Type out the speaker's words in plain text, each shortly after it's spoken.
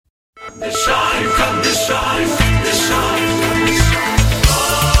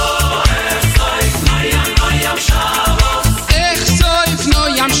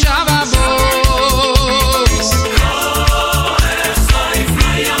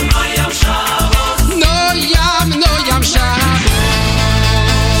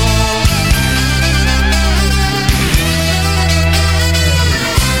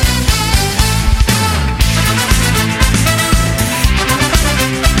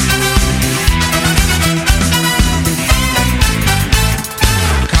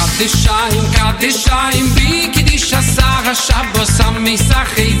Kadishayim b'kidish asar Shabbos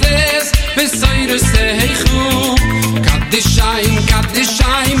hamisachides b'soyrus heichu.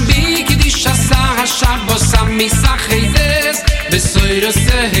 Kadishayim b'kidish asar Shabbos hamisachides b'soyrus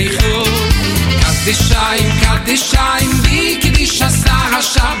heichu. Kadishayim b'kidish asar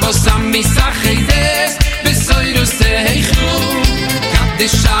Shabbos hamisachides b'soyrus heichu.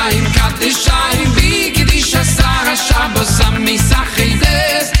 Kadishayim b'kidish asar Shabbos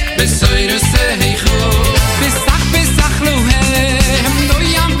hamisachides b'soyrus heichu. Pesach lohem no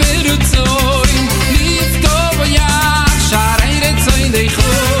yam berutzoin nifto v'yach sharei retzoin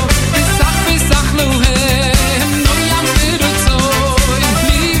heichu. Pesach lohem no yam berutzoin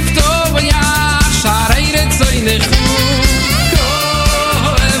nifto v'yach sharei retzoin heichu.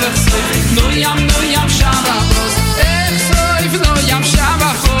 No yam Shabbos echsoif no yam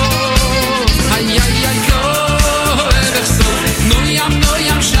Shabbos ay no yam Shabbos no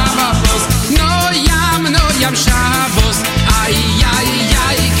yam Shabbos ay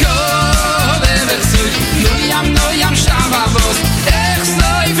koversuk no yam Shabbos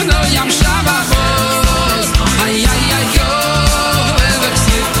echsoif no yam Shabbos ay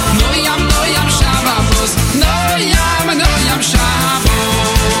koversuk no yam Shabbos no yam Shabbos.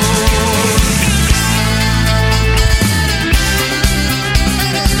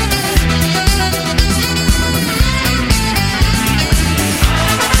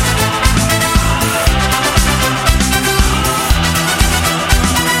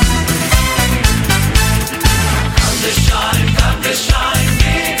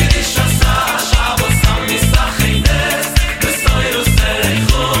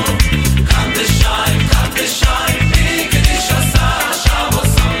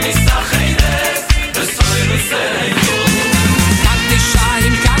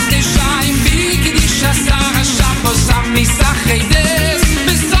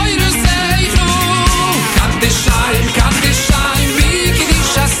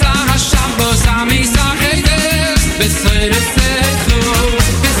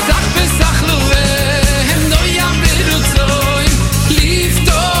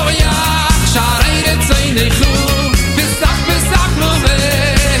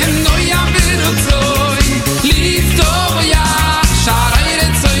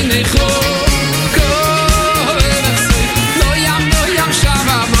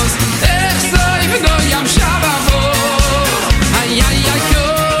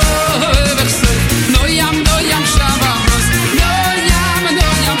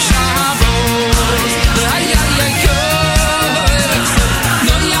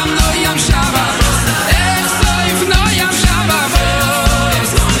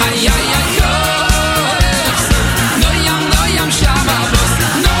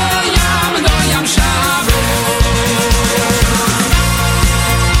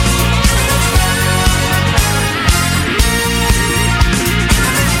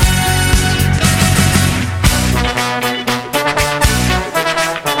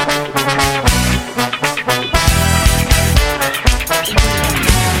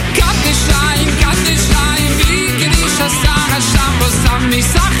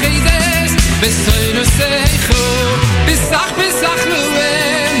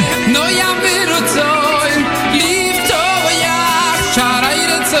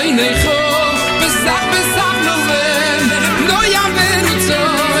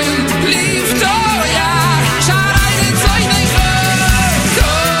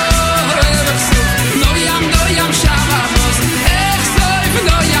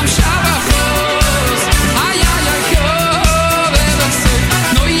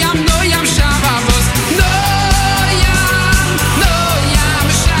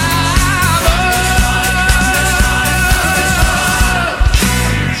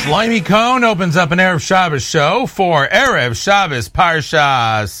 Shlomi Cohn opens up an Erev Shabbos show for Erev Shabbos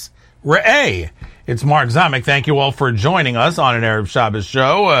Parshas Re'eh. It's Mark Zamek. Thank you all for joining us on an Erev Shabbos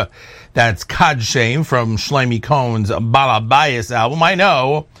show. That's Kod Shem from Shlomi Cohn's Balabayas album. I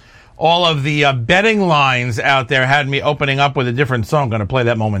know all of the betting lines out there had me opening up with a different song. I'm going to play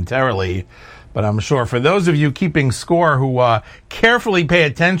that momentarily. But I'm sure for those of you keeping score who carefully pay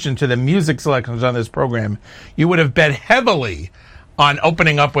attention to the music selections on this program, you would have bet heavily on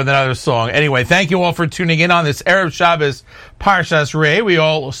opening up with another song. Anyway, thank you all for tuning in on this Erev Shabbos Parshas Re'eh. We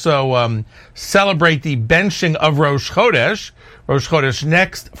also celebrate the benching of Rosh Chodesh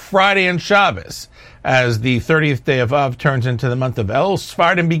next Friday and Shabbos, as the 30th day of Av turns into the month of El.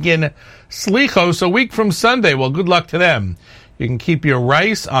 Sfardim begin Slichos a week from Sunday. Well, good luck to them. You can keep your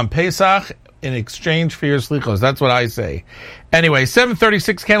rice on Pesach in exchange for your Slichos. That's what I say. Anyway,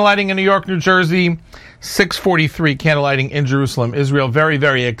 7:36 candlelighting in New York, New Jersey. 6:43 candlelighting in Jerusalem, Israel. Very,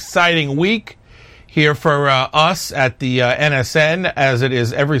 very exciting week here for us at the NSN, as it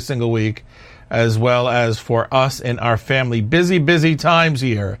is every single week, as well as for us and our family. Busy, busy times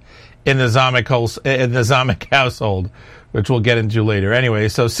here in the Zamek household, which we'll get into later. Anyway,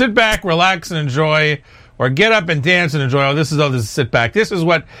 so sit back, relax, and enjoy. Or get up and dance and enjoy. This is sit back. This is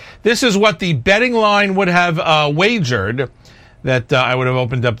what the betting line would have wagered that I would have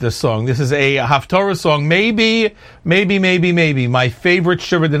opened up this song. This is a Haftorah song. Maybe my favorite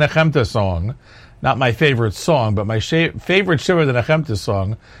Shiva de Nechemta song. Not my favorite song, but my favorite Shiva de Nechemta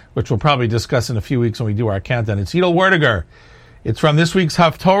song, which we'll probably discuss in a few weeks when we do our countdown. It's Yidel Werdiger. It's from this week's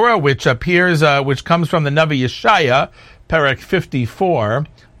Haftorah, which comes from the Navi Yeshaya, Perek 54.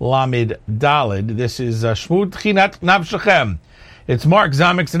 Lamed Dalid. This is Shmud Tchinat Navshechem. It's Mark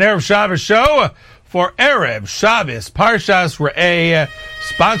Zamek's an Erev Shabbos show for Erev Shabbos Parshas Re'eh,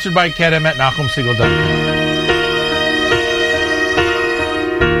 sponsored by Kedem at NachumSiegel.com.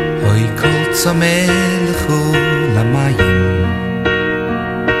 Hoy kol tzomelchu lamayim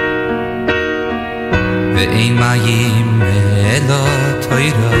ve'ein mayim elo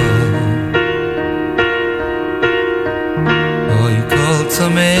toiro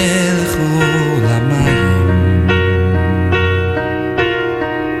Melchu lamayim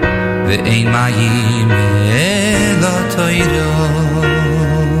ve'ein mayim elo toiro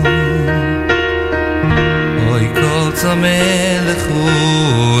Oy kol melchu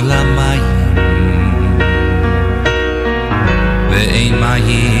lamayim ve'ein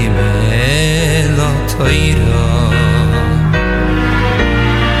mayim elo toiro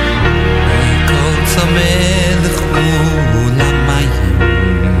Oy kol melchu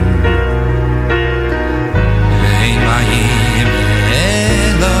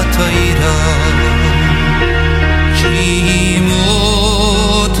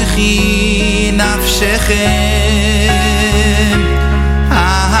nafshechem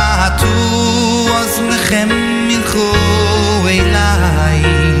ha'atu oznechem milchu elai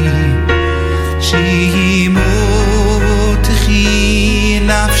shimotchi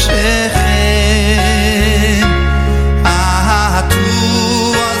nafshechem ha'atu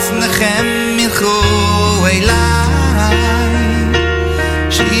oznechem milchu elai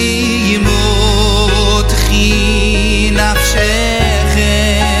shimotchi nafshechem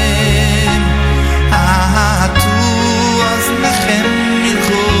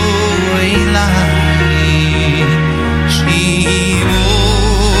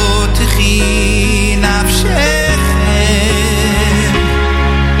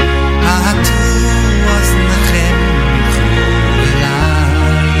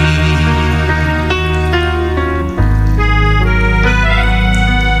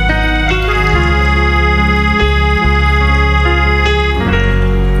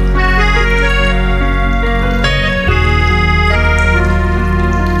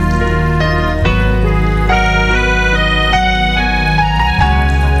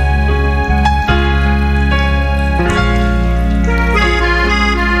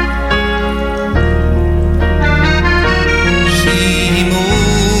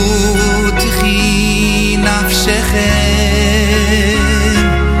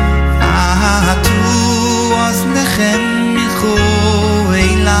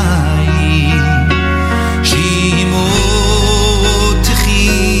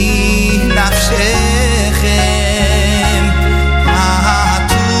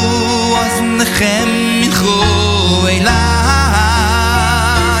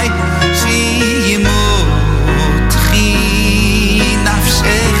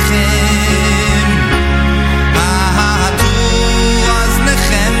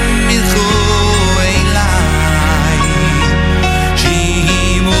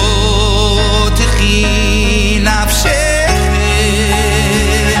Oh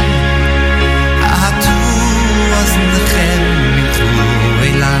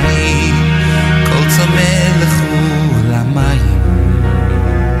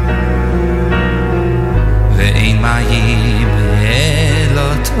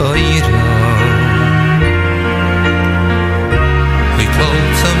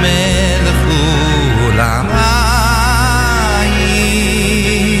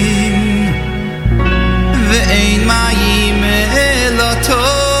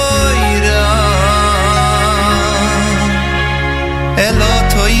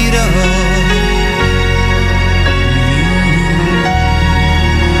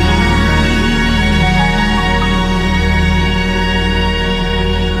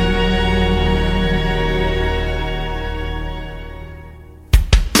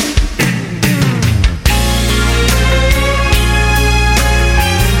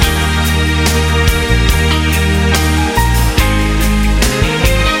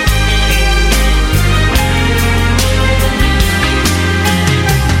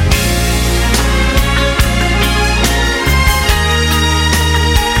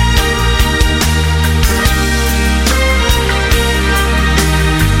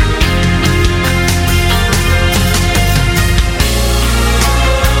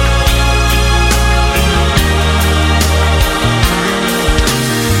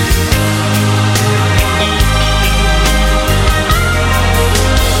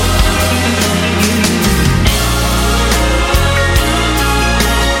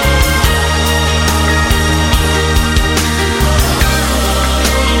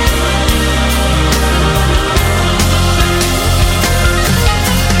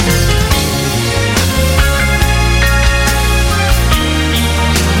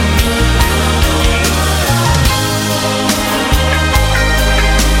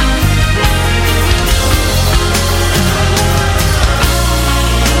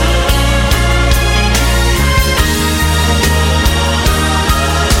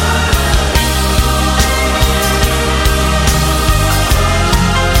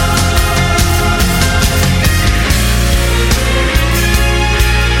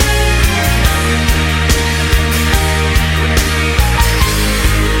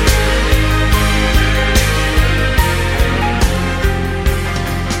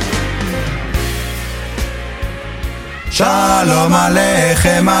שלום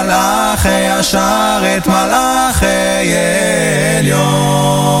עליכם מלאכי השרת מלאכי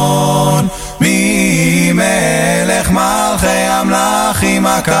עליון ממלך מלכי המלכים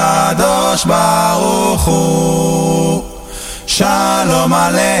הקדוש ברוך הוא שלום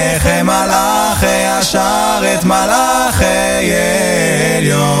עליכם מלאכי השרת מלאכי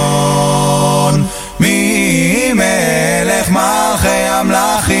עליון ממלך מלכי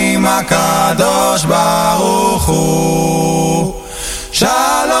המלכים הקדוש ברוך הוא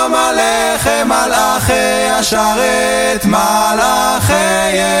שלום עליכם מלאכי השרת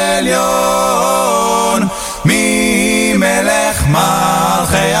מלאכי עליון ממלך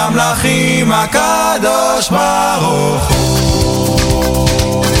מלכי המלכים הקדוש ברוך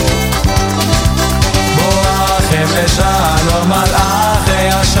הוא בואכם לשלום מלאכי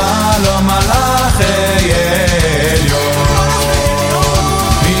השלום מלאכי עליון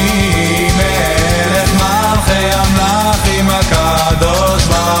ממלך מלכי המלכים הקדוש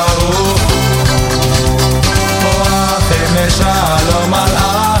ברוך הוא בואכם לשלום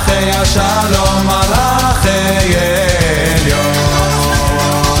מלאכי השלום מלאכי עליון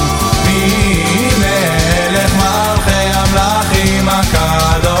ממלך מלכי המלכים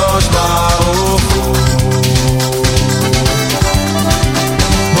הקדוש ברוך הוא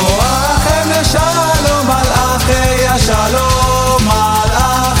בואכם לשלום מלאכי השלום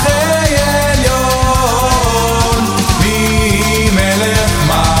מלאכי עליון ממלך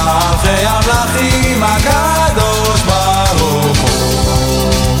מלכי המלכים הקדוש ברוך הוא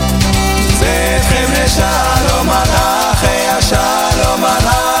צאתכם לשלום מלאכי השלום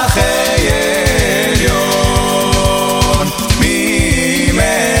מלאכי עליון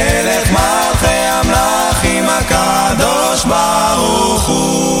ממלך מלכי המלכים הקדוש ברוך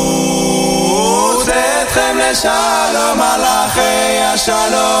הוא צאתכם לשלום מלאכי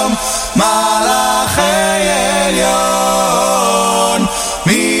השלום מלאכי עליון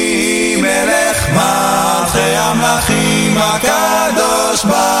ממלך מלכי המלכים הקדוש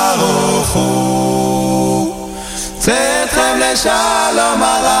ברוך הוא צאתכם לשלום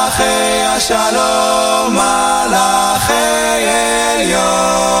מלאכי השלום מלאכי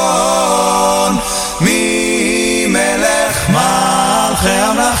עליון ממלך מלכי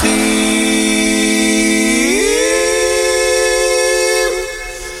המלכים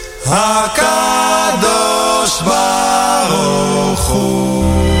הקדוש ברוך הוא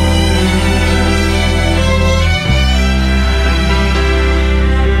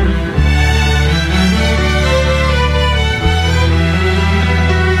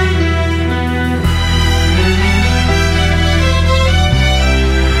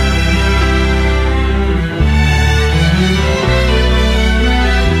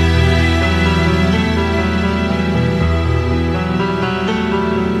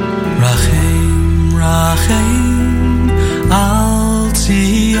al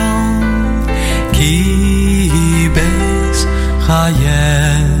Zion ki bes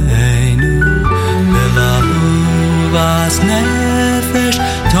chayenu velalu vas nefesh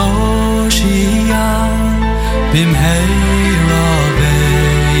toshia bimheira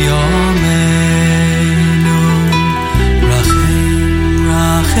veyomenu rachem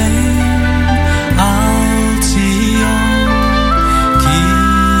al Zion ki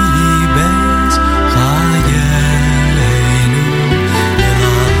bes chayenu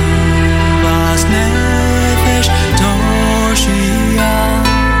nefesh toshia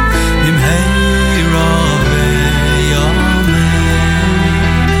bimheira veyomenu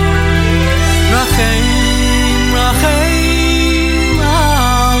rachem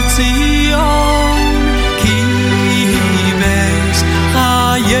al Zion ki bes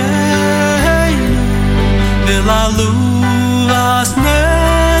chayenu velalu vas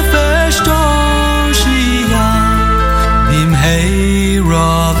nefesh toshia bimheira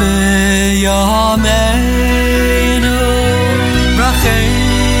veyomenu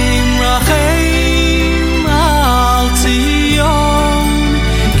rachem al Zion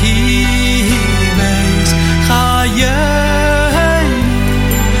ki bes chayenu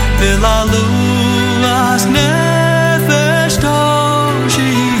velalu vas nefesh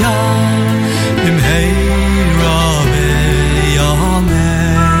toshia bimheira veyomenu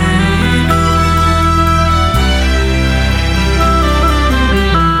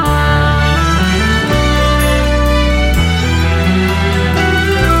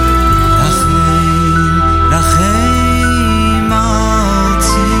rachem al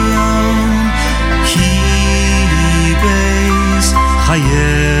Zion ki bes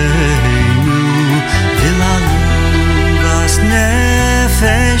chayenu velalu vas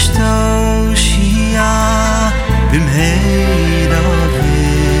nefesh toshia bimheira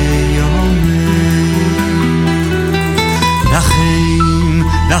veyomenu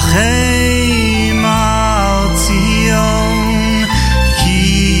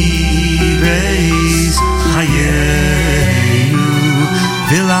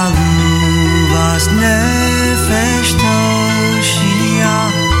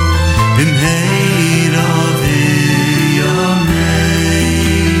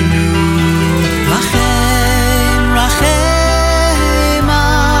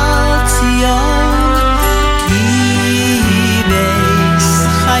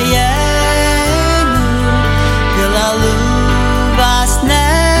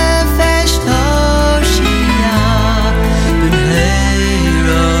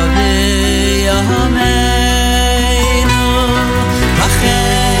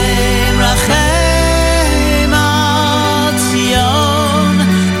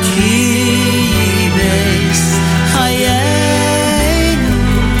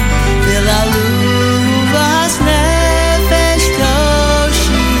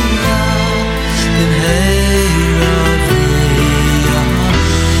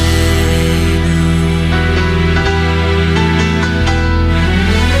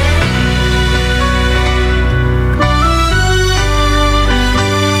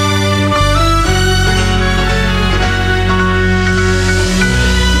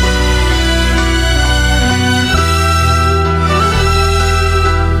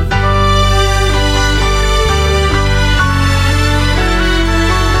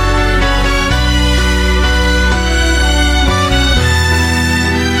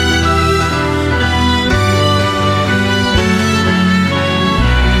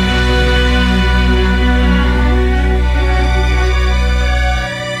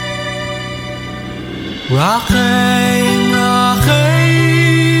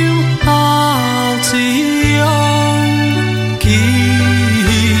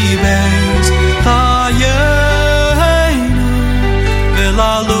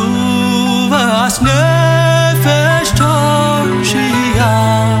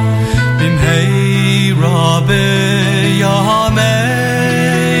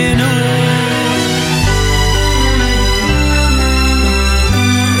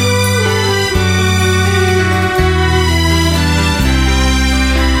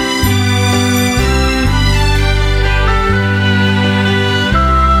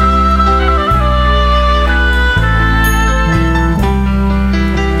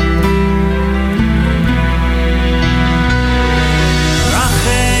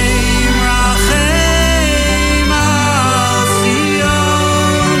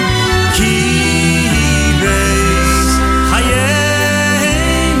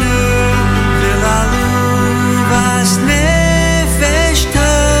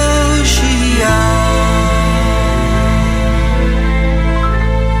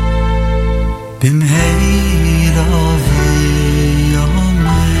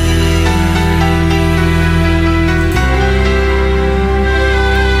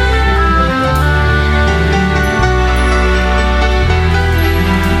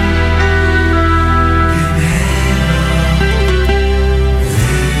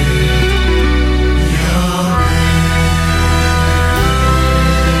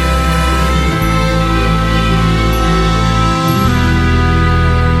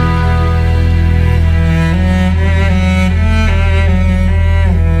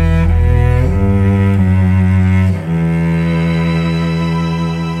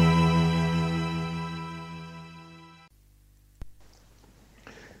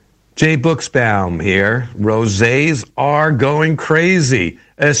Jay Buchsbaum here. Rosés are going crazy,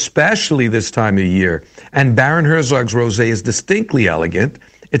 especially this time of year. And Baron Herzog's rosé is distinctly elegant.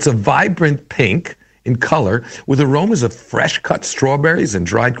 It's a vibrant pink in color with aromas of fresh-cut strawberries and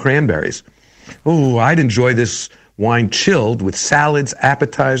dried cranberries. Oh, I'd enjoy this wine chilled with salads,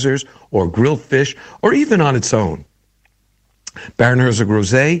 appetizers, or grilled fish, or even on its own. Baron Herzog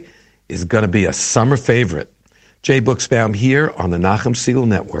Rosé is going to be a summer favorite. Jay Buchsbaum here on the Nachum Segal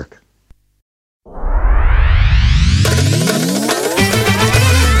Network.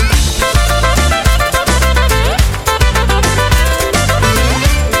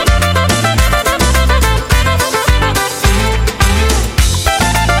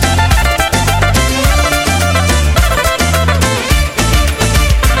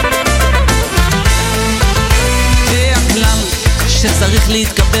 שצריך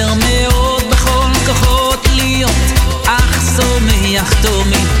להתקבר מאוד בכל כוחות להיות אך סומך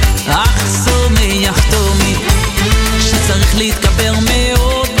תומי, אך סומך תומי שצריך להתקבר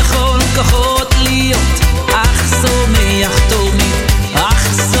מאוד בכל כוחות להיות אך סומך תומי, אך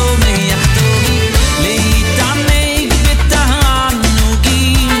סומך תומי להתענג בתענוגים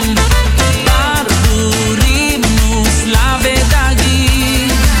ברבורים מוסלה ודגים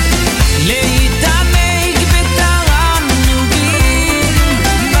להתענג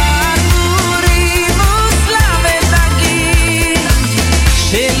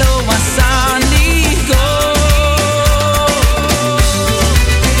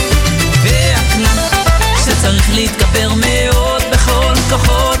להתקבר מאוד בכל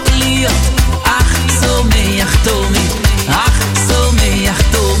כוחות להיות אך סומך תומי, אך סומך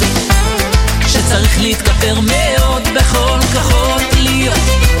תומי שצריך להתקבר מאוד בכל כוחות להיות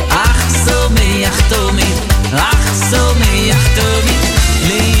אך סומך תומי, אך סומך תומי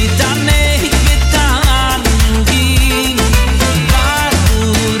להתענג בתענוגים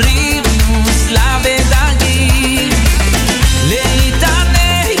ברבורים מוסלה ודגים להתענג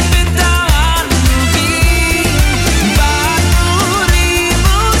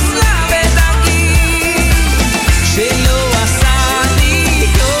שלא עשה לי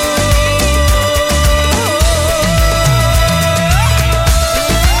יום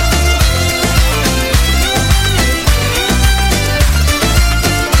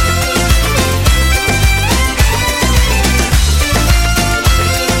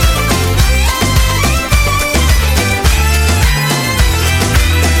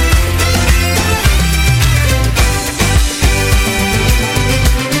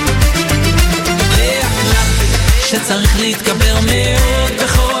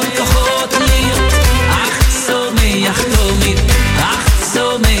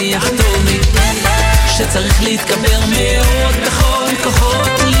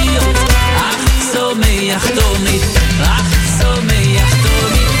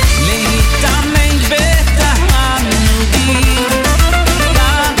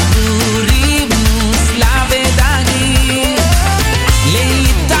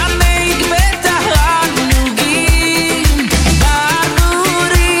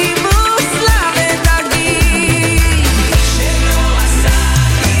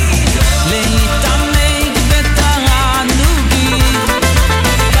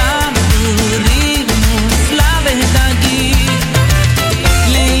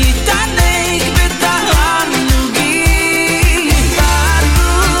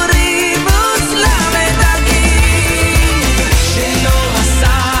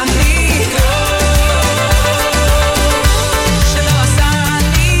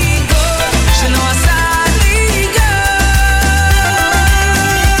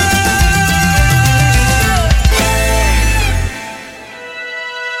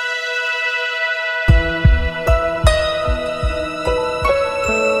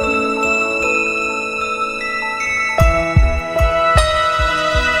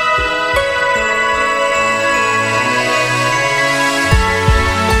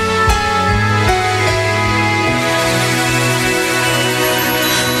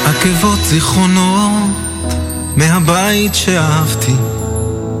עקבות זיכרונות מהבית שאהבתי,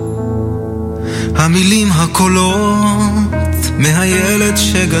 המילים הקולות מהילד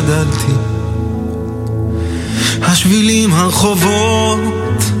שגדלתי, השבילים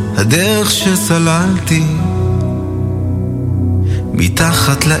הרחובות, הדרך שסללתי,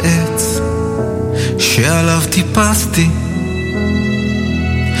 מתחת לעץ שעליו טיפסתי,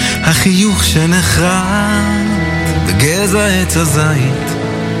 החיוך שנחרד בגזע עץ הזית,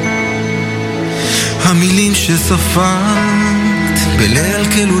 המילים שספרת בליל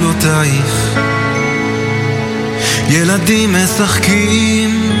כלולותייך, ילדים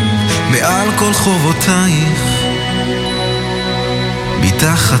משחקים מעל כל חובותייך,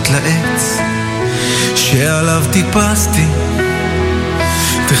 מתחת לעץ שעליו טיפסתי,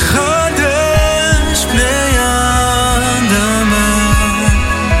 תחדש פני האדמה,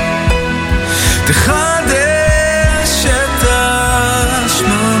 תחדש את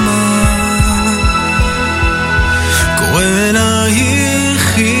השממה, קורא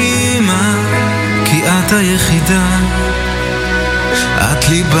אלייך אמא, כי את היחידה, את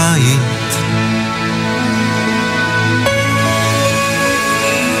לי בית.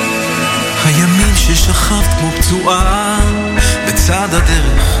 הימים ששכבת כמו פצועה בצד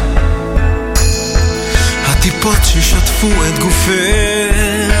הדרך, הטיפות ששטפו את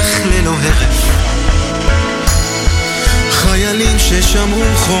גופך ללא הרף, חיילים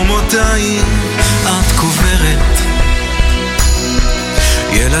ששמרו חומותיים, את קוברת,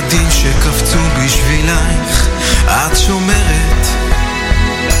 ילדים שקפצו בשבילייך, את שומרת,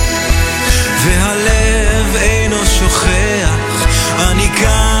 והלב אינו שוכח, אני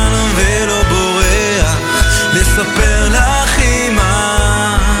כאן ולא בורח, לספר לך אמא.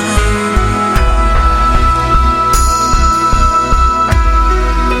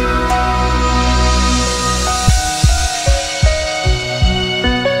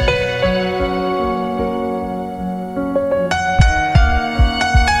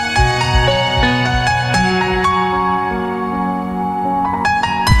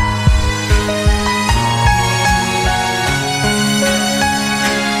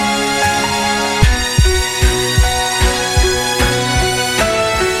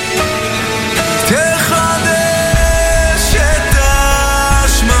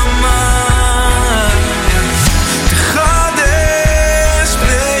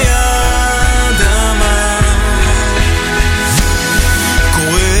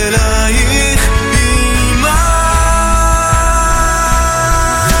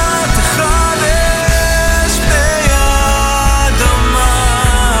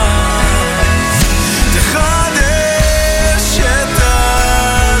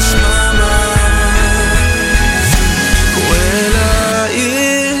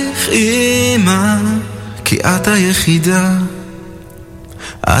 את היחידה,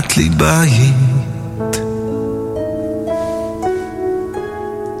 את לי בית.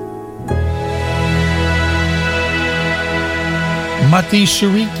 Mati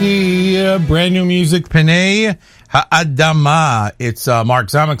Shariki, brand new music, Penei Ha'adama. It's Mark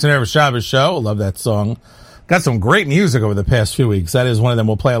Zamek's and Erev Shabbos show. Love that song. Got some great music over the past few weeks. That is one of them.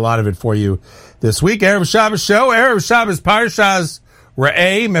 We'll play a lot of it for you this week. Erev Shabbos show. Erev Shabbos Parshas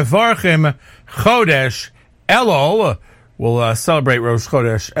Re'eh Mevarchim Chodesh Elul. We'll celebrate Rosh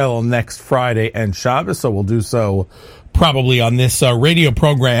Chodesh Elul next Friday and Shabbos, so we'll do so probably on this radio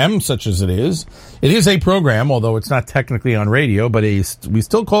program, such as it is. It is a program, although it's not technically on radio, but we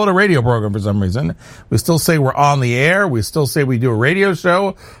still call it a radio program for some reason. We still say we're on the air. We still say we do a radio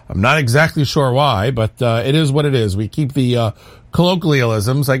show. I'm not exactly sure why, but it is what it is. We keep the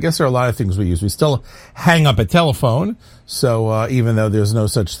colloquialisms. I guess there are a lot of things we use. We still hang up a telephone, so even though there's no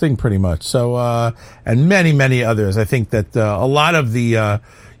such thing pretty much. So, and many, many others. I think that a lot of the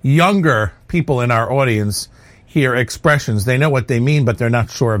younger people in our audience hear expressions. They know what they mean, but they're not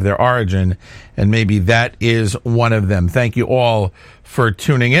sure of their origin, and maybe that is one of them. Thank you all for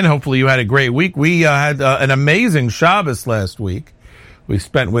tuning in. Hopefully you had a great week. We had an amazing Shabbos last week. We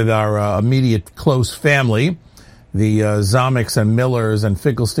spent with our immediate close family, the Zameks and Millers and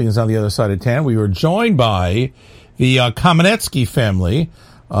Finkelsteins on the other side of town. We were joined by the Kamenetsky family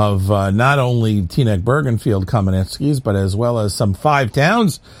of not only Teaneck Bergenfield Kamenetskys, but as well as some 5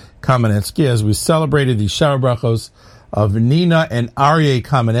 towns Kamenetsky, as we celebrated the Shara Brachos of Nina and Aryeh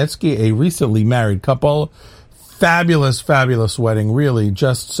Kamenetsky, a recently married couple. Fabulous, fabulous wedding. Really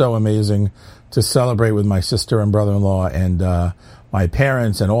just so amazing to celebrate with my sister and brother-in-law and my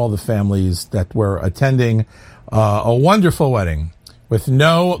parents and all the families that were attending. A wonderful wedding with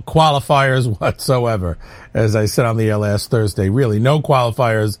no qualifiers whatsoever. As I said on the air last Thursday, really no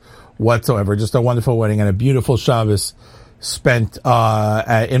qualifiers whatsoever. Just a wonderful wedding and a beautiful Shabbos spent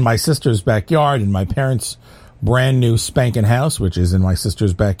in my sister's backyard in my parents' brand new spanking house, which is in my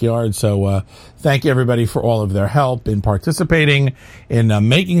sister's backyard. So thank you everybody for all of their help in participating in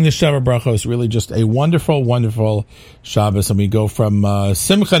making the Sheva Brachos really just a wonderful, wonderful Shabbos. And we go from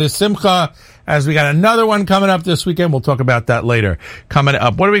Simcha to Simcha as we got another one coming up this weekend. We'll talk about that later. Coming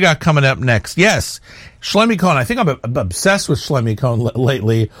up, what do we got coming up next? Yes, Shlomi Cohen. I think I'm obsessed with Shlomi Cohen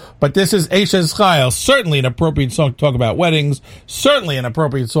lately, but this is Eishes Chayil, certainly an appropriate song to talk about weddings, certainly an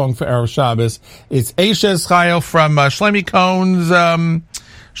appropriate song for Erev Shabbos. It's Eishes Chayil from Shlomi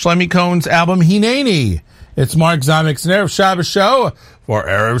Cohen's album Hineni. It's Mark Zamek's Erev Shabbos show for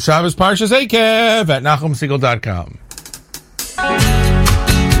Erev Shabbos Parshas Ekev at NachumSegal.com.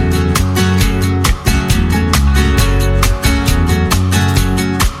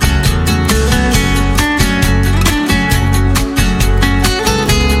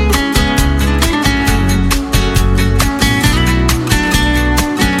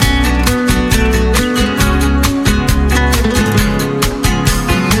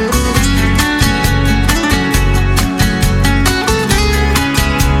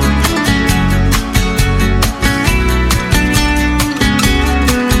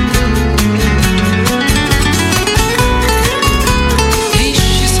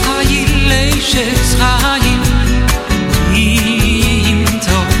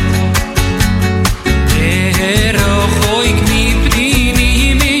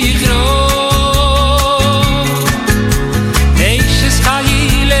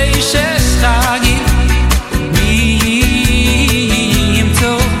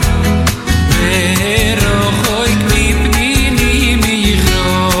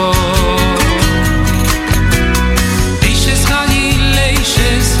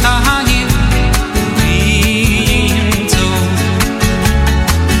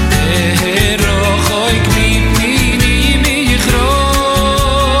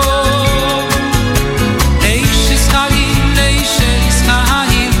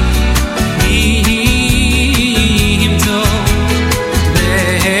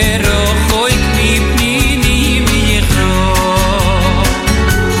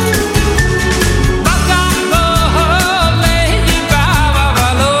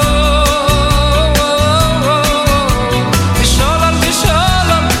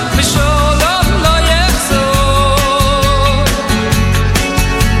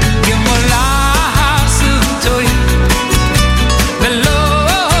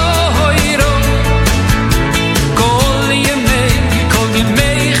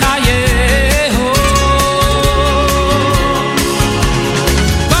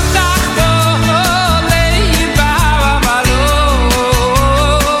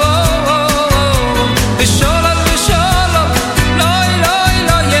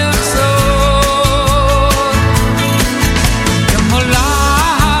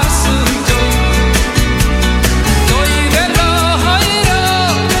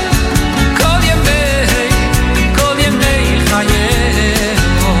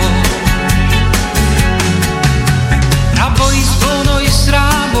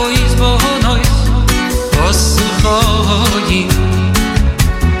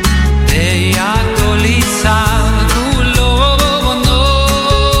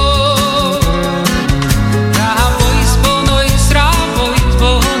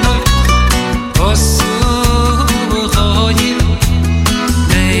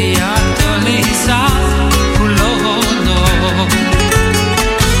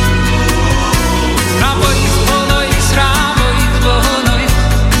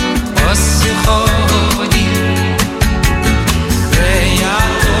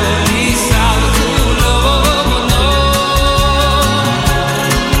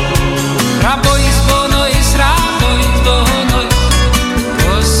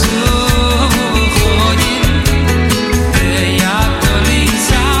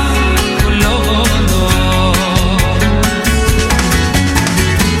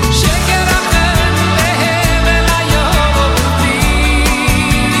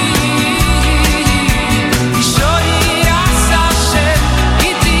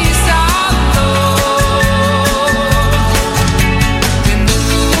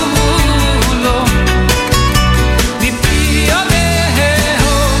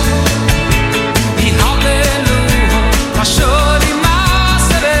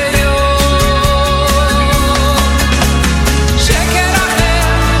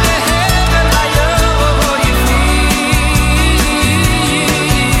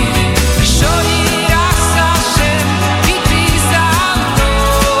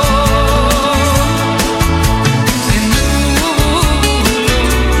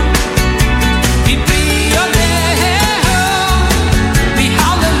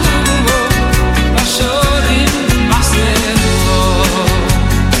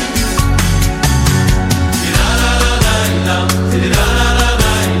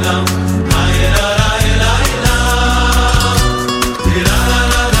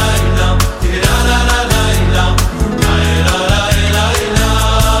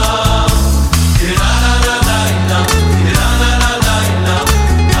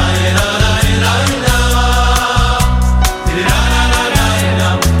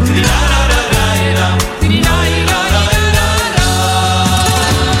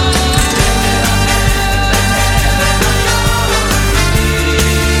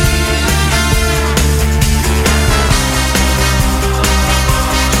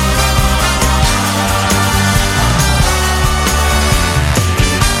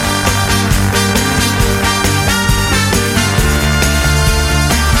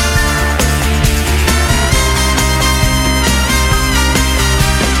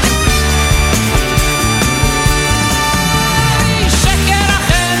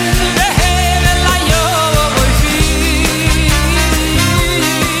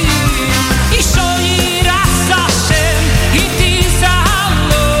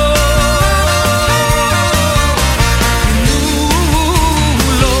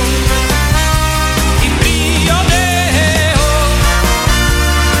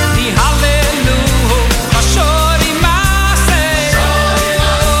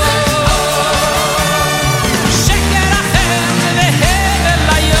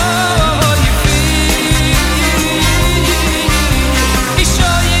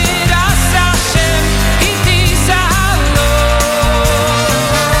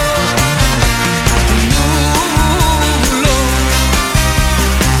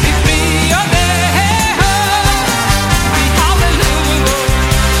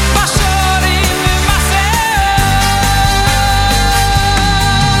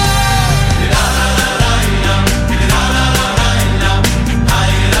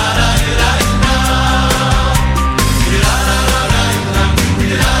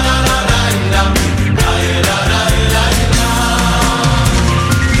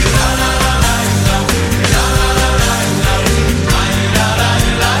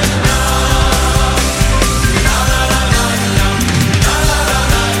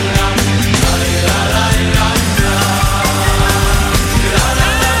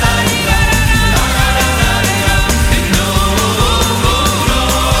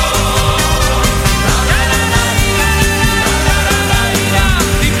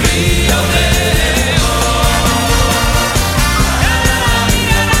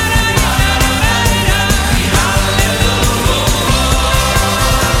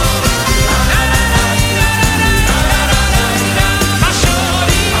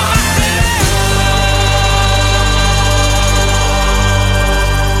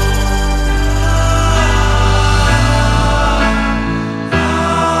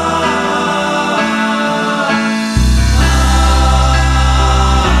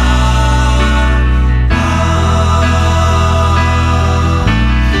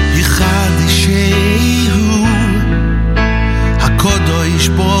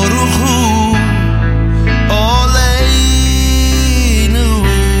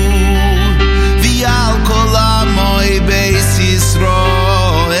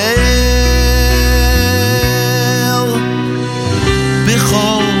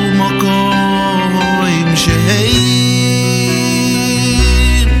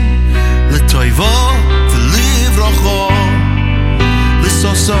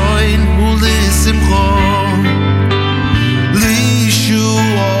 soin ulisimcho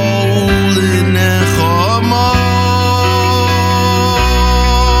lishuo ulinechama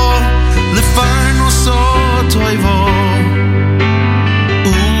lefarno so toivo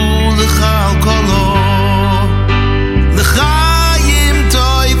ulechal kolo lechayim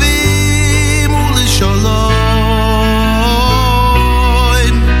toivim ulisholom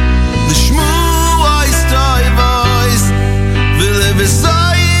lishmua istoivos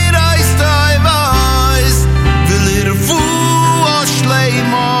v'levesayir istoivos v'lirfuo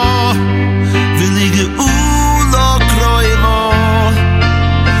shleimo v'ligeulo kroimo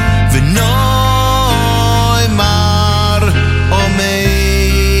v'noimar omein.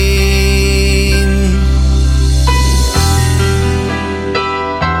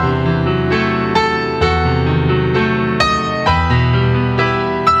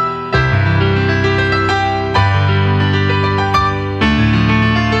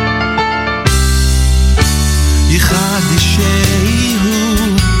 Yichadishehu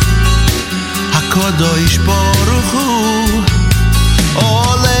HaKadosh Baruch Hu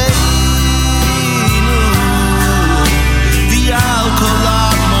Oleinu V'al kol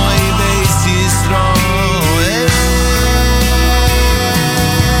admai beis Yisrael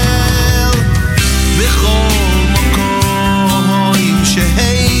B'chol makom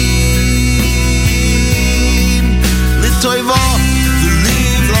sheheim L'toiva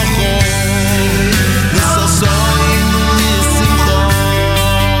v'livracho L'sasoin u'lisimcha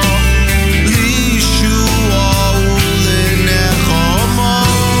Lishua u'lenechama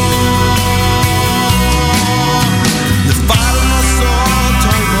L'farnaso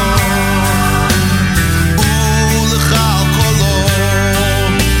toiva U'lechal kolo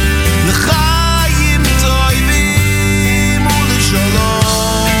L'chayim toivim u'lishalom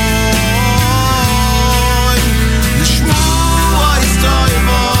L'shmua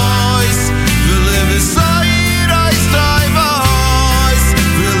istoivos V'levesayir istoivos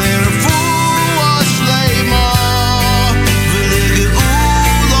V'lirfuo shleima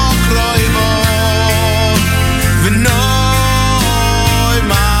V'ligeulo kroimo V'noimar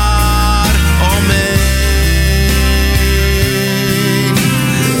omein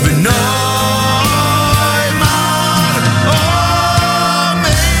V'noimar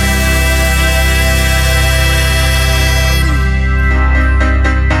omein.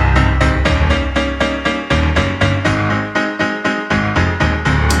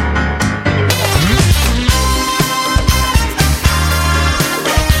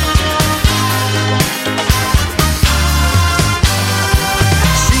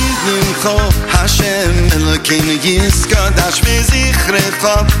 Shivimcho Hashem Elokeinu Yiskadash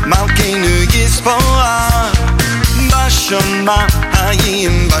V'zichrecha Malkeinu Yispoah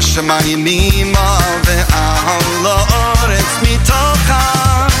Bashamayim Bashamayim Ima Ve'al La'oretz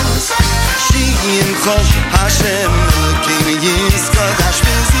Mitochas Shivimcho Hashem Elokeinu Yiskadash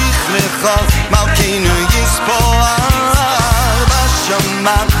V'zichrecha Malkeinu Yispoah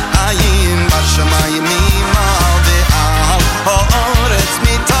Bashamayim Bashamayim Ima Ve'al La'oretz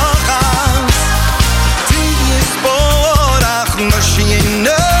Mitochas Tiyisborach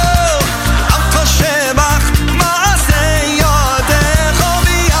Moshienu Al Koshebach Maaseh Yodecha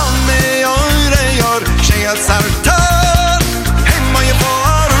V'yal Me'oreyor Sheyatzarta Hema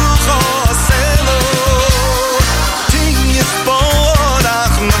Yevoruch Oselo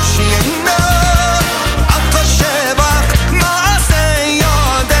Tiyisborach Moshienu Al Koshebach Maaseh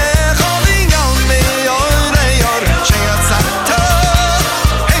Yodecha V'yal Me'oreyor Sheyatzarta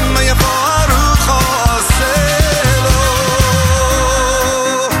Hema Yevoruch Oselo.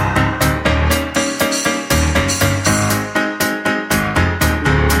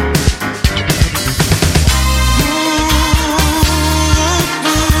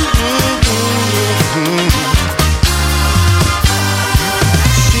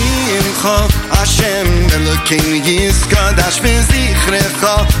 Shimcha Hashem Elokeinu Yiskadash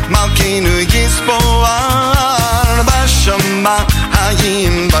V'zichrecha Malkeinu Yispoah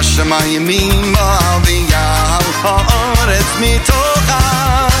Bashamayim Bashamayim Ima V'yal Ha'oretz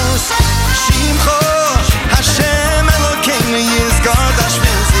Mitochas Shimcha Hashem Elokeinu Yiskadash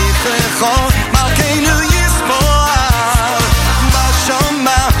V'zichrecha Malkeinu Yispoah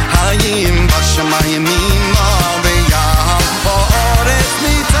Bashamayim Bashamayim Ima V'yal Ha'oretz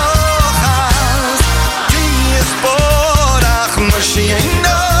Mitochas Tiyisborach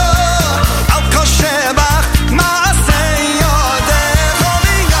Moshienu Al Koshebach Maaseh Yodecha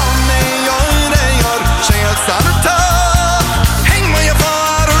V'yal Me'oreyor Sheyatzarta Hema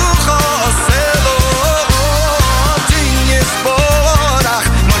Yevoruch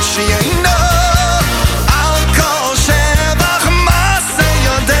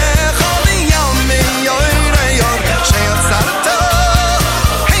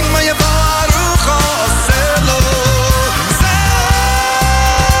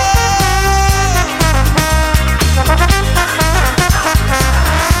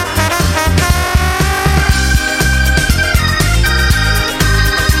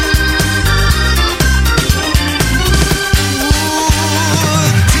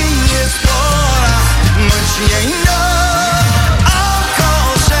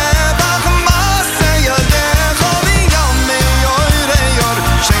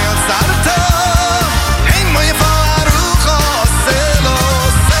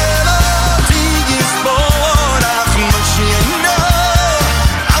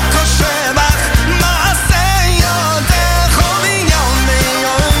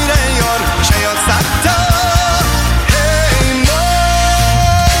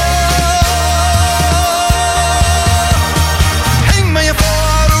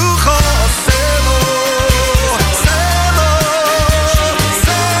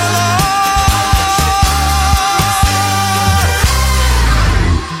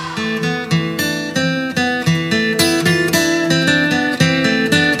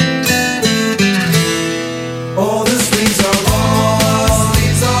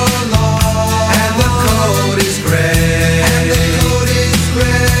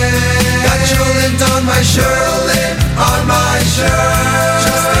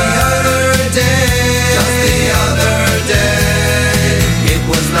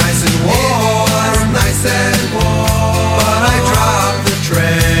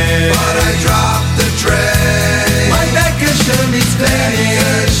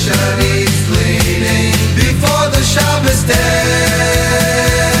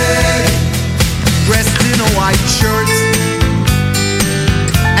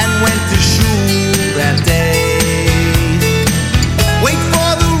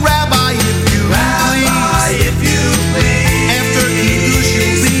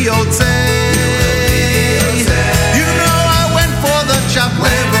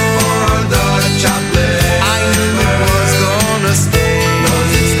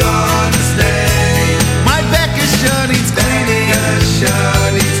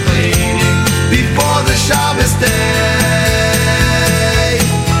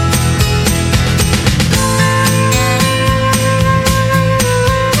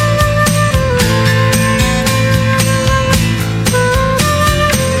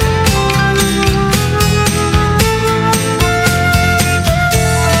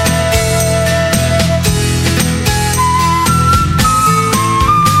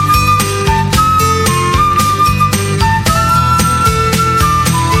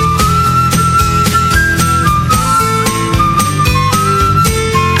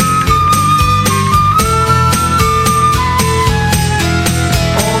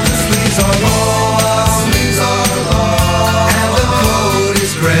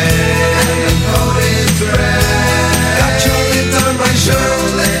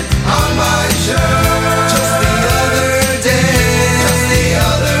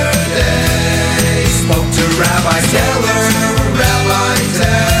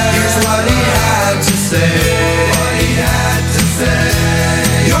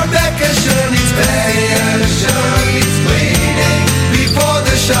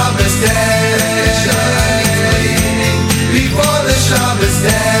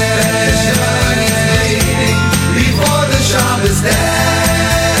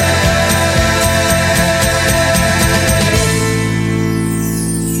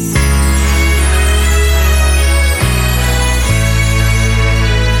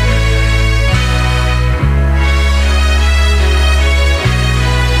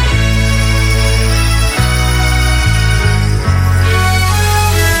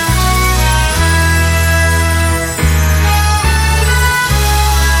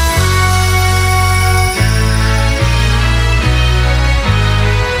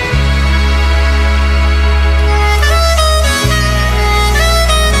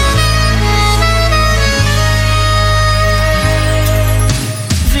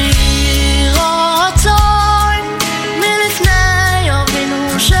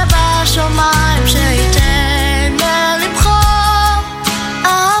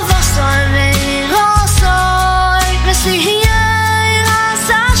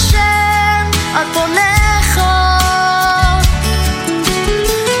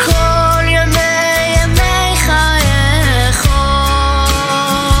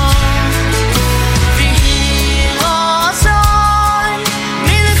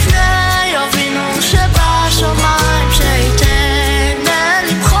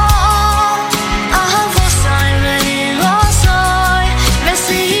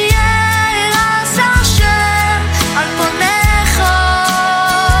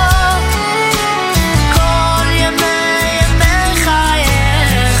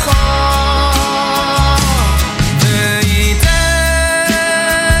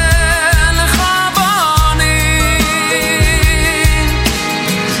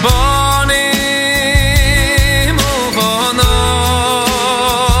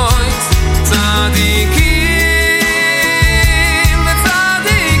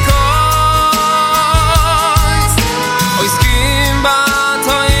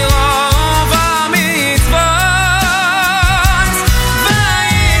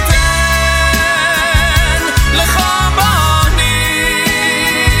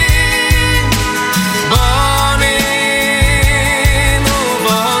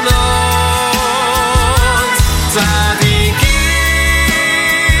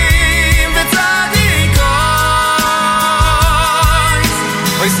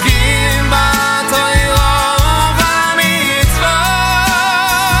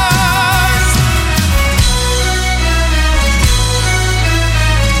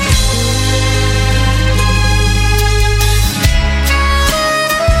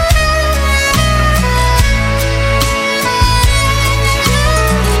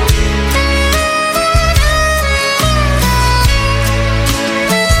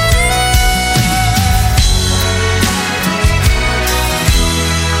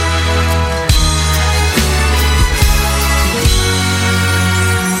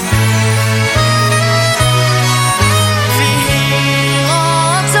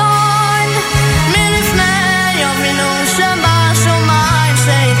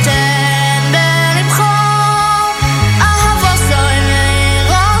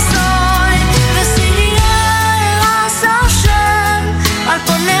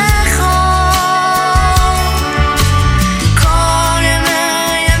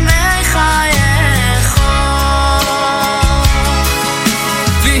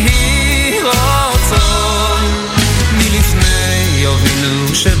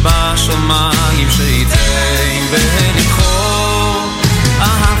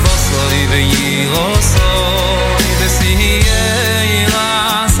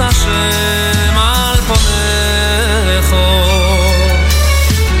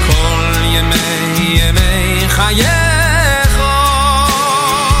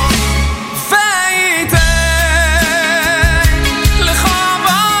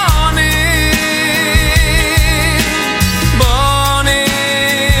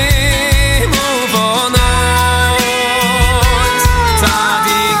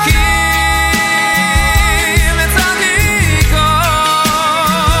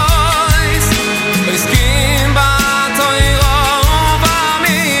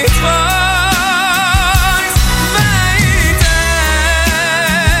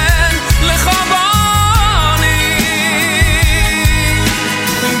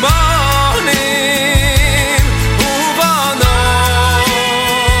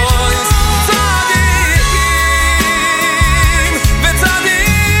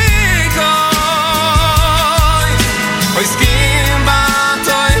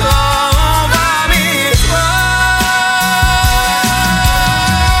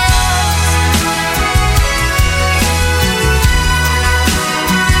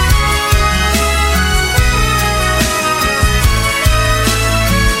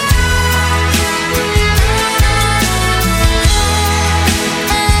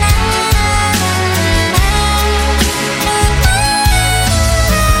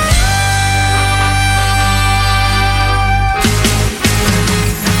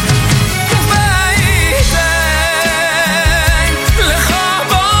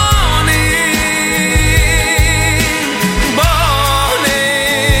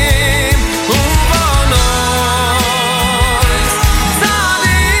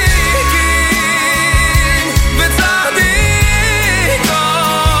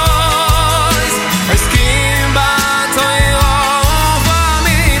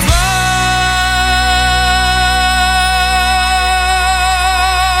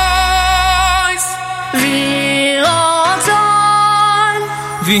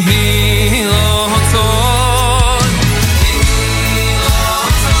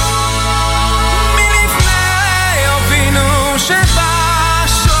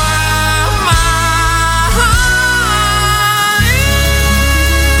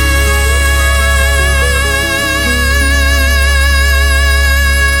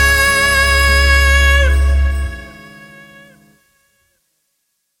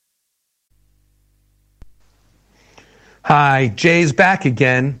Hi, Jay's back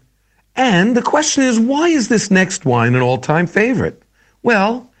again. And the question is, why is this next wine an all-time favorite?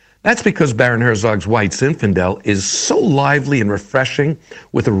 Well, that's because Baron Herzog's White Zinfandel is so lively and refreshing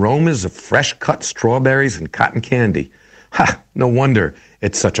with aromas of fresh-cut strawberries and cotton candy. Ha! No wonder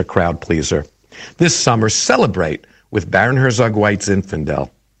it's such a crowd pleaser. This summer, celebrate with Baron Herzog White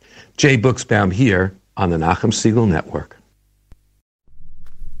Zinfandel. Jay Buchsbaum here on the Nachum Segal Network.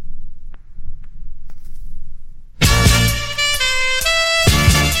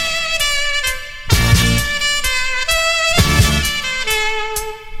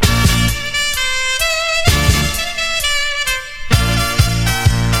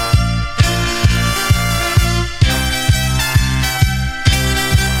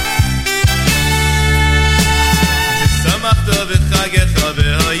 Samach to v'chagecha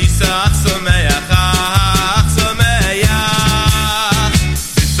v'hoyisach someach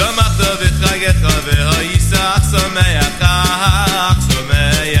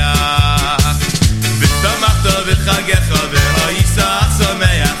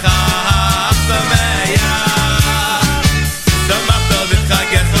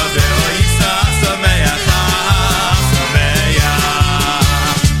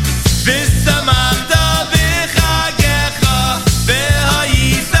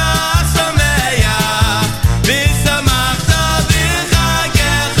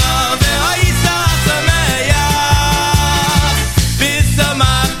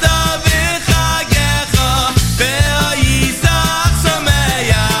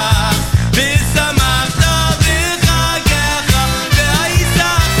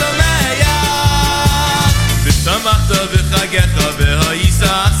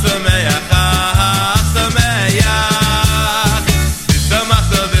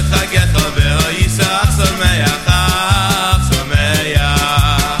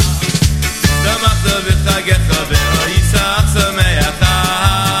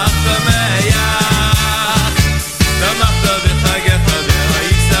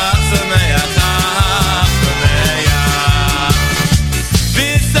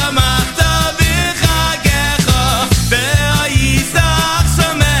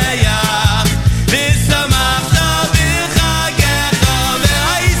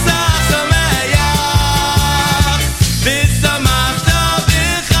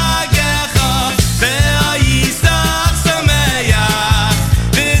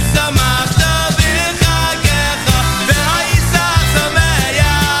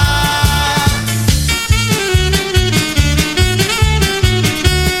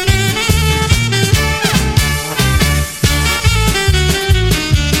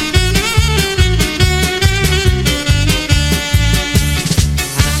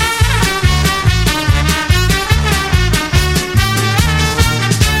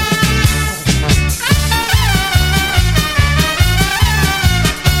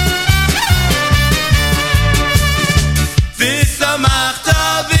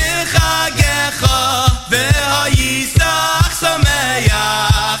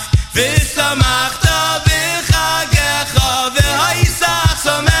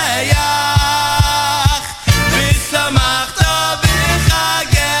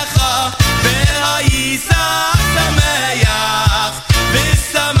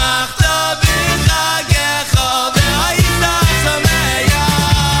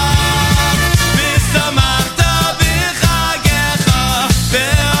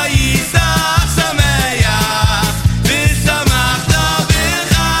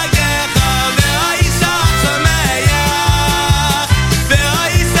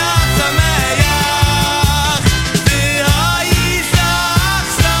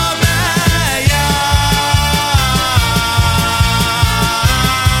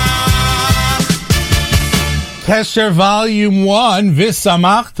Kesher Volume 1,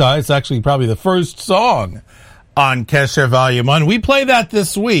 V'samachta. It's actually probably the first song on Kesher Volume 1. We play that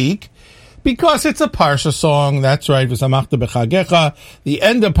this week because it's a Parsha song. That's right, V'samachta b'chagecha. The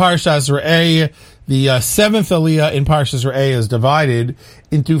end of Parshas Re'eh, the seventh Aliyah in Parshas Re'eh is divided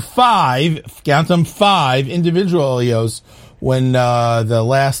into five, count them, five individual Aliyos when the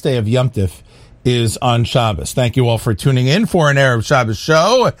last day of Yom Tif is on Shabbos. Thank you all for tuning in for an Erev Shabbos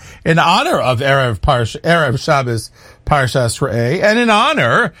show in honor of Erev Shabbos Parshas Re'eh, and in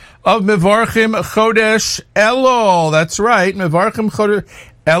honor of Mevarchim Chodesh Elul. That's right, Mevarchim Chodesh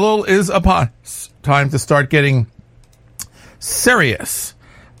Elul is upon us. Time to start getting serious,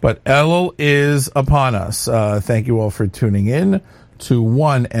 but Elul is upon us. Thank you all for tuning in to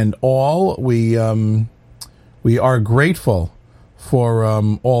one and all. We are grateful for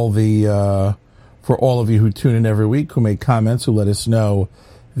all of you who tune in every week, who make comments, who let us know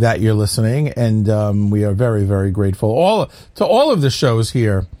that you're listening, and we are very, very grateful to all of the shows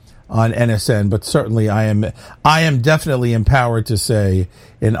here on NSN. But certainly, I am definitely empowered to say,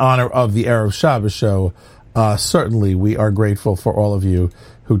 in honor of the Erev Shabbos show, certainly we are grateful for all of you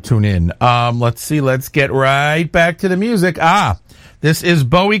who tune in. Let's get right back to the music. This is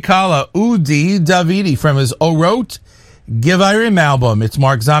Bowie Kala Udi Davidi from his Orot Givarim album. It's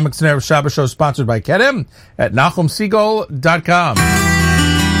Mark Zamek's Erev Shabbos show, sponsored by Kedem at NachumSegal.com.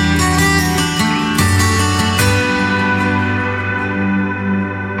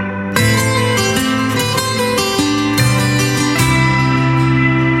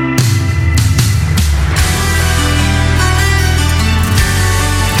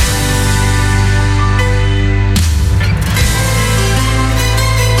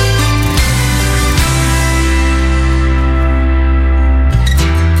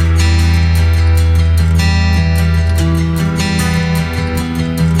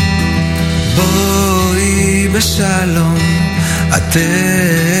 בשלום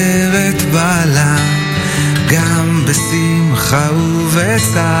עטרת בעלה, גם בשמחה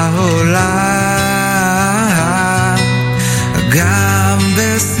ובצהולה, גם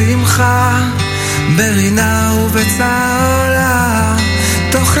בשמחה, ברינה ובצהולה,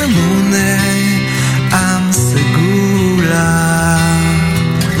 תוך אמוני עם סגולה.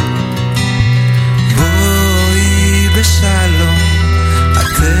 בואי בשלום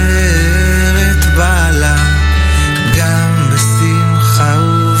עטרת בעלה, גם בשמחה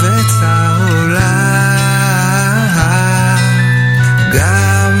ובצהולה,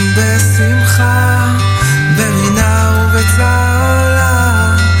 גם בשמחה, ברינה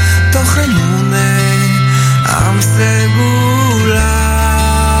ובצהולה, תוך אמוני עם סגולה.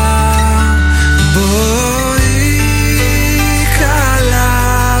 בואי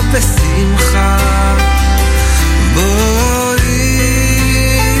כלה בשמחה,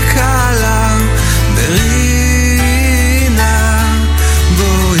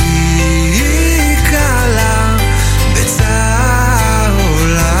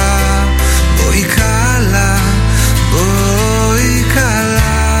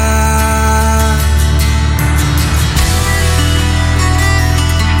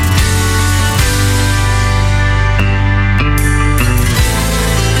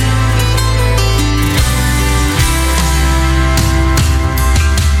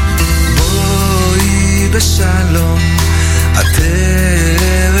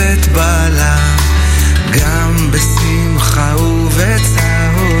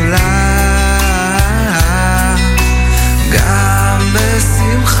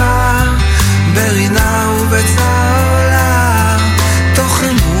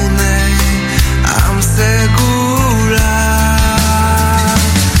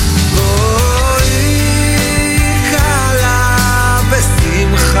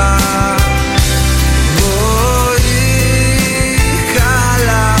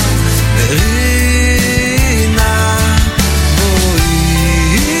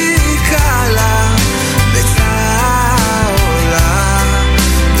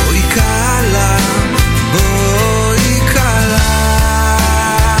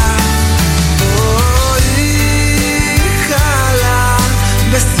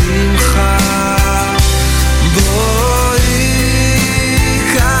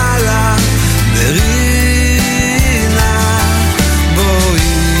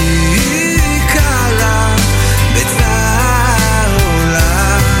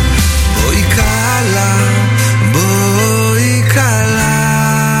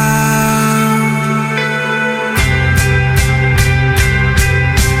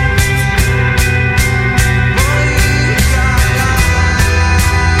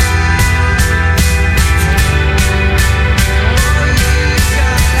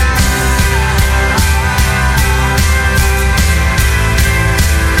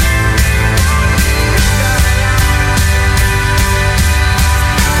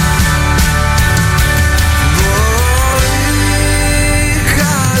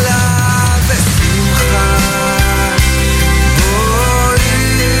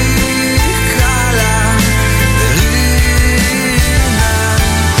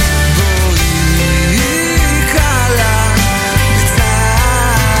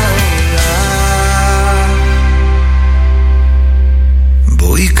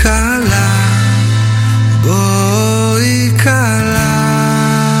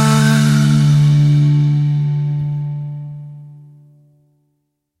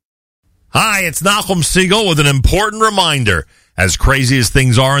 Hi, it's Nachum Siegel with an important reminder. As crazy as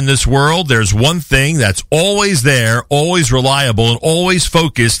things are in this world, there's one thing that's always there, always reliable, and always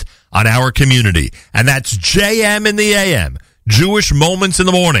focused on our community. And that's JM in the AM, Jewish Moments in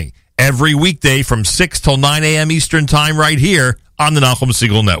the Morning, every weekday from 6 till 9 a.m. Eastern Time right here on the Nachum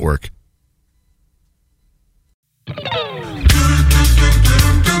Siegel Network.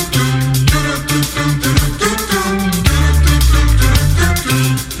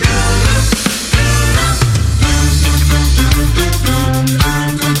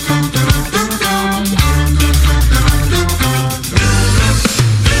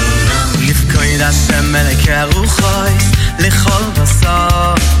 Hashem melekei haruchos lechol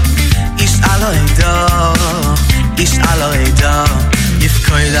basar ish alo edo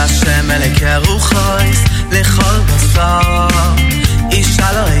yifkoid Hashem melekei haruchos lechol basar ish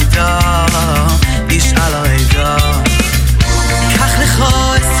alo edo kach lecho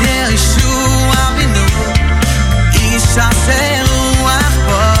es Yeshua binu ish asher ruach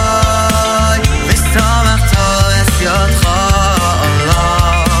boy v'samachto es yodcho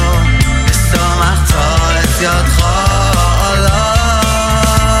ידך עליו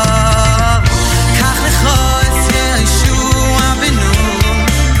קח לך את ישוע בנו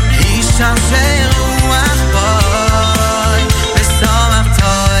איש אשר רוח בוי ושמחת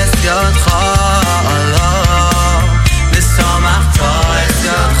את ידך עליו ושמחת את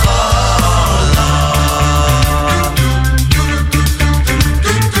ידך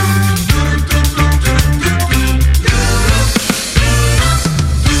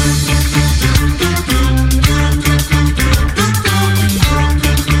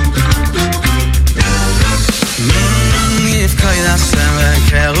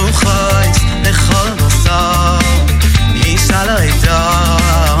כרוחויס לכל בשר ישאל עידו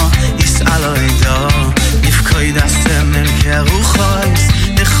יפקוד הסמל כרוחויס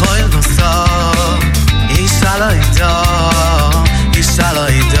לכל בשר ישאל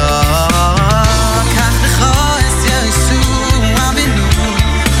עידו כך לכויס ישוע בנו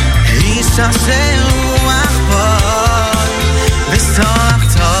איש אשר רוח בוי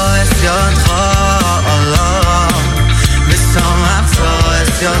ושמחתו את ידך עליו ושמחתו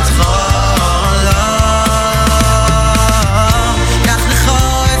ידך עליו כך לך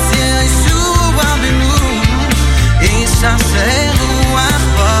את ישוע בנו איש אשר רוח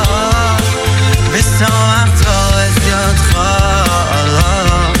בוי ושמחתו את ידך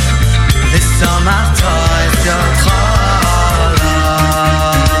עליו ושמחתו את ידך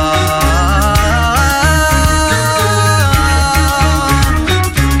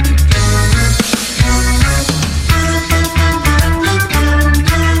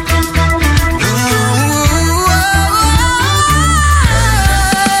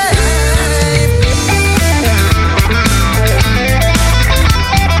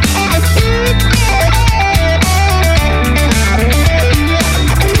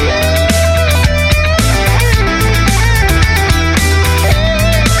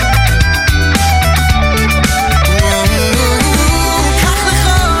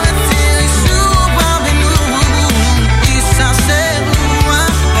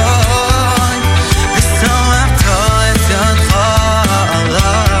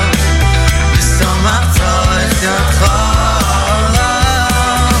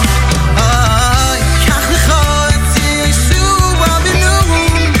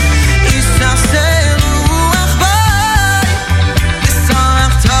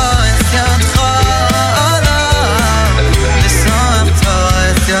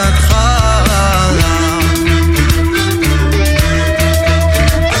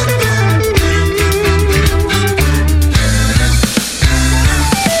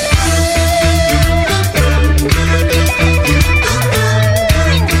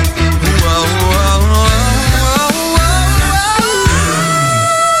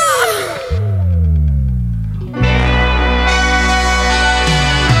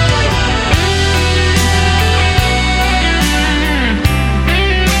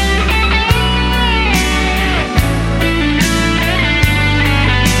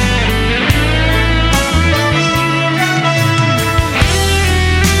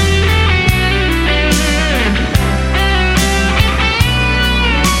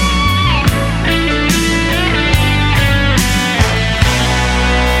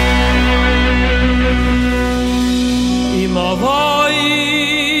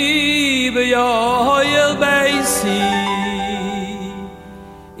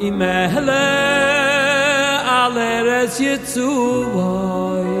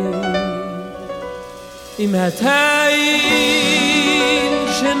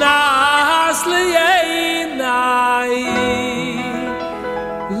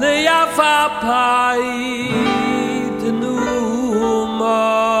Leyafa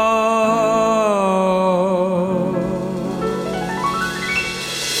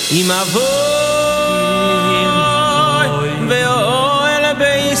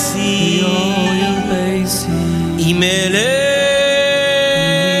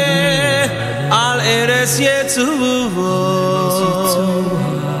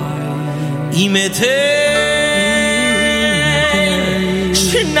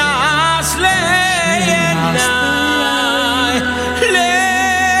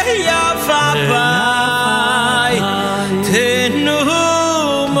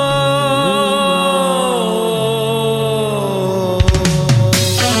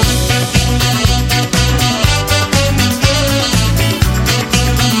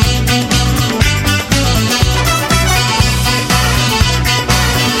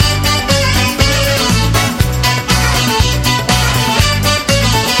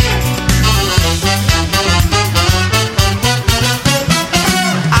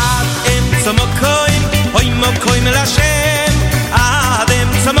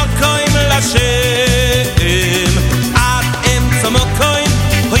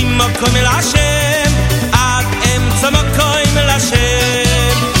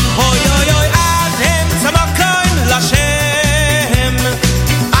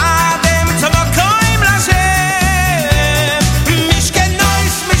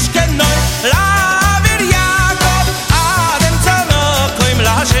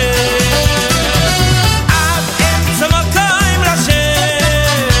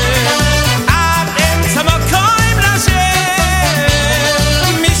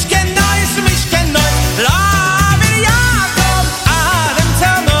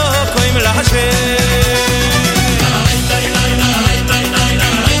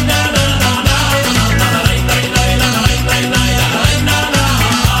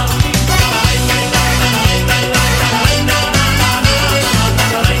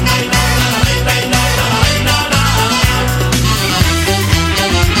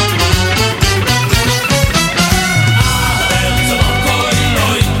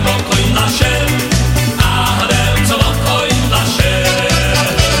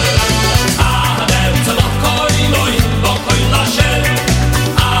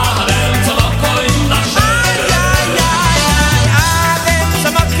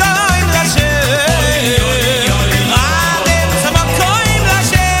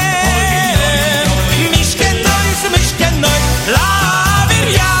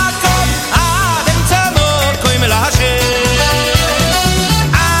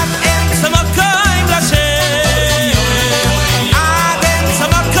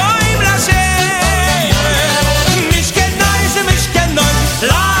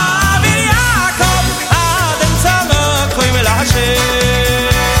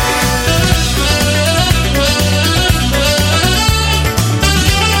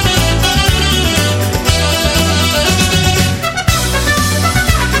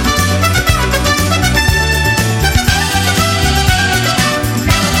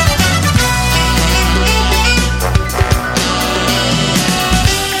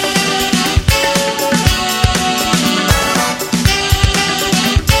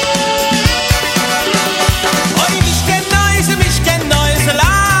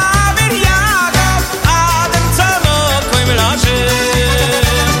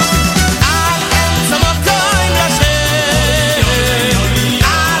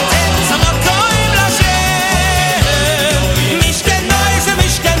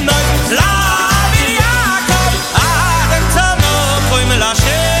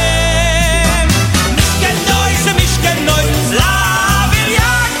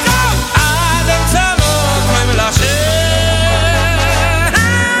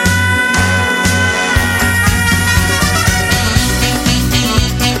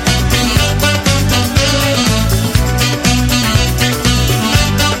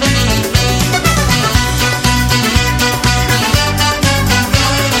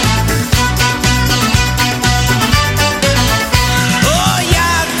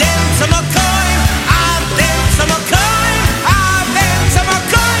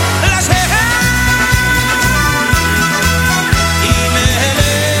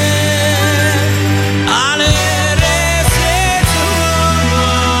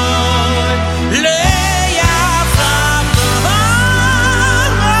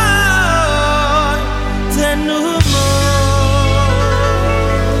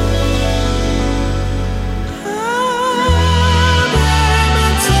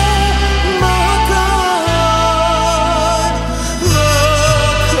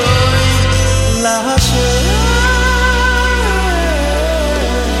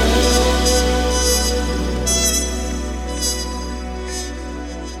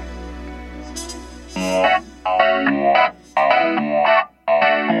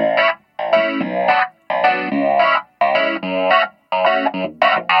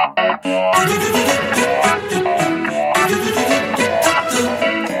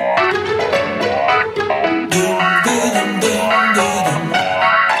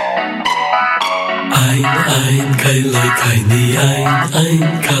kailoi kaini ein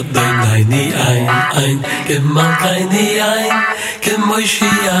kadoi naini ein kemal kaini ein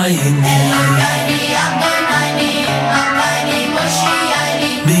kemoshi ein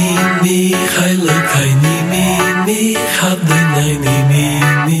mi kailoi kaini mi kadoi naini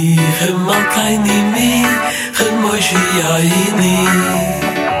mi kemal kaini mi kemoshi ein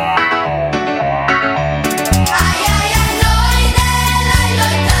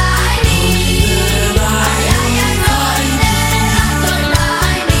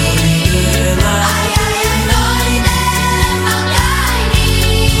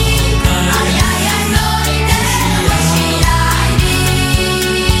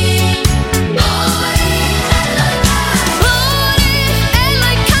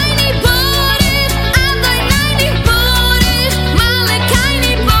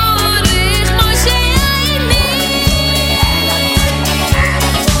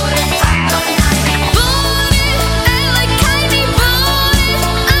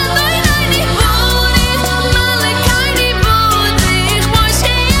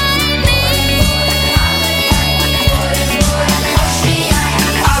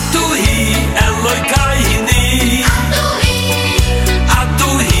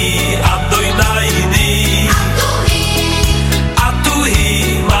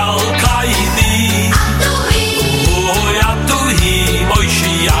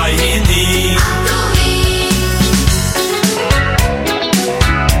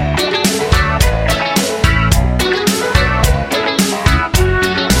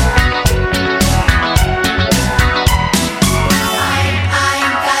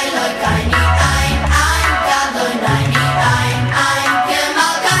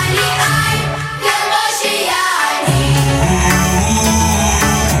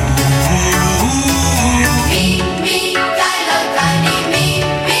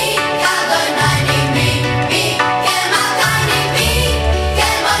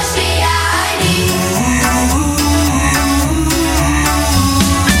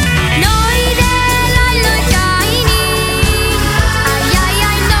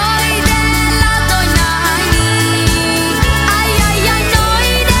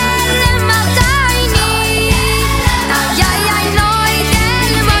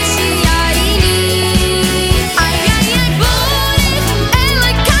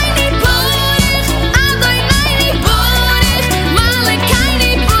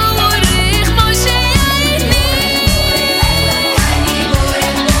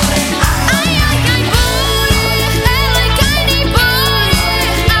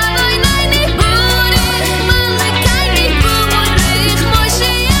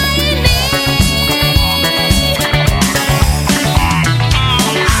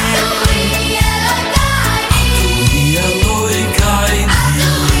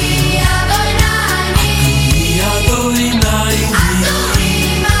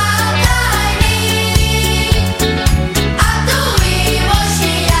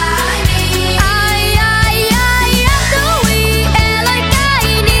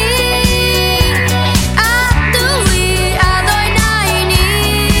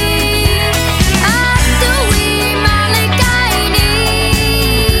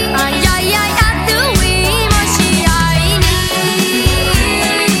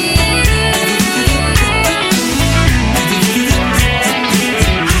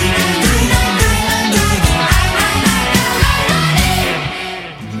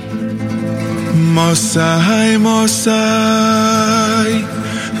Mosai, Mosai,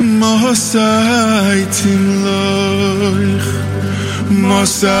 Mosai Timloich,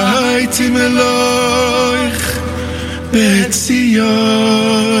 Mosai Timloich, Betzion.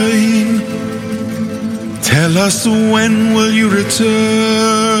 Tell us when will you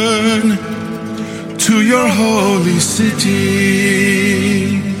return to your holy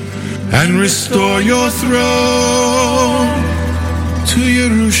city and restore your throne to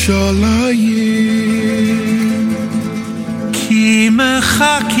Yerushalayim. Ki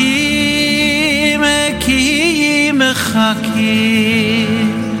mechakim, ki mechakim,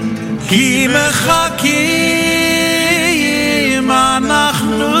 ki mechakim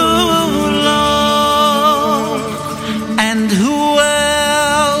anachnu lo. And who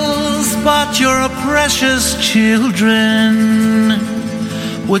else but your precious children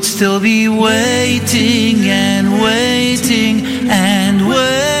would still be waiting and waiting and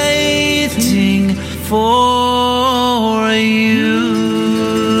waiting for you.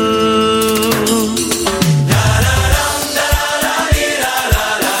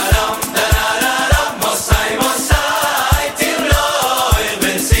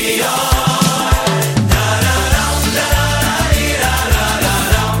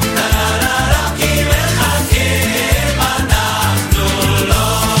 Ki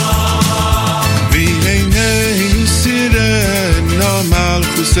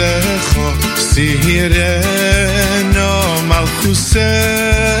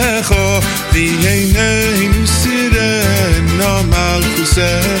V'yeneinu sireno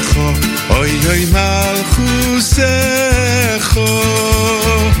malchusecho, oy oy malchusecho.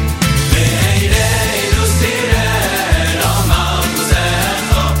 V'yeneinu sireno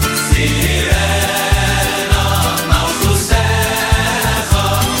malchusecho, sireno malchusecho.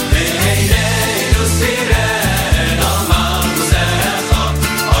 V'yeneinu sireno malchusecho,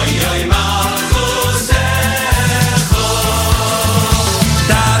 oy oy malchusecho.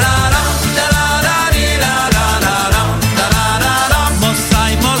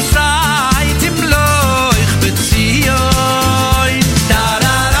 Mosai, Mosai, timloich betzion.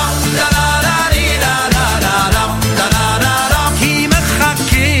 Ki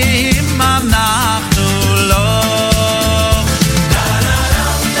mechakim anachnu lo.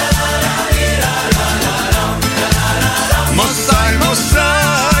 Mosai,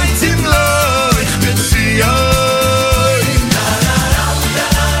 Mosai, timloich betzion.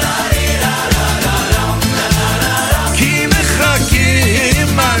 Ki mechakim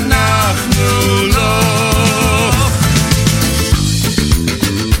anachnu lo.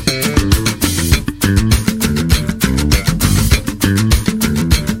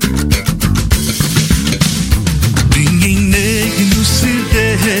 V'yeneinu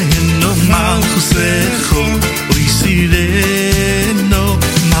sireno malchusecho, oy sireno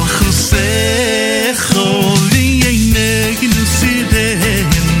malchusecho. V'yeneinu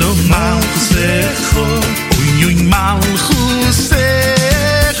sireno malchusecho, oy oy malchusecho.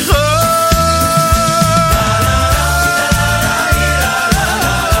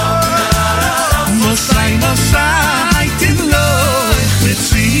 Mosai, Mosai, timloich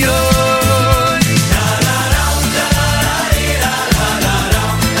betzion.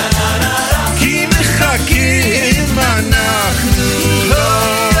 Ki mechakim anachnu lo.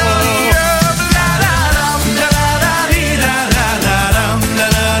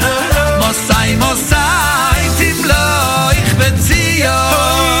 Mosai, Mosai, timloich betzion.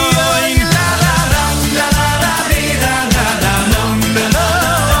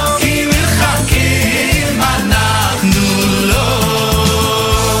 Ki mechakim anachnu lo.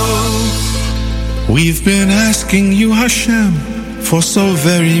 We've been asking you, Hashem, for so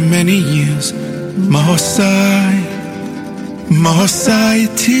very many years. Mahosai, Mahosai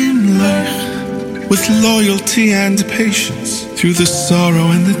Timlech, with loyalty and patience, through the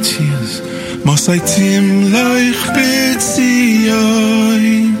sorrow and the tears. Mahosai Timlech B'Tzion.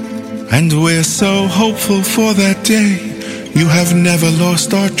 And we're so hopeful for that day. You have never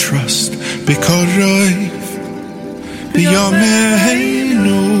lost our trust. B'Korov,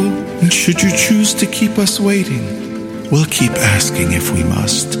 B'Yomeinu. And should you choose to keep us waiting, we'll keep asking if we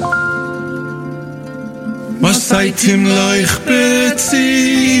must. Masai Timloich B'Tzion.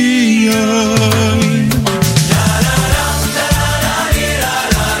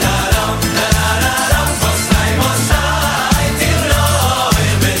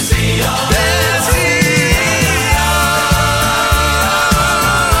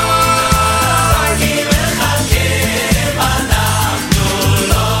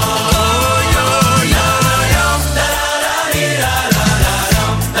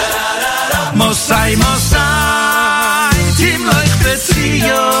 Mosai, Mosai, timloich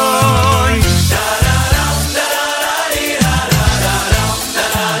betzion.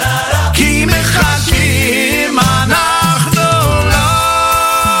 Ki mechakim anachnu lo.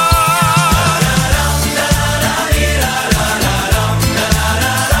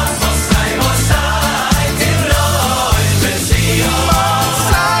 Mosai, Mosai, timloich betzion.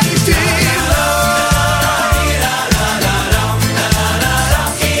 Mosai,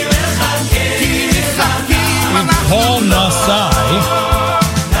 Paul Nasai,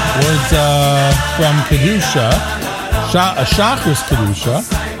 words from Kedusha, Shachris Kedusha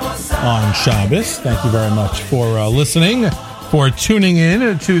on Shabbos. Thank you very much for listening, for tuning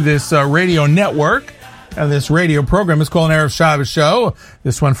in to this radio network. And this radio program is called an Erev Shabbos show.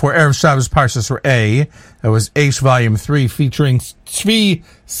 This one for Erev Shabbos Parshas Re'eh. That was Eish Volume 3 featuring Tzvi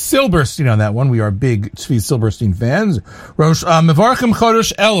Silberstein on that one. We are big Tzvi Silberstein fans. Rosh Mevarchim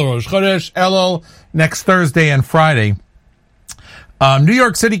Chodesh Elul. Rosh Chodesh Elul next Thursday and Friday. New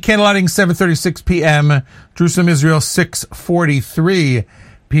York City candlelighting 7:36 p.m. Jerusalem, Israel 6:43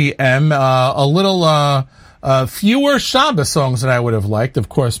 p.m. A little fewer Shabbos songs than I would have liked. Of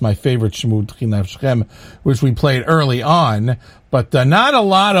course, my favorite Shemu T'chinav Shechem, which we played early on, but not a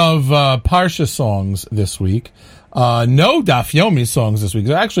lot of Parsha songs this week. No Daf Yomi songs this week.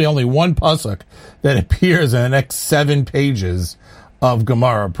 There's actually only one pasuk that appears in the next 7 pages of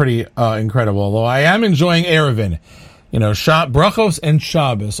Gemara. Pretty incredible. Although I am enjoying Erevin. You know, Brachos and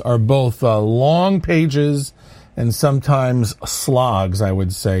Shabbos are both long pages and sometimes slogs, I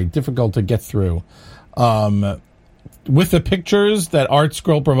would say, difficult to get through. With the pictures that Art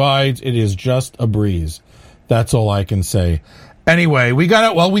Scroll provides, it is just a breeze. That's all I can say. Anyway, we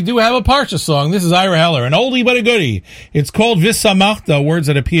got it. Well, we do have a Parshas song. This is Ira Heller, an oldie but a goodie. It's called V'samachta, words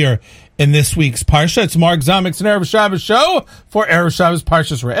that appear in this week's Parsha. It's Mark Zamek's an Erev Shabbos show for Erev Shabbos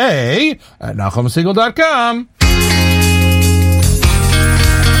Parshas Re'eh at NachumSegal.com.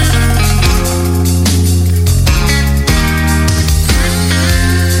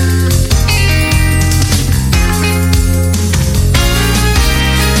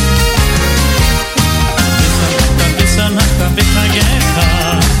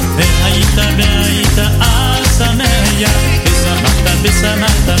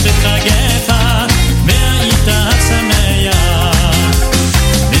 ושמחת בחגיך, והיית שמח.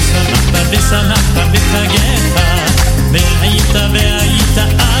 ושמחת בחגיך,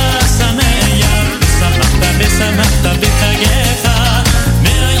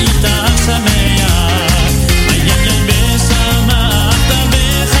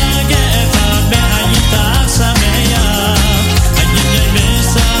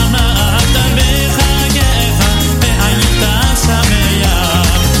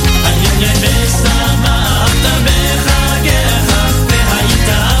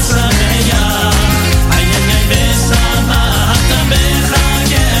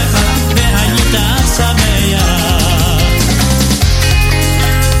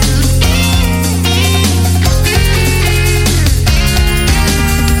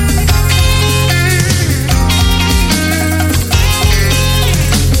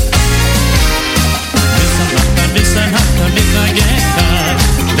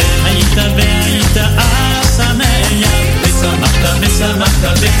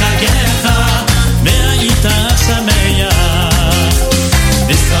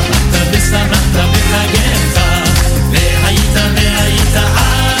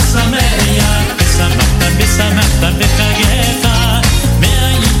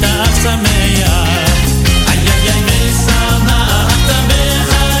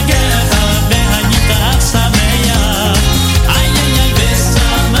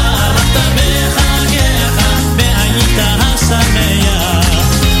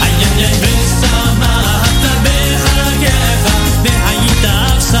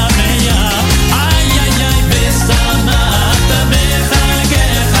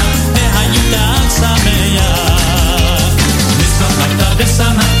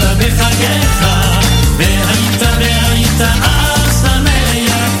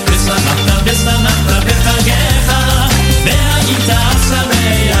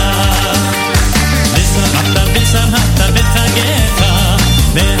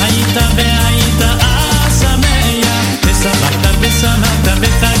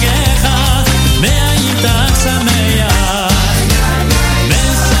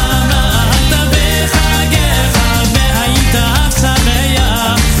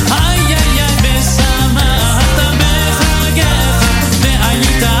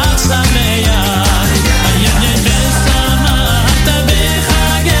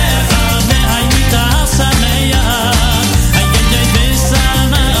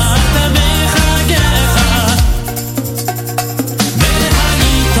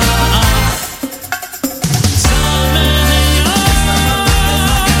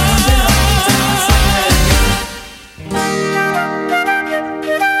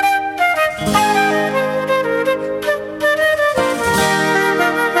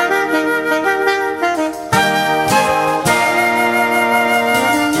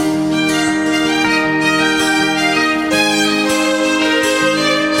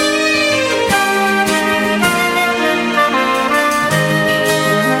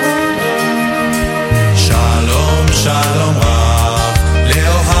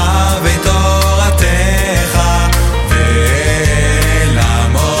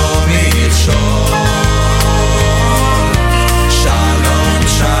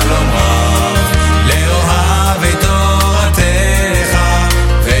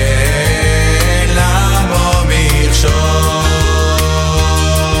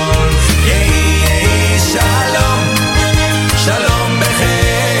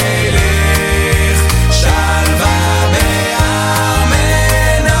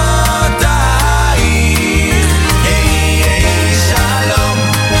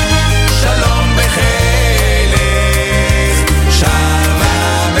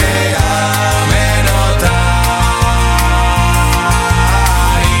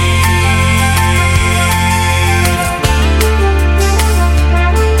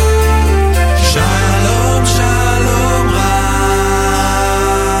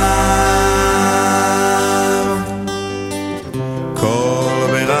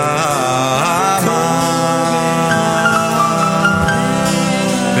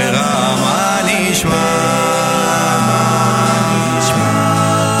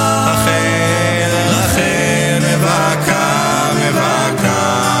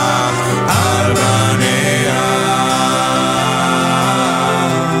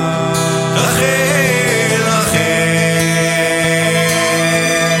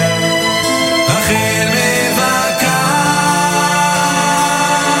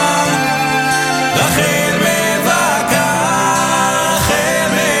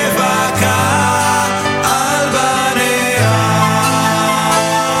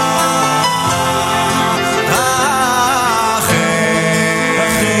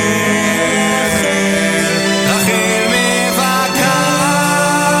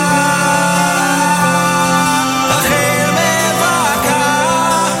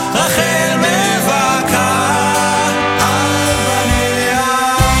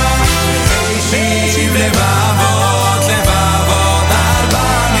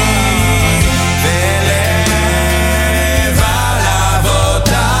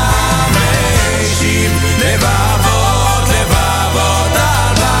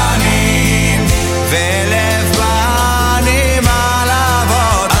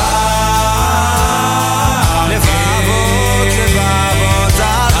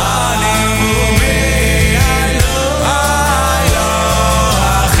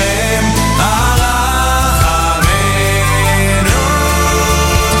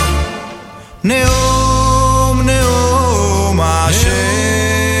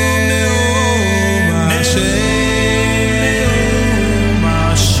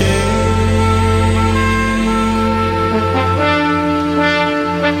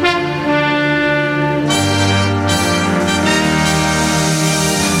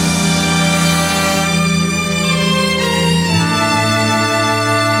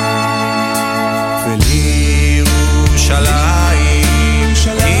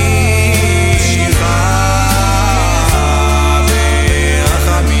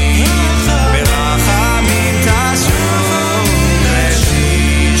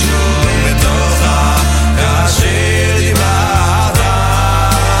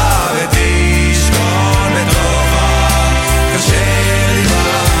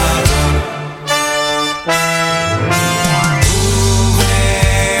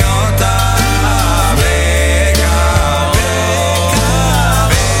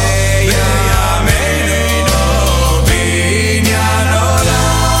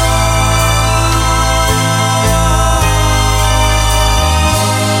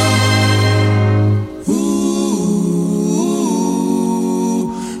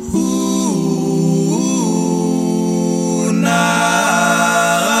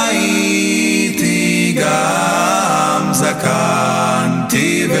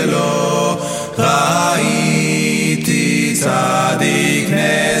 ולא ראיתי צדיק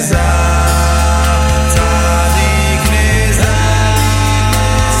נעזר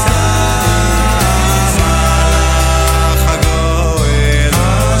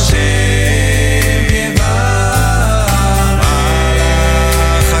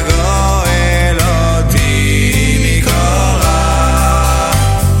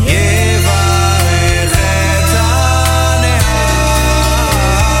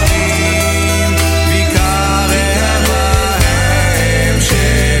Because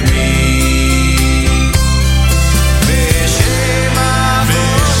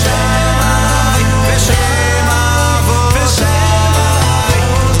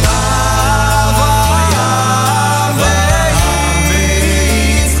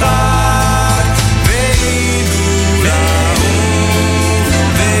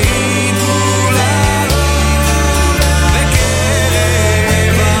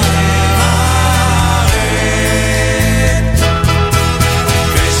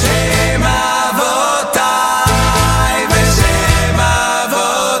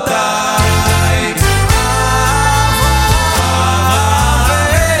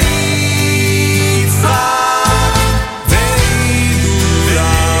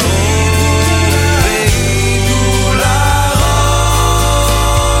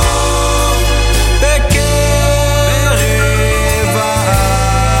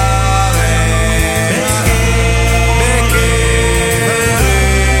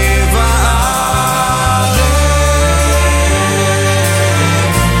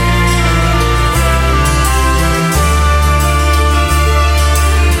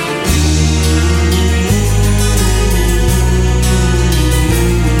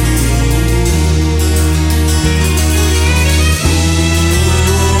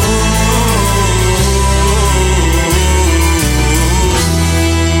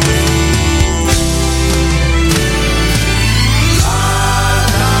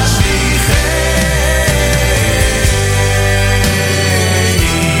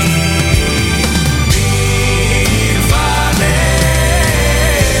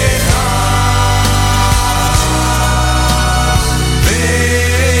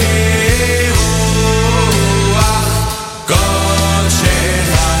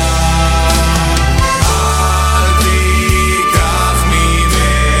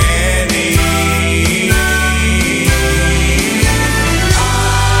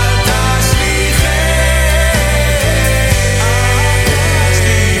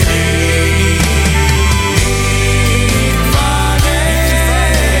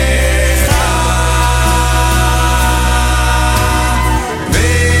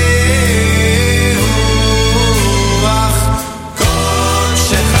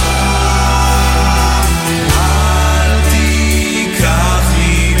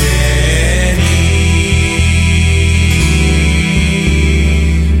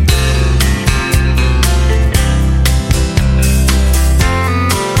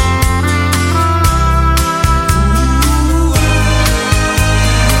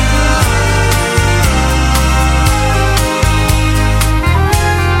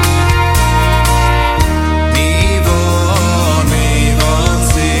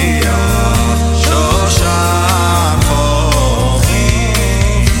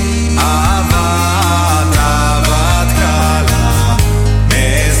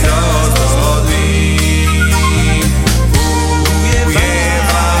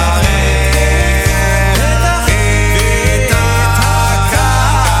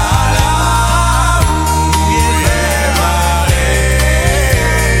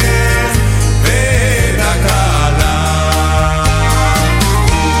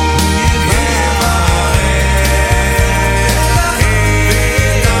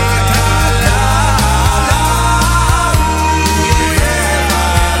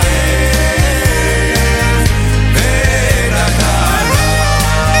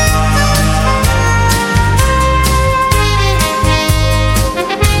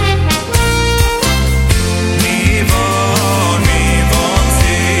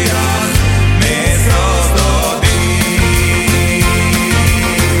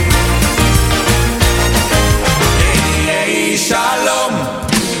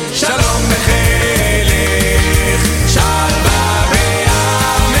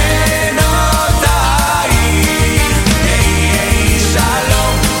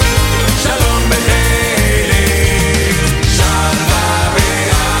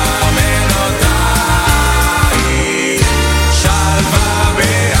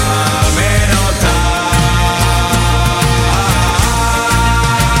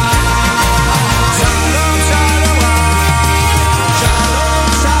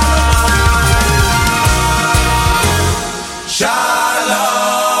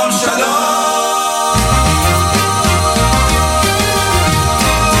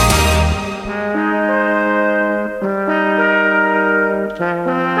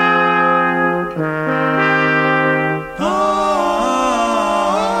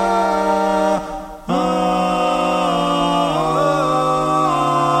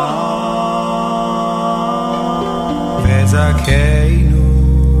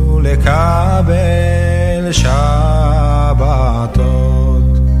וזכינו לקבל שבתות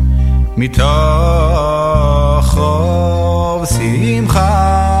מתוך רוב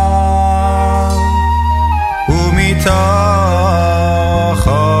שמחה ומתוך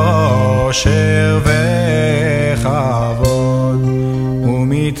אושר וכבוד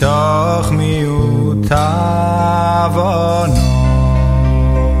ומתוך מיעוט עוונות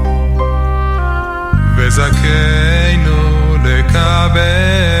וזכינו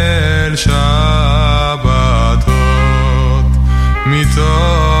לקבל שבתות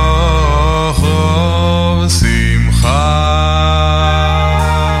מתוך רוב שמחה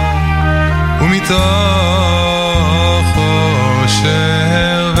ומתוך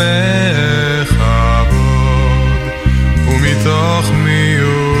אושר וכבוד ומתוך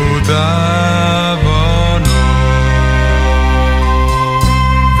מיעוט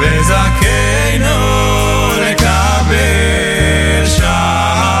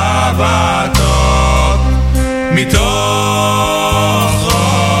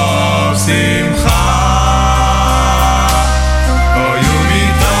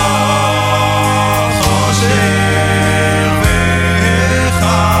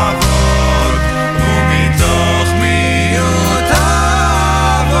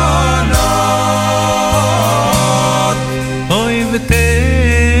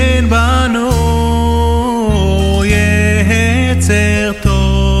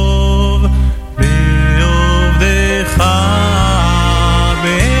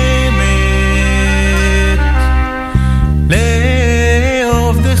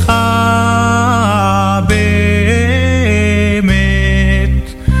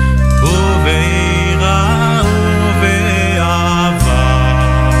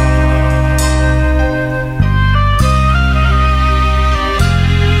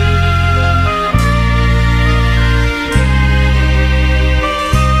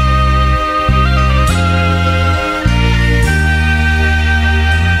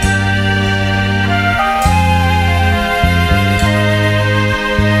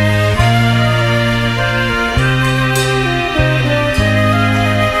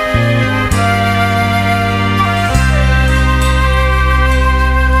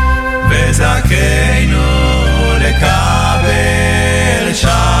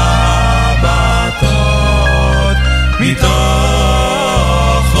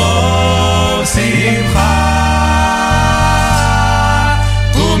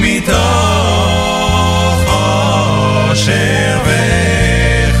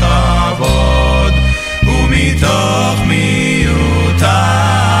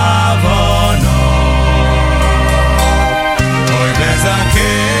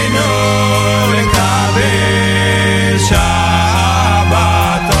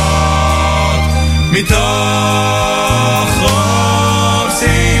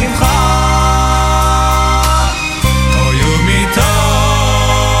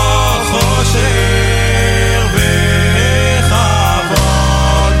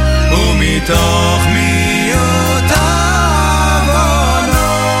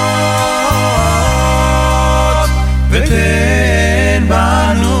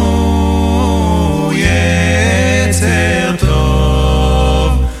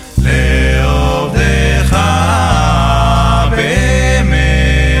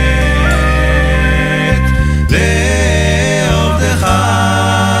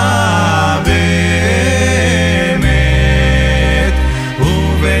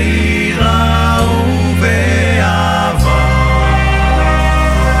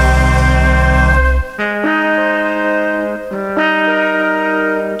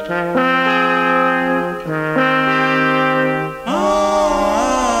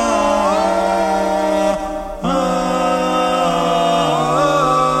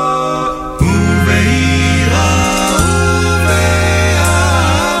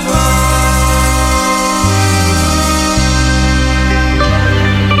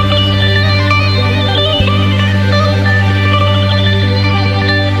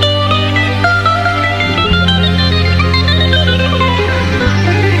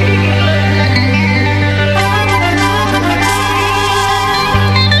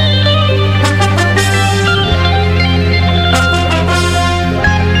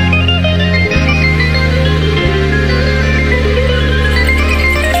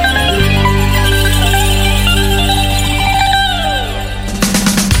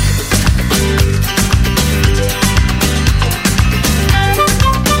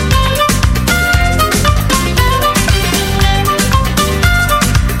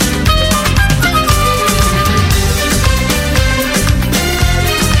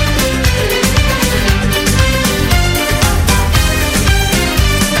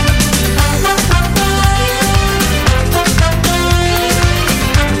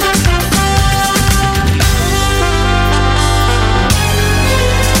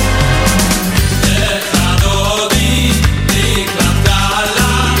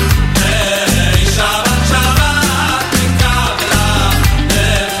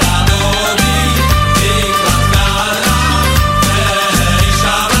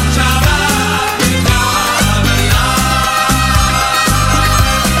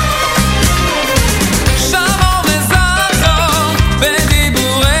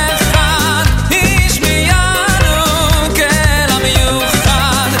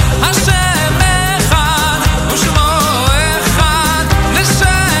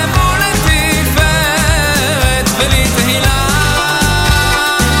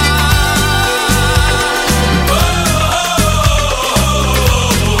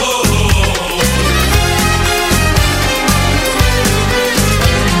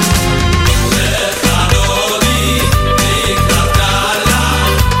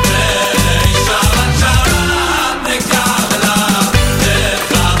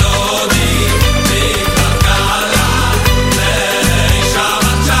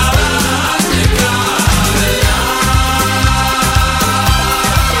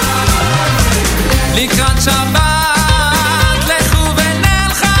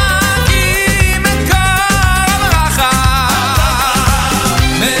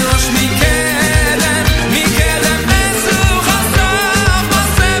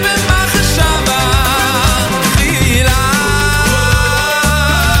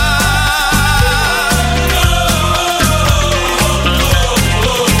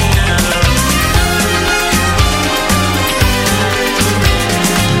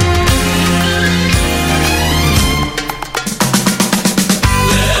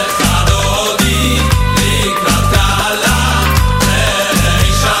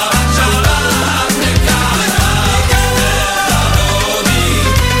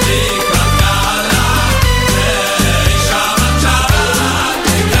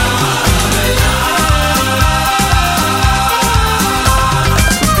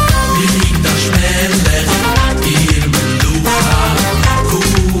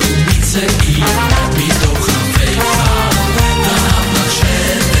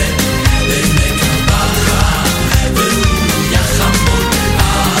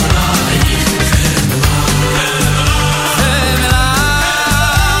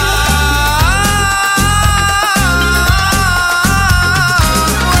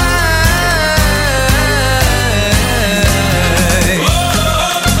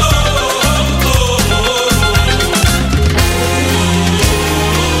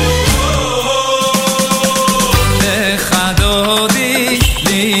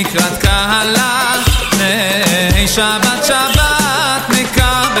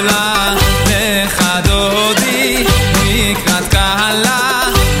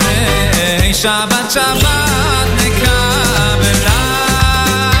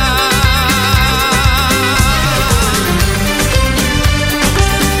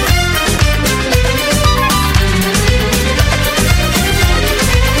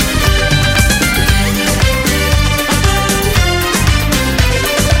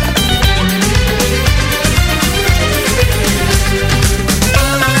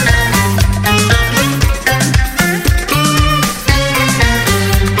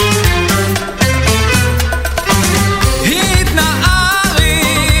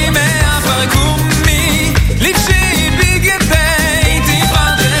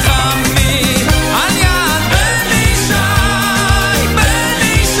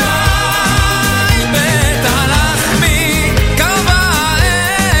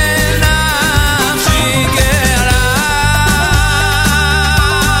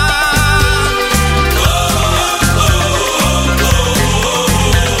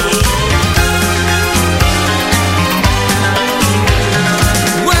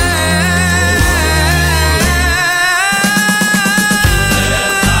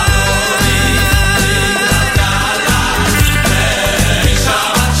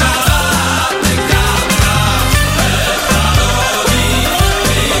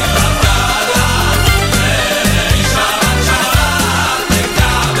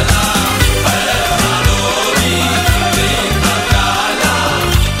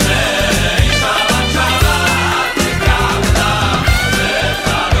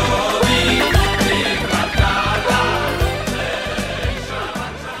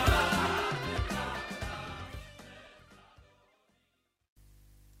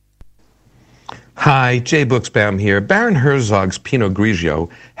Hi, Jay Buchsbaum here. Baron Herzog's Pinot Grigio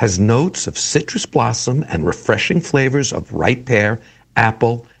has notes of citrus blossom and refreshing flavors of ripe pear,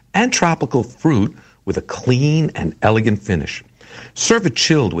 apple, and tropical fruit with a clean and elegant finish. Serve it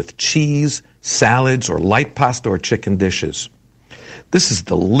chilled with cheese, salads, or light pasta or chicken dishes. This is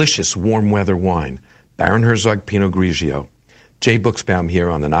delicious warm weather wine. Baron Herzog Pinot Grigio. Jay Buchsbaum here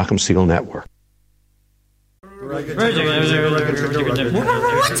on the Nachum Segal Network. What's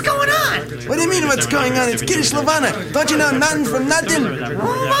going on? What do you mean what's going on? It's Kiddush Levana. Don't you know nothing from nothing?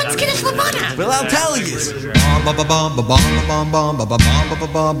 What's Kiddush Levana? Well, I'll tell you. New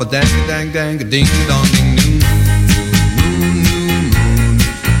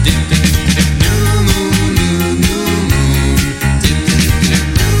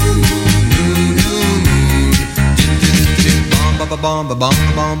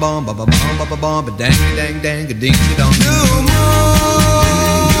moon,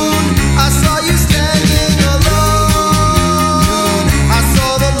 I saw you standing alone. I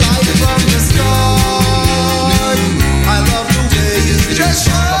saw the light from the stars. I love the way you just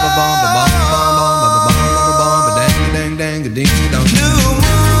shine. New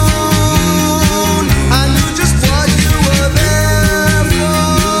moon, I knew just what you were there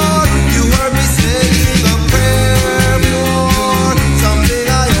for. You heard me saying a prayer for something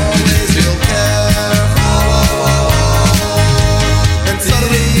I always will care for. And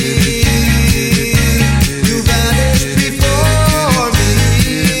suddenly you vanished before me.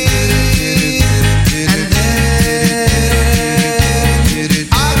 And then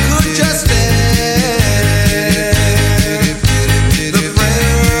I could just stand. The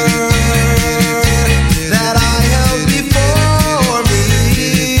prayer that I held before me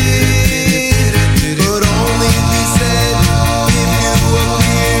could only be said if you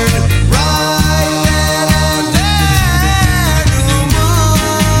appeared right then and there. New moon,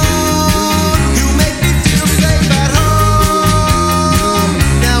 you make me feel safe at home.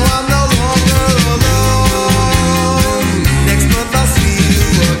 Now I'm no longer alone. Next month I'll see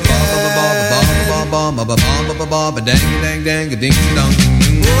you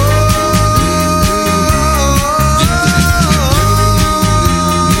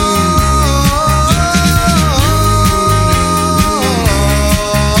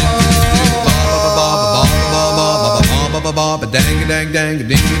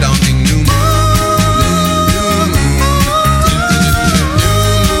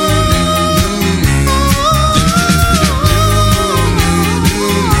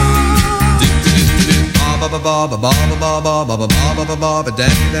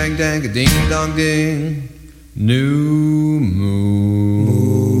New moon.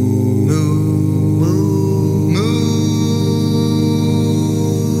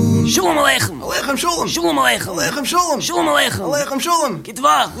 Shalom Aleichem. Aleichem Shalom. Shalom Aleichem. Aleichem Shalom. Shalom Aleichem. Aleichem Shalom. Good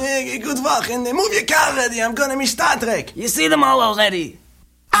vach. Good vach. And move your car ready. I'm gonna miss Star Trek. You see them all already.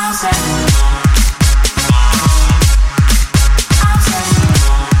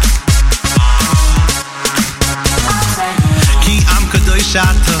 Ki am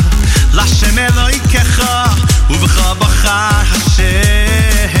kadoshata Lashem Eloikecha Uvecha Bachar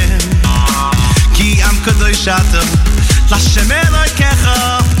Hashem Ki am kadoshata Lashem Eloikecha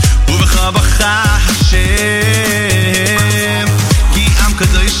Uvecha Bachar Hashem Ki am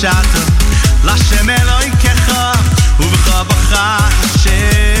kadoshata Lashem Eloikecha Uvecha Bachar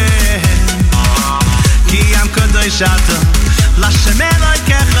Hashem Ki am kadoshata Lashem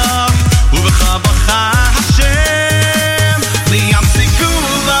Eloikecha Uvecha Bachar Hashem Liam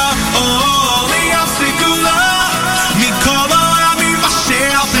Sikula, oh, Liam Sikula Mikolo Ami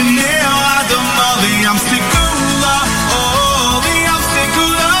Vasher B'nei Adama Liam Sikula, oh, Liam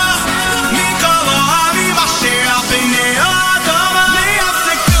Sikula Mikolo Ami Vasher B'nei Adama Liam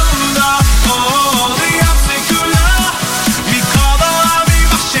Sikula, oh, Liam Sikula Mikolo Ami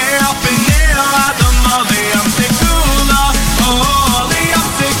Vasher B'nei Adama Liam Sikula, oh, Liam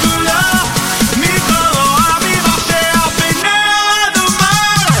Sikula Mikolo Ami Vasher B'nei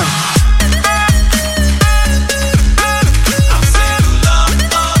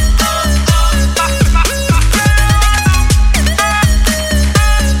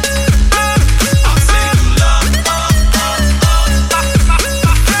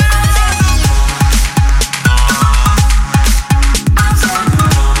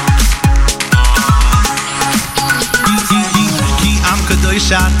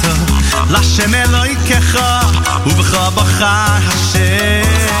Shato Lashem Eloikecha Uvecha Bachar Hashem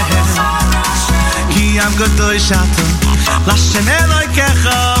Ki am Gadoy Shato Lashem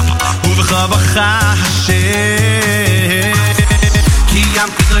Eloikecha Uvecha Bachar Hashem Ki am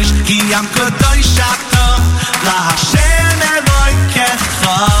Gadoy Shato Lashem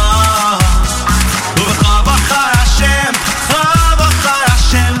Eloikecha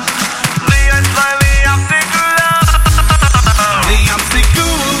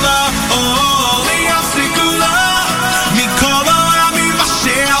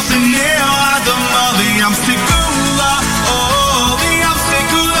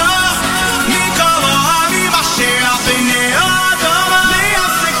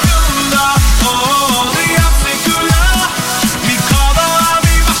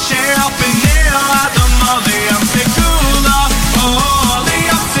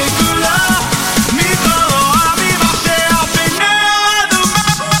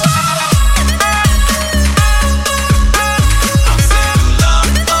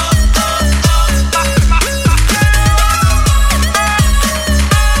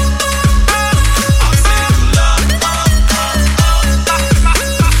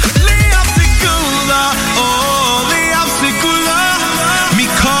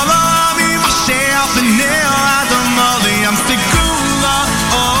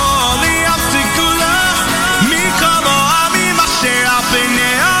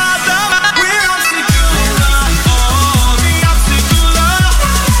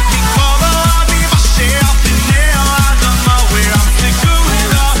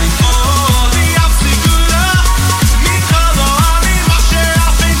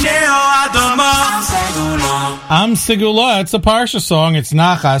Am Segula. It's a Parshas song. It's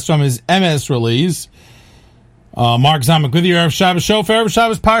Nachas from his MS release. Mark Zamek with you, Erev Shabbos show for Erev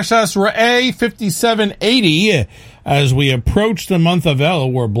Shabbos Parshas Re'eh 5780. As we approach the month of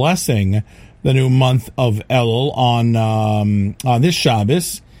Elul, we're blessing the new month of Elul on this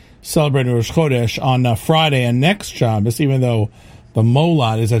Shabbos, celebrating Rosh Chodesh on Friday and next Shabbos, even though the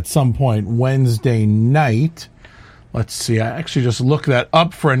Molad is at some point Wednesday night. Let's see, I actually just looked that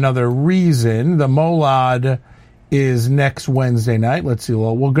up for another reason. The Molad is next Wednesday night. Let's see,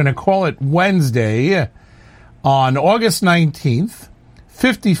 well, we're going to call it Wednesday on August 19th,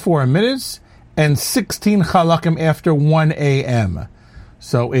 54 minutes and 16 chalakim after 1 a.m.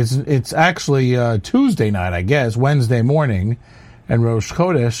 So it's actually Tuesday night, I guess, Wednesday morning. And Rosh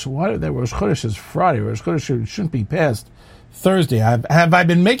Chodesh, Rosh Chodesh is Friday. Rosh Chodesh shouldn't be past Thursday. Have I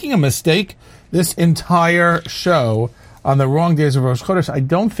been making a mistake this entire show on the wrong days of Rosh Chodesh? I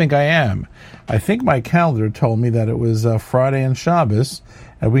don't think I am. I think my calendar told me that it was Friday and Shabbos,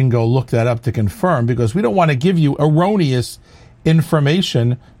 and we can go look that up to confirm, because we don't want to give you erroneous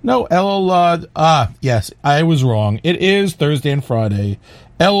information. No, Elul, yes, I was wrong. It is Thursday and Friday.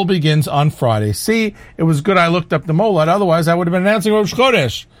 Elul begins on Friday. See, it was good I looked up the Molad, otherwise I would have been announcing Rosh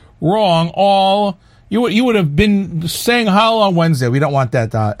Chodesh. Wrong. You would have been saying Hal on Wednesday. We don't want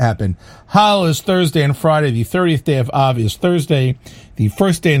that to happen. Hal is Thursday and Friday. The 30th day of Av is Thursday. The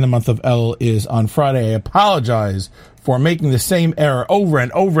first day in the month of El is on Friday. I apologize for making the same error over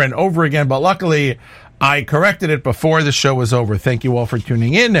and over and over again, but luckily I corrected it before the show was over. Thank you all for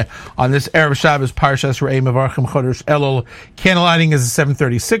tuning in on this Erev Shabbos Parshas Re'eh Mevarchim Chodesh Elul. Candlelighting is at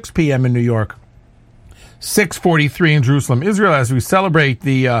 7:36 p.m. in New York, 6:43 in Jerusalem, Israel, as we celebrate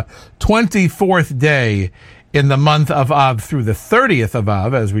the 24th day in the month of Av through the 30th of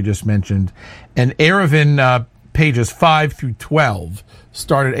Av, as we just mentioned. And Erevin, pages 5 through 12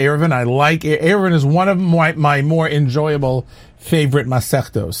 started Erevin. I like Erevin is one of my more enjoyable favorite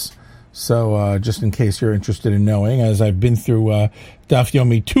Masechtos. So just in case you're interested in knowing, as I've been through Daf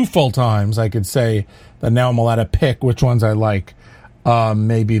Yomi 2 full times, I could say that now I'm allowed to pick which ones I like.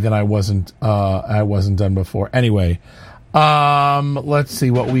 Maybe that I wasn't done before. Anyway, let's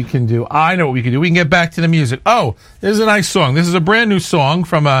see what we can do. I know what we can do. We can get back to the music. Oh, this is a nice song. This is a brand new song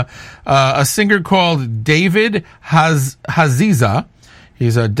from a singer called David Haziza.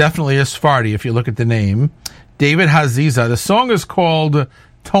 He's definitely a Sephardi if you look at the name. David Haziza. The song is called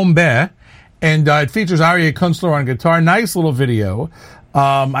Tombeh, and it features Aryeh Kunstler on guitar. Nice little video.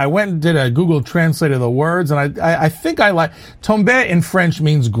 I went and did a Google Translate of the words, and I think I like Tombeh in French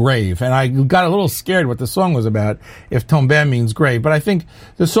means grave, and I got a little scared what the song was about if Tombeh means grave, but I think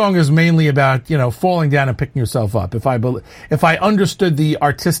the song is mainly about, falling down and picking yourself up. If I understood the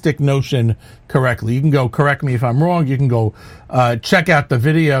artistic notion correctly. You can go correct me if I'm wrong. You can go check out the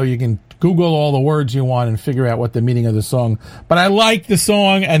video. You can Google all the words you want and figure out what the meaning of the song. But I like the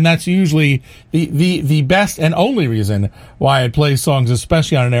song, and that's usually the best and only reason why I play songs,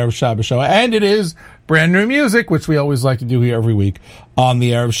 especially on an Erev Shabbos show. And it is brand new music, which we always like to do here every week on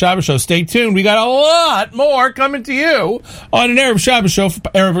the Erev Shabbos show. Stay tuned. We got a lot more coming to you on an Erev Shabbos show for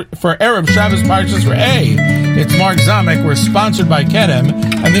Erev Shabbos Parshas Re'eh. It's Mark Zamek. We're sponsored by Kedem,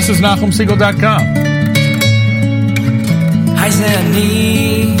 and this is NachumSegal.com. Hi, זה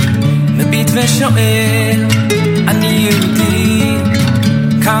אני מביט ושואל, אני יהודי,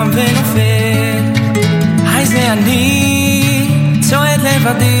 קם ונופל. היי זה אני, צועד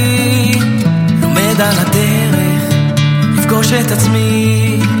לבדי, לומד על הדרך, לפגוש את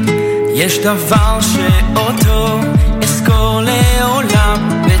עצמי. יש דבר שאותו אזכור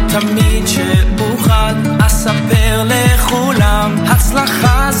לעולם, ותמיד שאוכל אספר לכולם.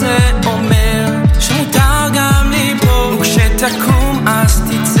 הצלחה זה אומר שמותר גם ליפול, וכשתקום אז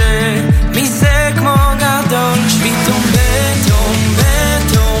תצא מזה כמו גדול. שמי טומבה, טומבה,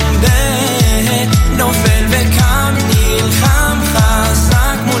 טומבה, נופל וקם, נלחם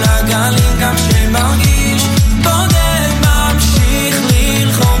חזק מול הגלים, גם שמרגיש בודד ממשיך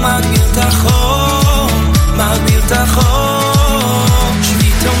ללחום, מגביר את החום, מגביר את החום.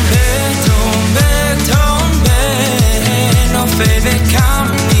 שמי טומבה, טומבה, טומבה, נופל וקם,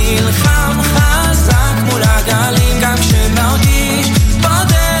 נלחם חזק מול הגלים, גם שמרגיש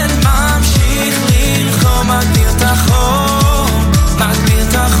בודד ממשיך ללחום, מגביר את החום, מגביר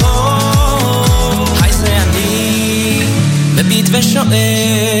את החום. היי זה אני מביט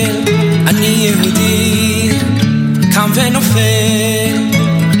ושואל, אני יהודי, קם ונופל.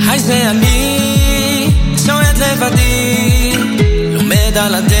 היי זה אני צועד לבדי, לומד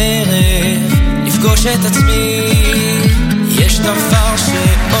על הדרך, לפגוש את עצמי. יש דבר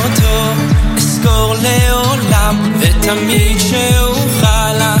שאותו אזכור לעולם, ותמיד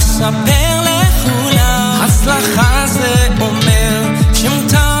שאוכל אספר לכולם. הצלחה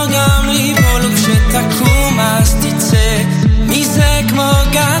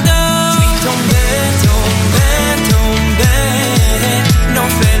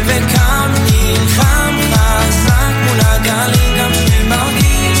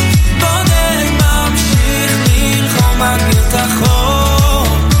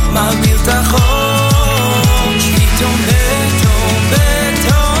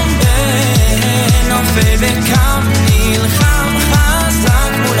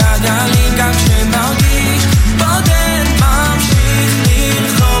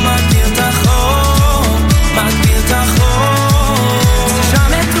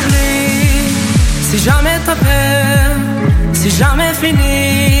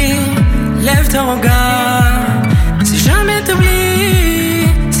fini, lève-toi regarde. Si jamais t'oublies,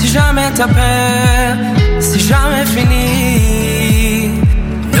 si jamais t'as peur, c'est jamais fini.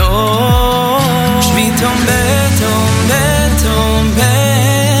 Non, je vais tomber,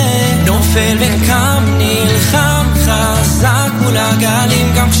 נופל וקם, נלחם חזק מול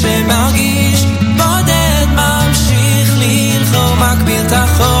הגלים, גם כשמרגיש בודד ממשיך ללחום, מגביר את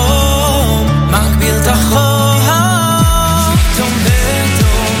החום, מגביר את החום.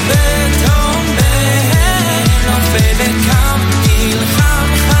 נופל וקם, נלחם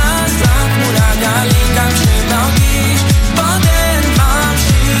חזק מול הגלים, גם כשמרגיש בודד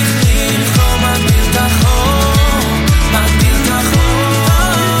ממשיך ללחום, מגביר את החום, מגביר את החום.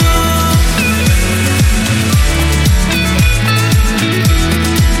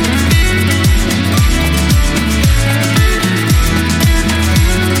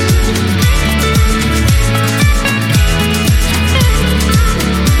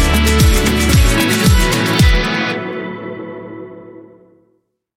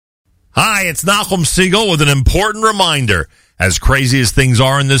 Hi, it's Nachum Siegel with an important reminder. As crazy as things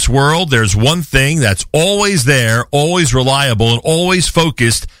are in this world, there's one thing that's always there, always reliable, and always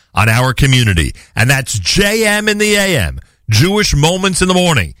focused on our community. And that's JM in the AM, Jewish Moments in the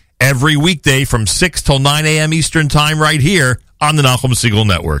Morning, every weekday from 6 till 9 a.m. Eastern Time right here on the Nachum Siegel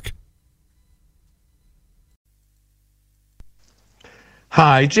Network.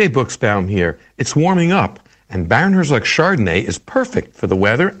 Hi, Jay Buchsbaum here. It's warming up, and Baron Herzog Chardonnay is perfect for the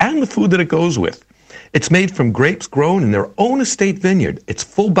weather and the food that it goes with. It's made from grapes grown in their own estate vineyard. It's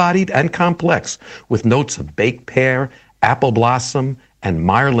full-bodied and complex, with notes of baked pear, apple blossom, and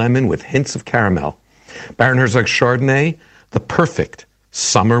Meyer lemon with hints of caramel. Baron Herzog Chardonnay, the perfect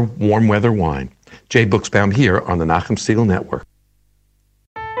summer warm weather wine. Jay Buchsbaum here on the Nachum Siegel Network.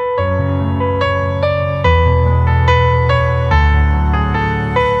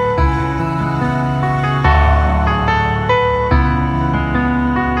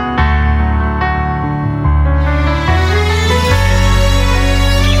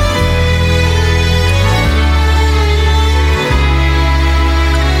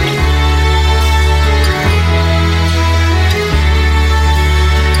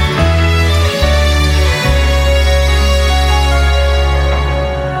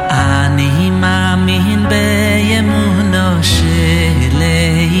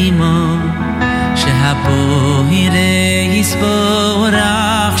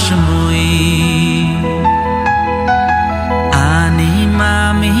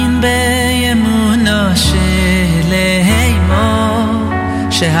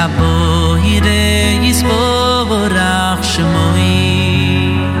 Shemo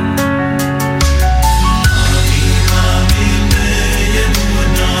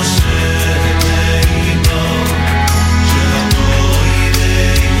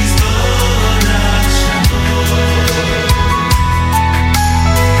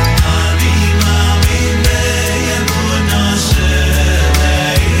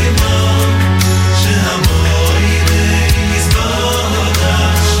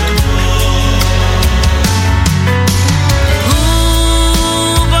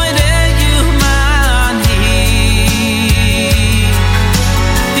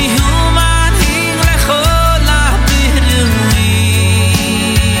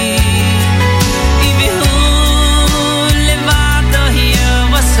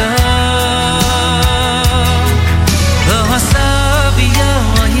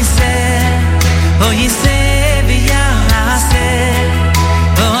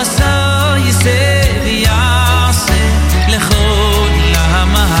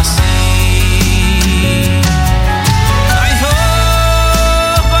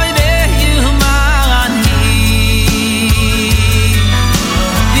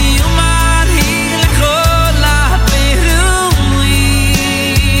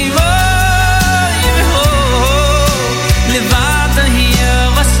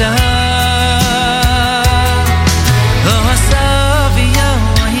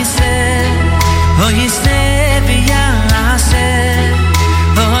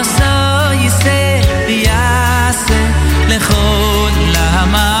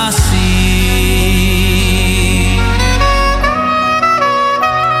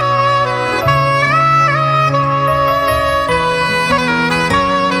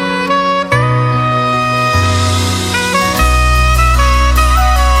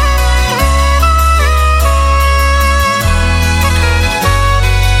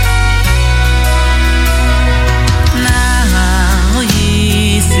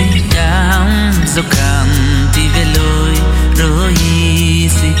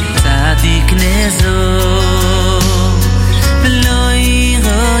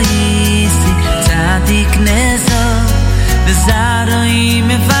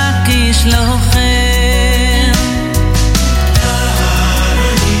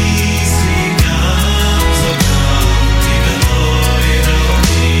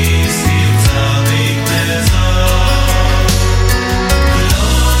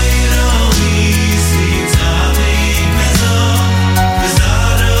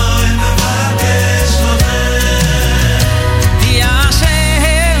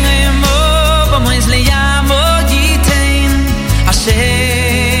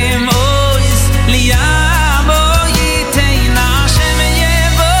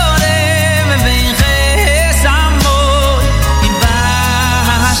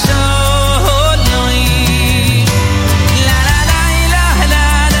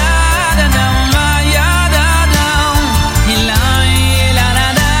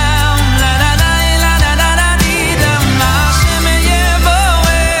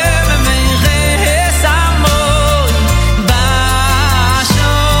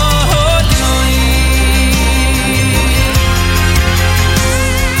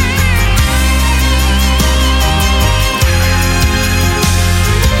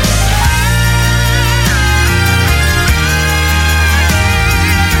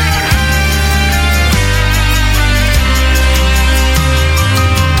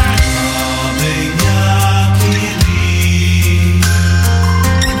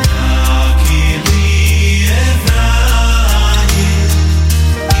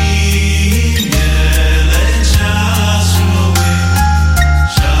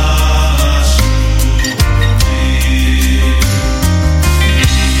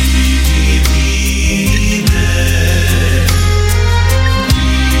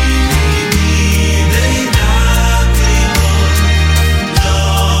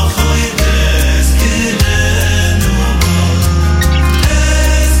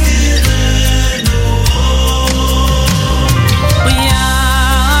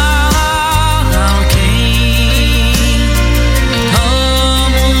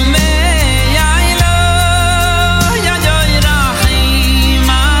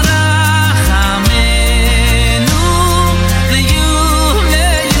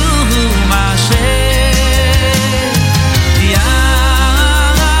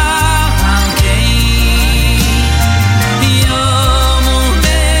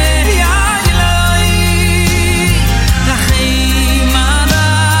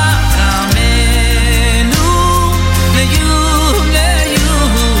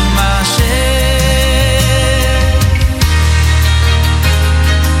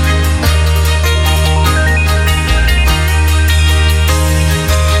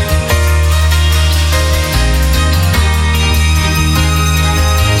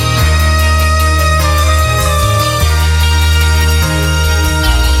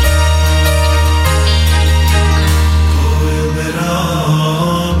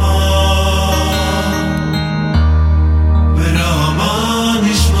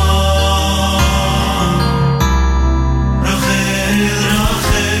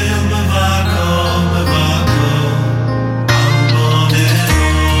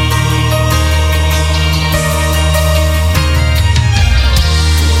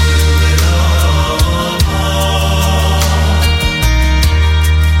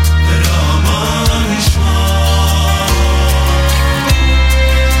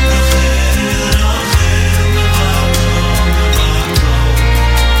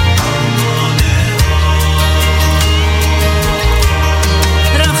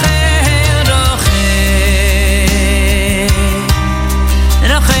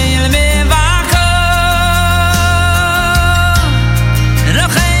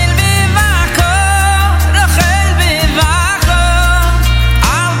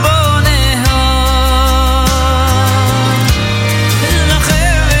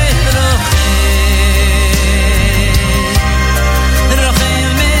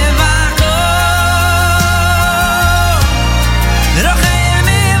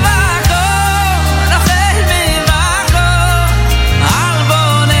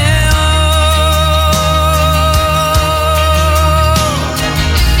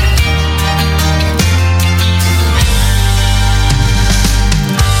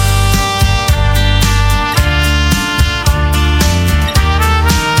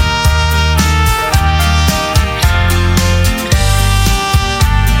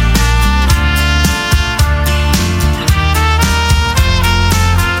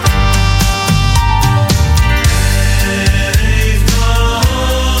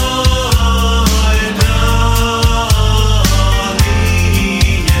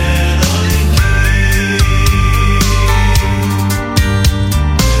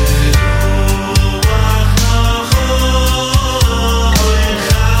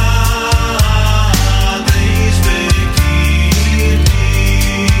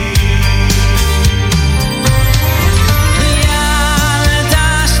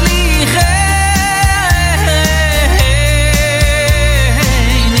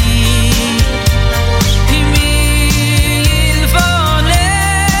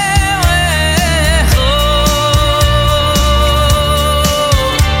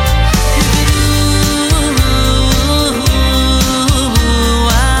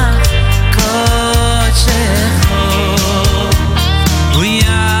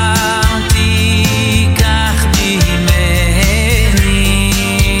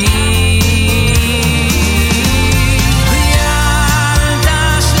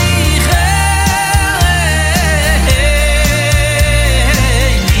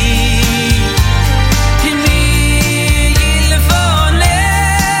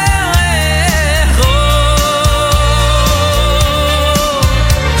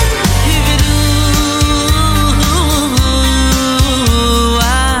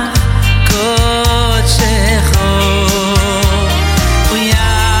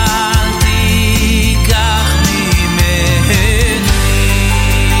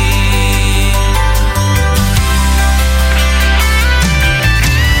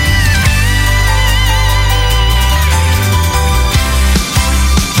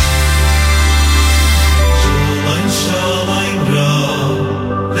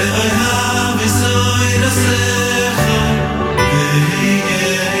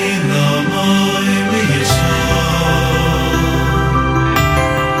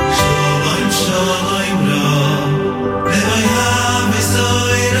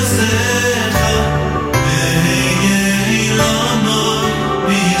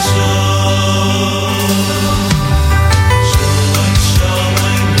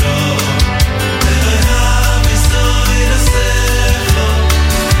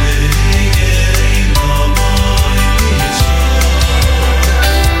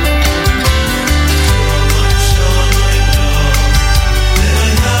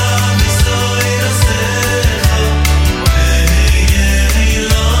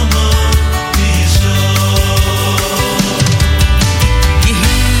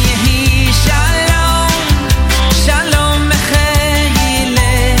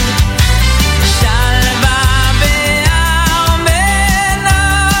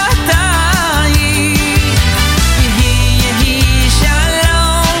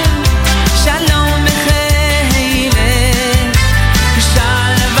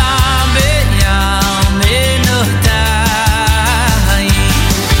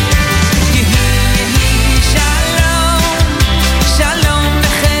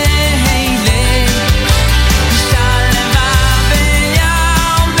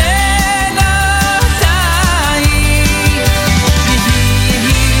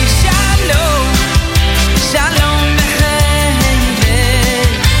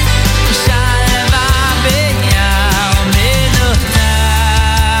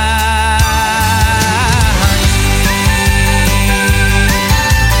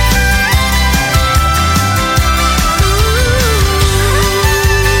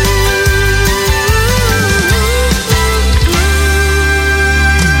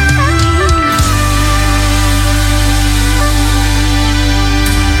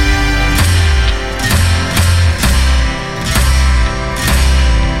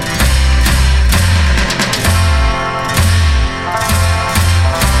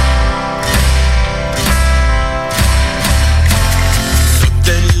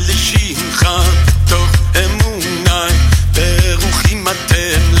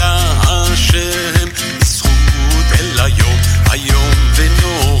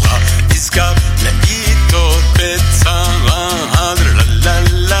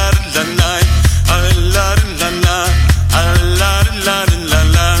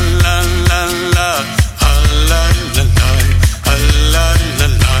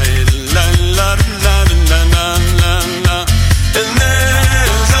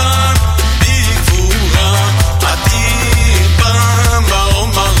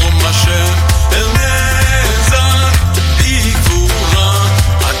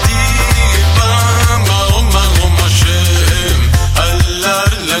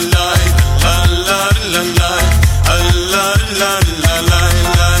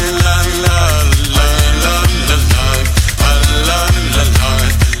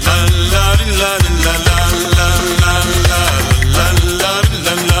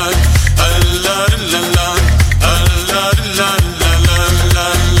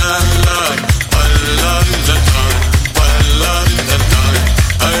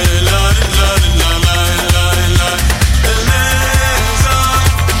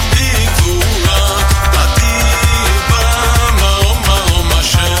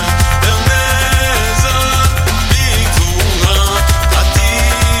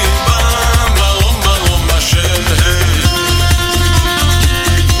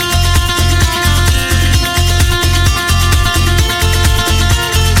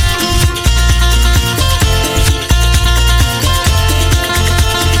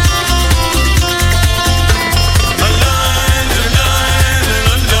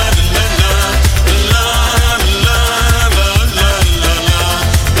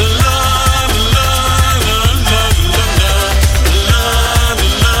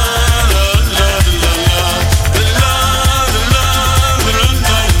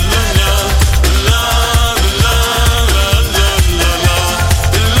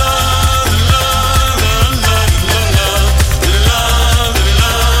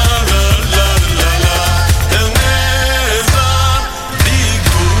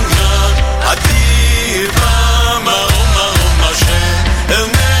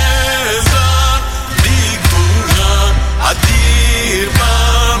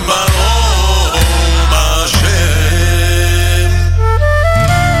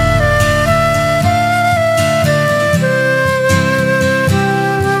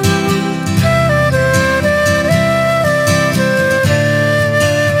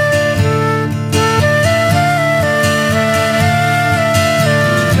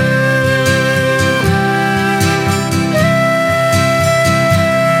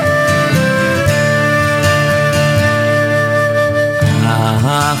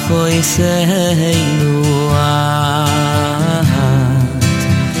Achoiseinu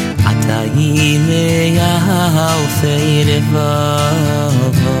at Atayile Alfei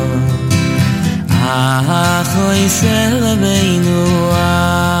Revovo Achoiseinu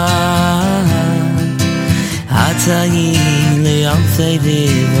Atayile Alfei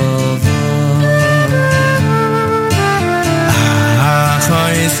Revovo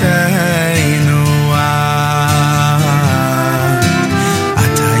Achoiseinu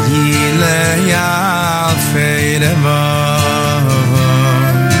Alfei Revovo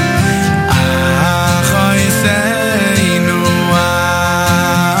Achoiseinu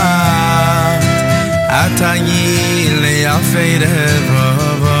Atayile Alfei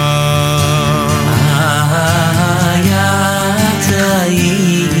Revovo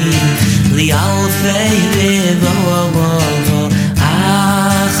Atayile Alfei Revovo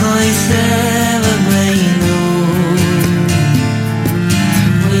Achoiseinu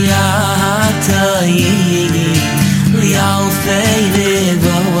Atayile Alfei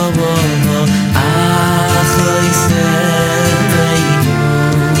Revovo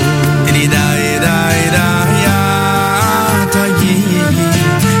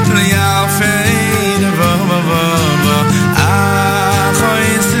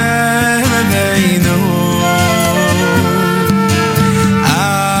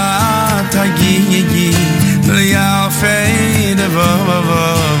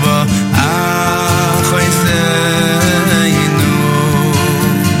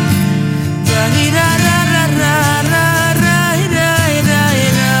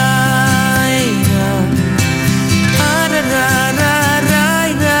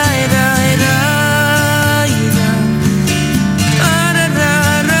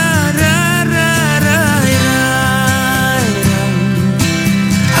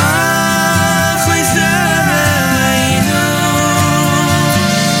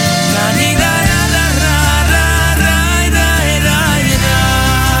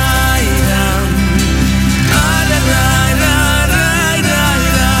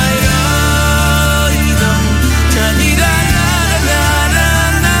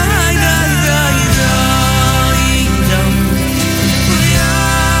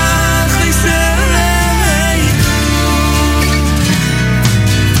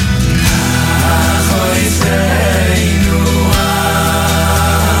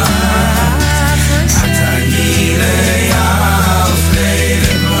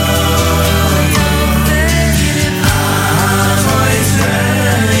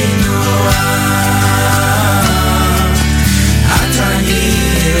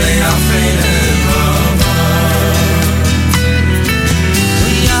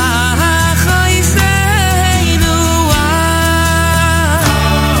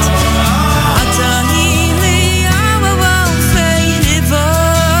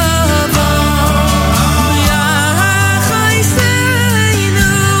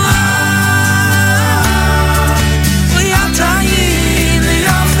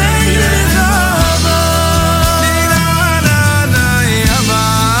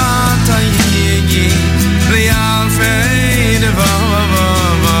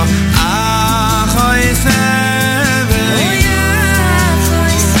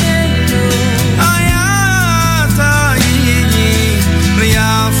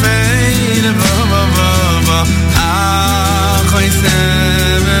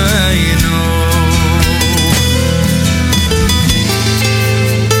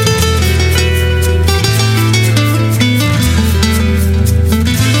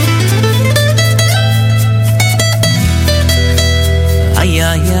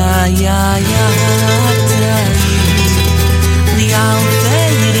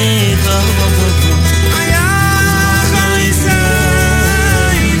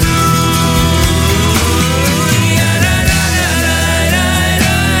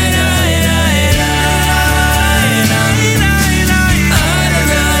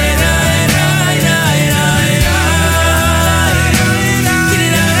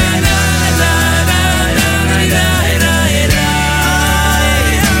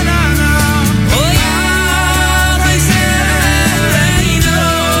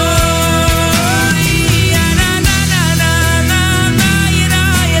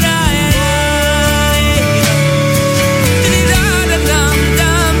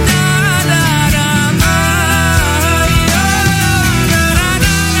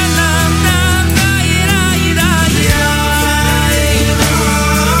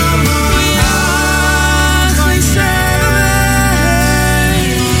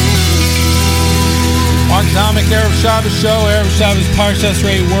Erev Shabbos show, Erev Shabbos Parshas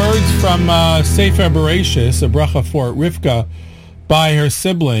Rei words from Sefer Bereshis, a bracha for Rivka by her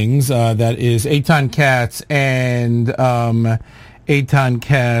siblings. That is Eitan Katz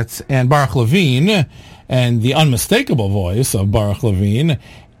and Baruch Levine, and the unmistakable voice of Baruch Levine.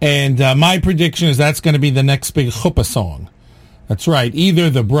 And my prediction is that's going to be the next big chuppah song. That's right. Either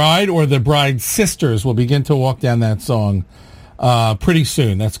the bride or the bride's sisters will begin to walk down that song pretty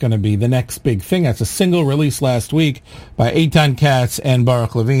soon. That's going to be the next big thing. That's a single released last week by Eitan Katz and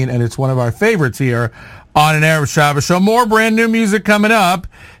Baruch Levine, and it's one of our favorites here on an Erev Shabbos show. More brand new music coming up.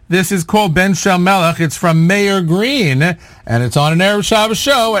 This is called Ben Shel Melech. It's from Mayor Green, and it's on an Erev Shabbos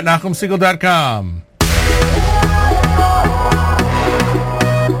show at NachumSegal.com.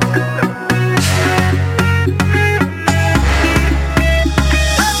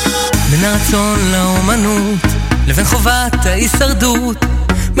 בין הרצון לאומנות לבין חובת ההישרדות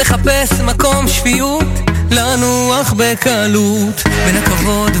מחפש מקום שפיות לנוח בקלות בין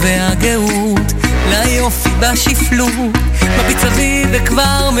הכבוד והגאות ליופי בשפלות מביט סביב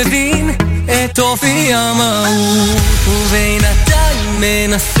וכבר מבין את אופי המהות ובינתיים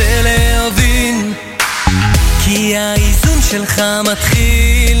מנסה להבין כי האיזון שלך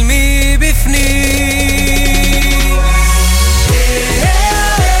מתחיל מבפנים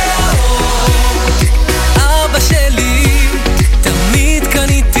אבא שלי תמיד כאן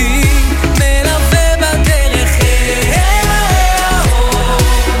איתי מלווה בדרך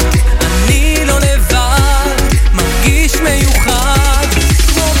אני לא לבד מרגיש מיוחד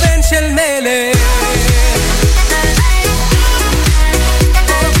כמו בן של מלך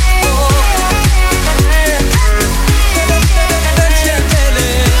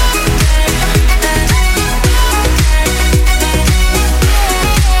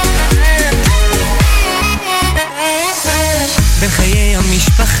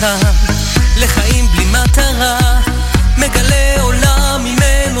לחיים בלי מטרה מגלה עולם עם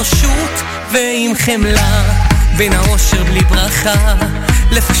אנושות ועם חמלה בין האושר בלי ברכה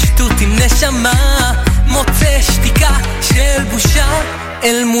לפשטות עם נשמה מוצא שתיקה של בושה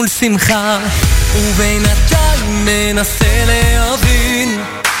אל מול שמחה ובינתיים מנסה להבין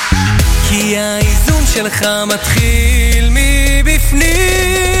כי האיזון שלך מתחיל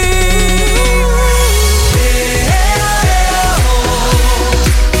מבפנים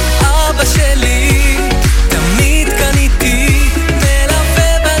אבא שלי תמיד כאן איתי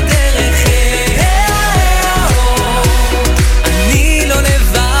מלווה בדרך אני לא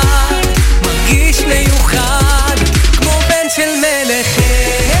לבד מרגיש מיוחד כמו בן של מלך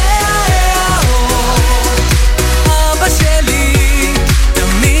אבא שלי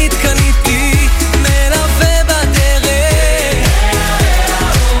תמיד כאן איתי מלווה בדרך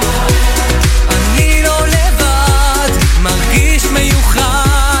אני לא לבד מרגיש מיוחד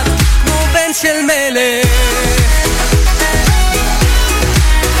של מלך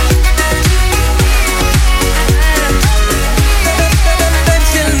בן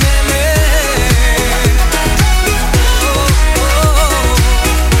של מלך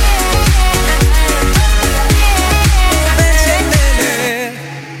בן של מלך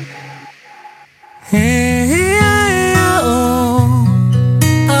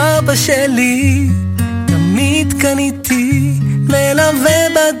אבא שלי תמיד כאן איתי מלווה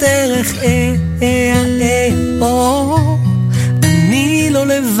בדרך אני לא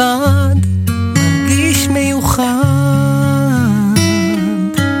לבד מרגיש מיוחד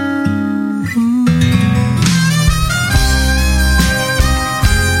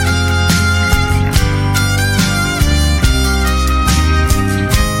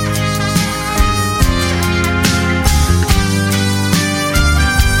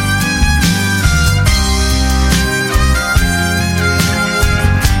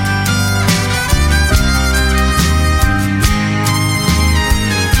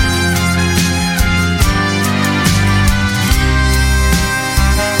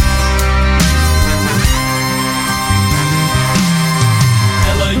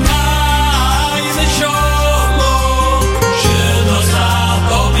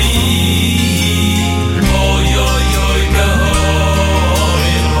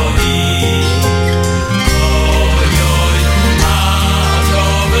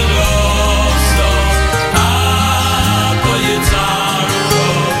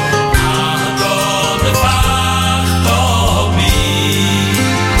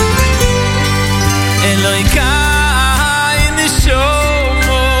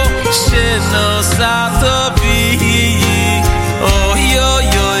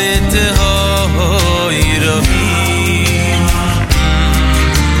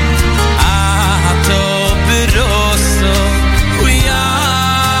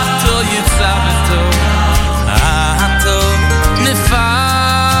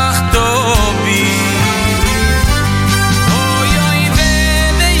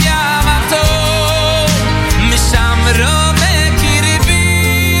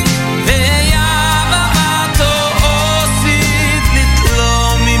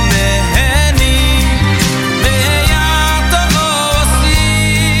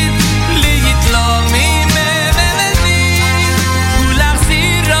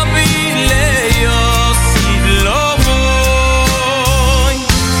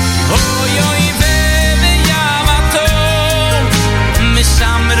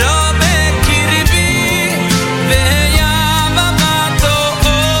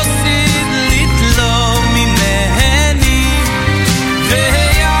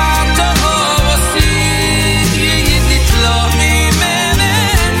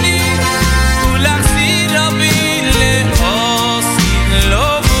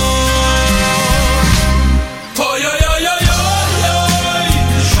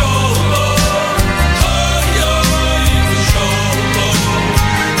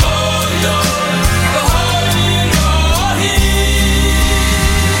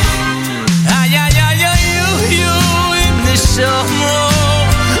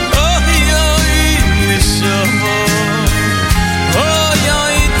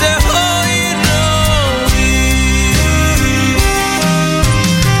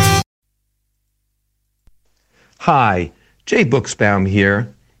Hi, Jay Buchsbaum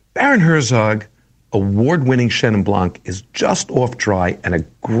here. Baron Herzog, award-winning Chenin Blanc, is just off dry and a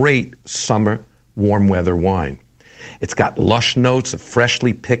great summer warm weather wine. It's got lush notes of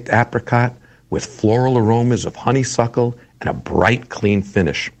freshly picked apricot with floral aromas of honeysuckle and a bright, clean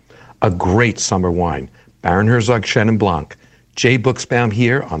finish. A great summer wine. Baron Herzog Chenin Blanc. Jay Buchsbaum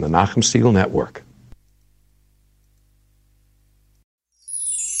here on the Nachum Siegel Network.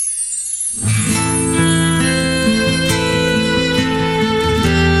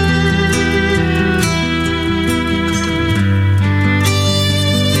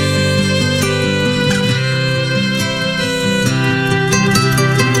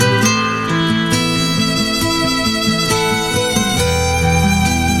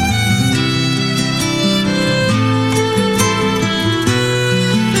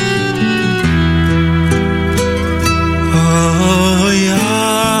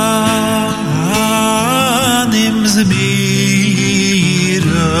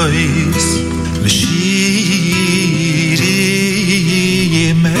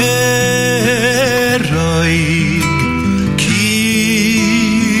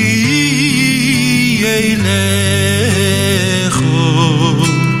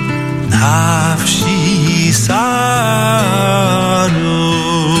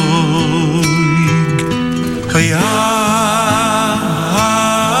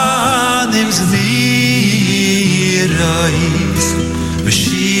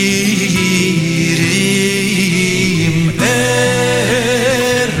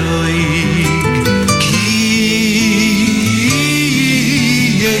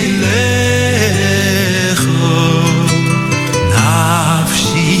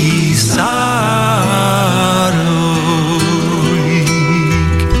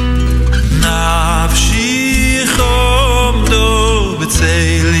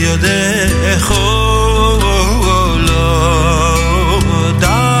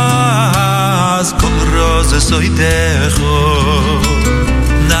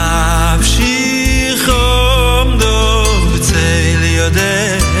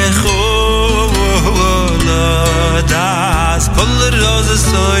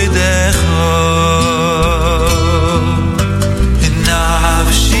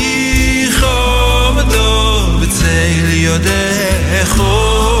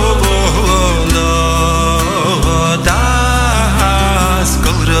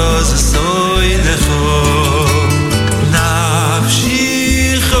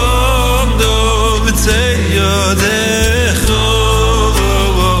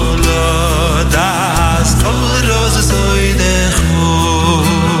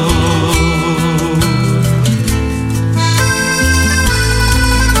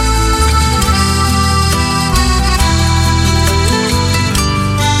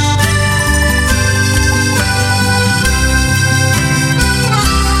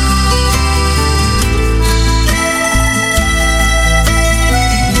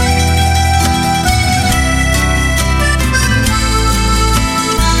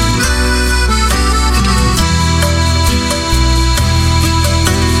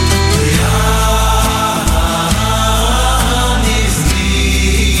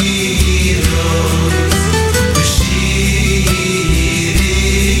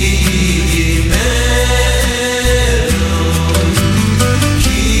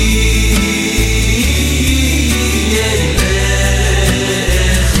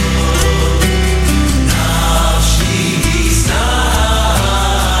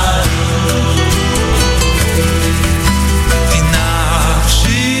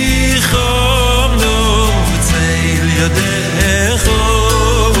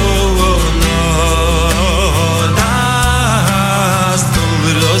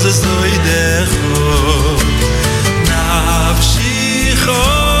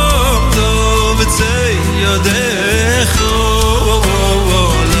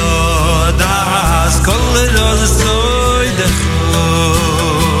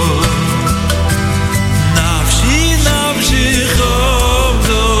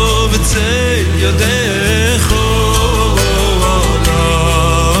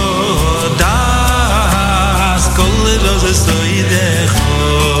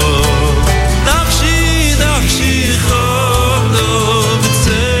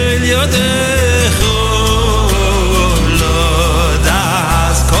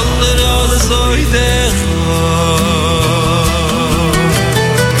 Oh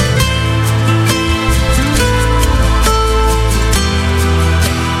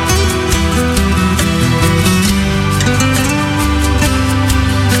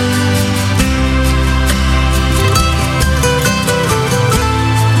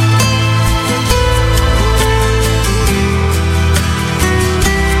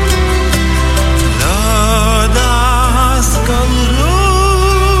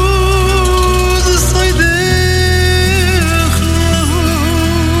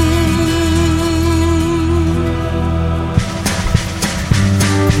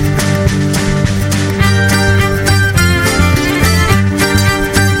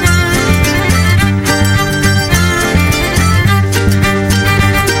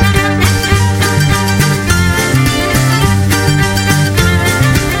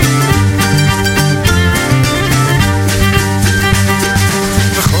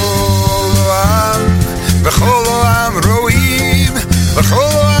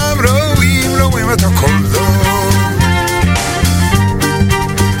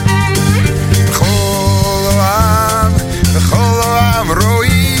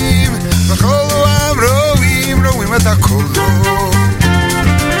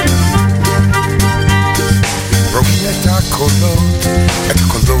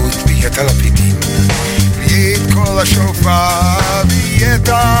ויהיה את הלפידים, ויהיה את כל השופר, ויהיה את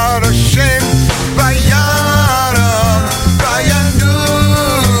הרשם, וירם, וינדו,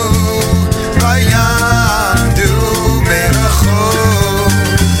 וינדו מרחוק.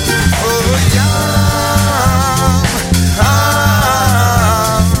 או ים,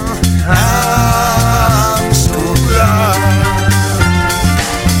 עם סגולה.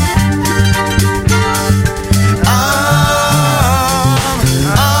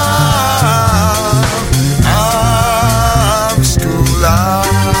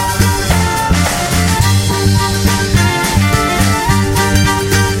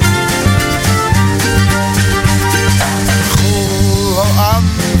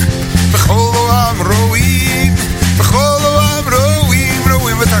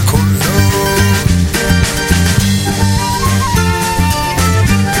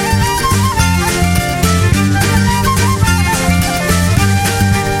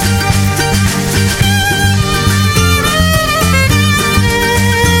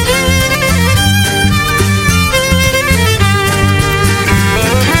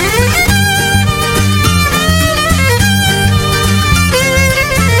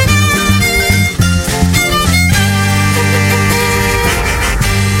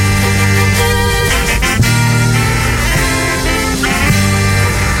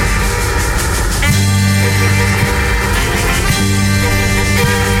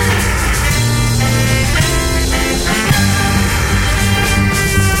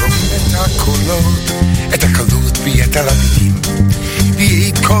 את הקלות ויהיה את הלפידים, ויהיה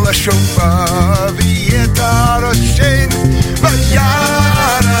את כל השופר, ויהיה את הרשן,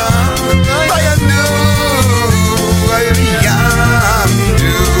 וירם, וינדו, ויעמדו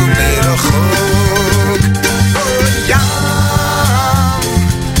מרחוק. ים,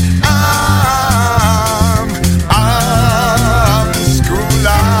 עם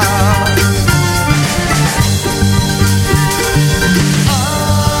סגולה.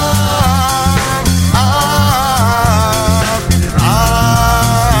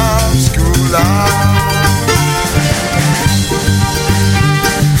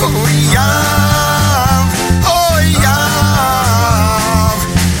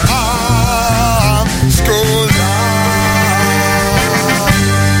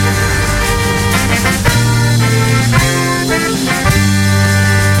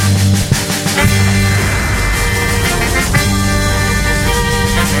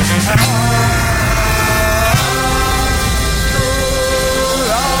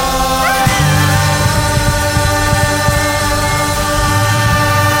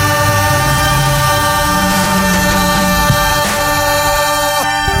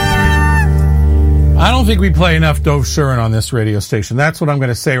 I don't think we play enough Dov Shurin on this radio station. That's what I'm going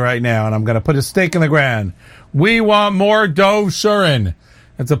to say right now, and I'm going to put a stake in the ground. We want more Dov Shurin.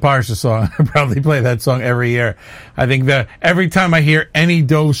 That's a Parshas song. I probably play that song every year. I think that every time I hear any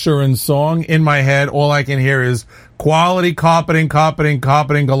Dov Shurin song in my head, all I can hear is quality, competent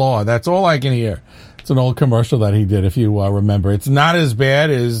galore. That's all I can hear. It's an old commercial that he did, if you remember. It's not as bad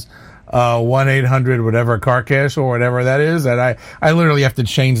as 1-800 whatever car cash or whatever that is. And I literally have to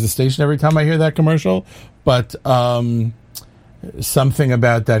change the station every time I hear that commercial. But something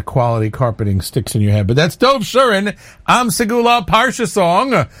about that quality carpeting sticks in your head. But that's Dov Shurin. I'm Segula Parsha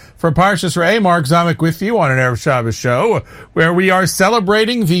song for Parshas Re'eh. Mark Zamek with you on an Erev Shabbos show, where we are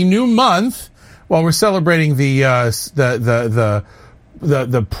celebrating the new month. Well, we're celebrating the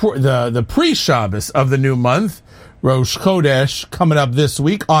pre-Shabbos of the new month. Rosh Chodesh coming up this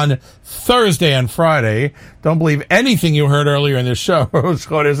week on Thursday and Friday. Don't believe anything you heard earlier in this show. Rosh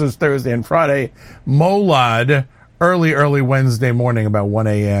Chodesh is Thursday and Friday. Molad, early Wednesday morning, about 1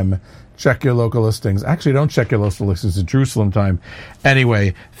 a.m. Check your local listings. Actually, don't check your local listings at Jerusalem time.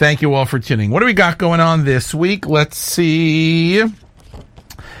 Anyway, thank you all for tuning. What do we got going on this week? Let's see.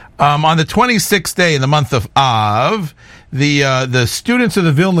 On the 26th day in the month of Av, the students of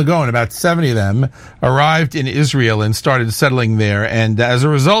the Vilna Gaon, about 70 of them, arrived in Israel and started settling there. And as a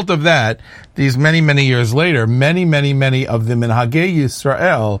result of that, these many years later, many of the Minhagei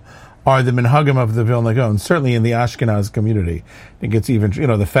Yisrael are the Minhagim of the Vilna Gaon, certainly in the Ashkenaz community. I think it's even,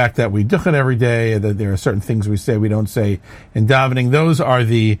 the fact that we duchen every day, that there are certain things we say we don't say in davening. Those are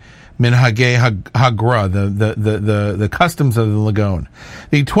the Minhagei Hagra, the customs of the Lagoon.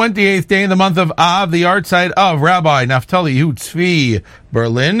 The 28th day in the month of Av, the yahrzeit of Rabbi Naftali Yehu Tzvi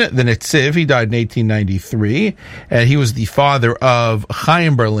Berlin, the Netziv. He died in 1893, and he was the father of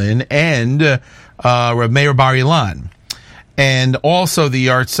Chaim Berlin and Reb Meir Bar Ilan. and also the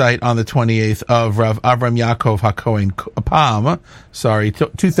yard site on the 28th of Rav Avram Yaakov HaKohen Pam.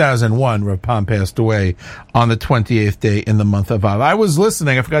 2001, Rav Pam passed away on the 28th day in the month of Av. I was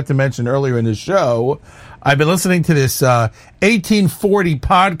listening, I forgot to mention earlier in the show, I've been listening to this 1840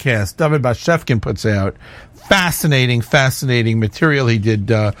 podcast David Bashevkin puts out. Fascinating material. He did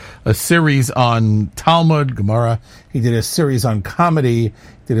a series on Talmud, Gemara. He did a series on comedy.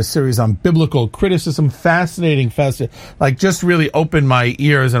 Did a series on biblical criticism. Fascinating. Like, just really opened my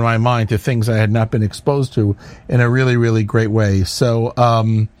ears and my mind to things I had not been exposed to in a really, really great way. So,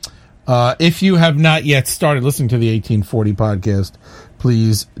 if you have not yet started listening to the 1840 podcast,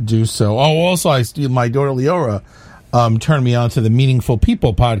 please do so. Oh, also, my daughter Leora turned me on to the Meaningful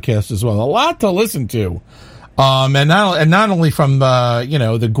People podcast as well. A lot to listen to. And not only from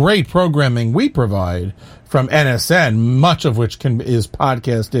the great programming we provide from NSN, much of which is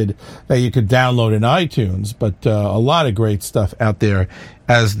podcasted that you could download in iTunes, but a lot of great stuff out there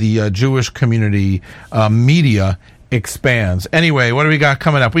as the Jewish community media expands. Anyway, what do we got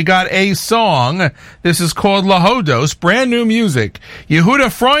coming up? We got a song. This is called Lahodos, brand new music. Yehuda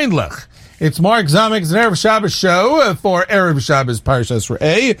Freundlich. It's Mark Zamek's Erev Shabbos show for Erev Shabbos Parshas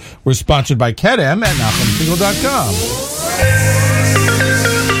Re'eh. We're sponsored by Kedem at NachumSingle.com.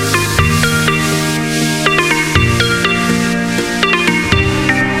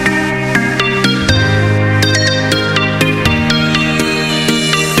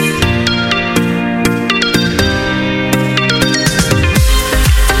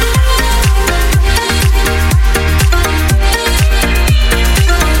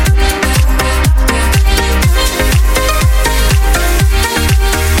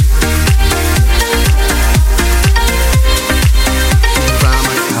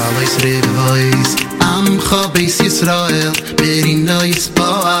 Beis Yisrael, Berino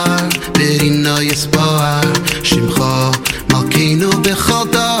Yisboar, Shimcha, Malkeinu b'chol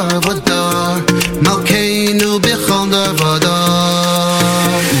dar v'dar, Malkeinu b'chol dar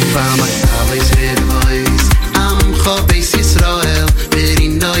v'dar. U'v'amakal Yisraelis, Amcha Beis Yisrael,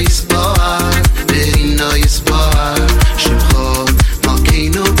 Berino Yisboar, Shimcha,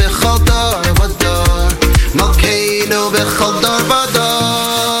 Malkeinu b'chol dar v'dar, Malkeinu b'chol dar v'dar.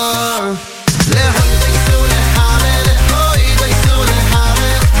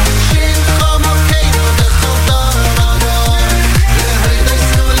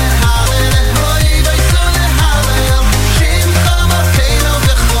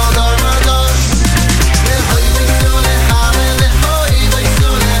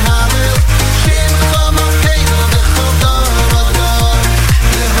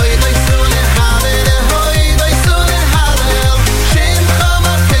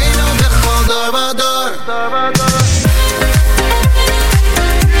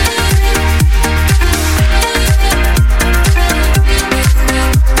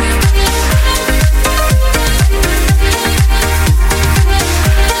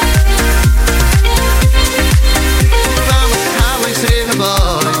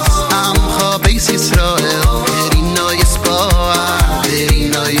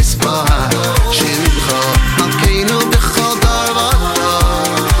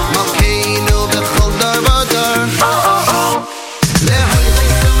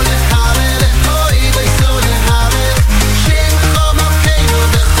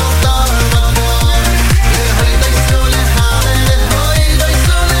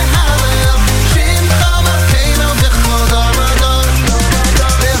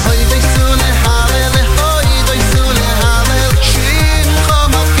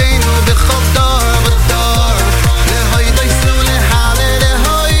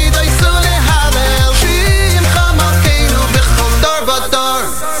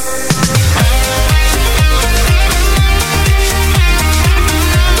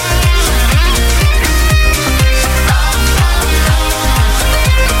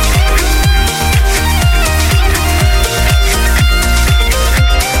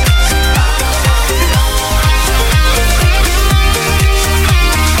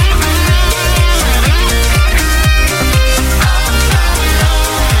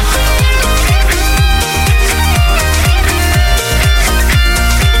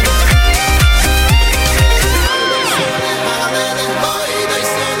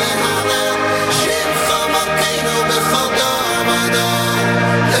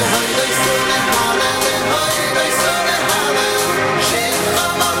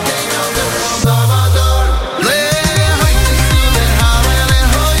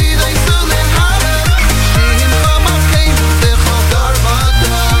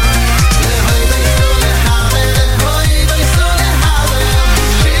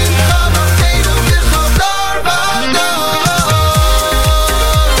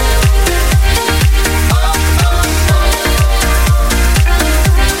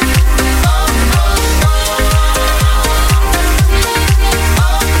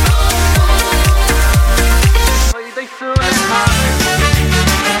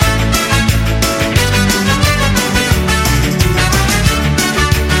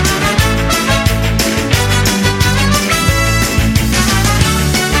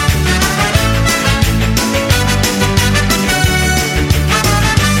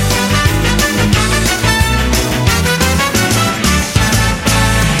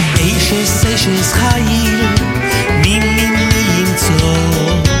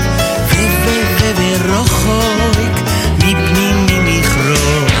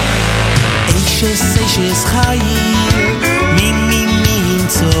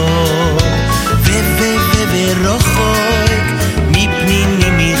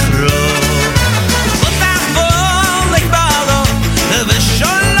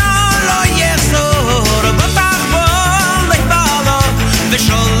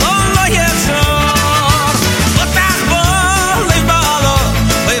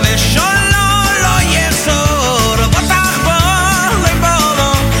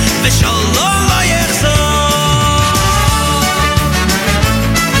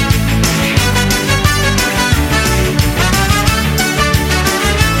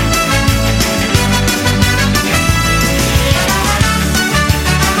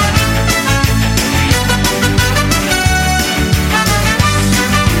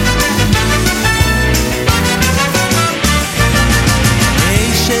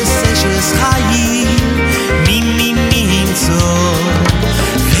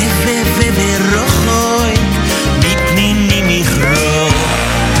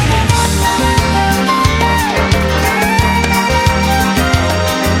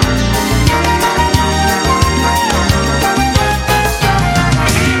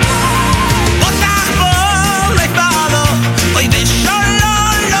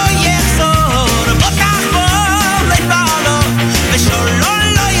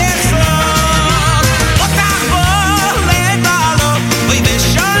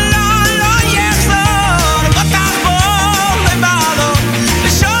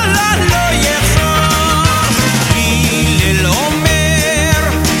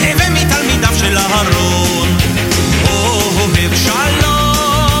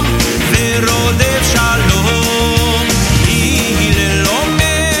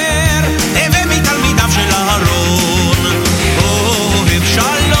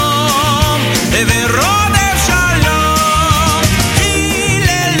 שלום ורודף שלום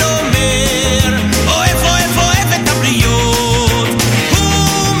הלל אומר אוהב אוהב אוהב את הבריות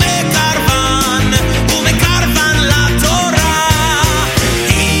הוא מקרבן לתורה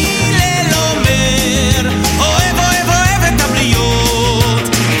הלל אומר אוהב אוהב אוהב את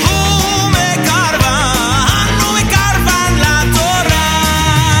הבריות הוא מקרבן לתורה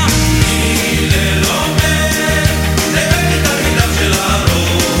הלל אומר לבית תלמידיו של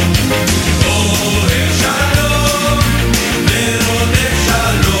אהרון אוהב שלום ורודף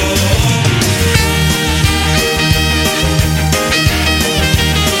שלום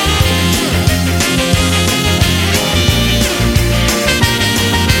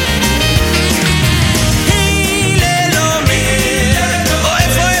הלל אומר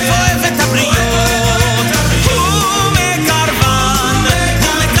אוהב אוהב אוהב את הבריות הוא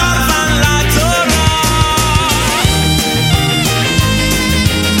מקרבן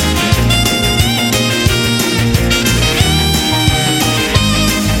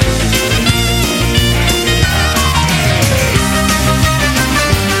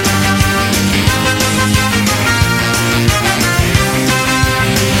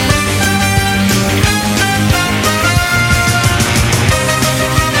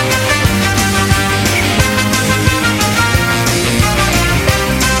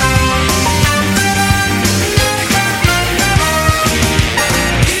הלל אומר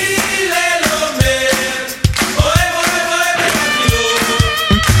אוהב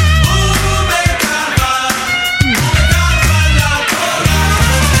אוהב אוהב את הבריות הוא מקרבן לתורה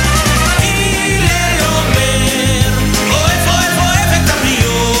הלל אומר אוהב אוהב אוהב את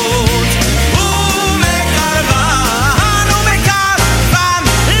הבריות הוא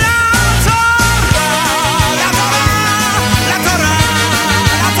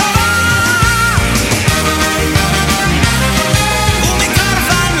מקרבן לתורה הוא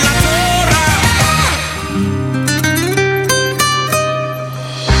מקרבן לתורה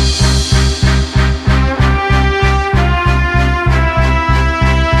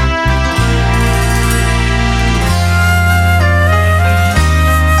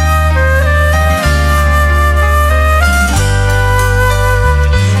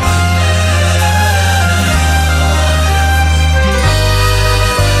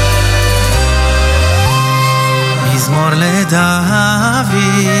מזמור לדוד,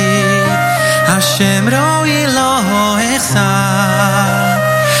 השם רואי לו החסר,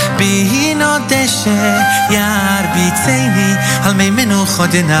 בהינו דשא ירביצני, על מי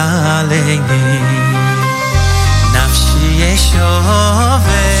מנוחות ינעלני. נפשי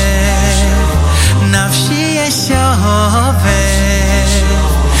ישובת, נפשי ישובת,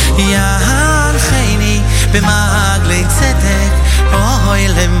 ינחני במעגלי צדק, אוי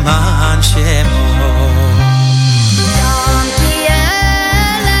למען שמו. יום כי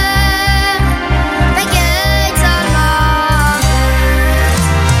אלה בגיא צלמוות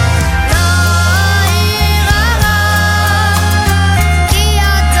לא יראה כי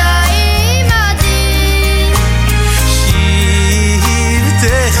אתה עמדי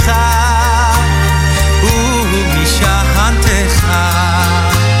שבטך ומשענתך,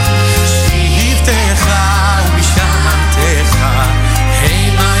 שבטך ומשענתך,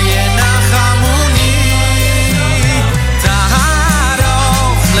 המה ינחמוני,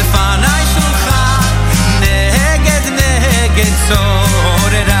 תערוך לפני שולחן, נגד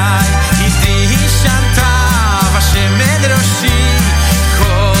צורריי, איתי שנתיו השמן ראשי,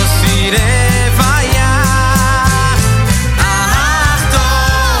 כוסי רוויה. אך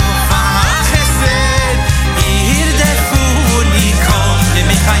טוב החסד ירדפוני כל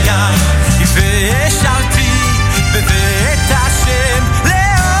ימי חיי, ושרתי בבית השם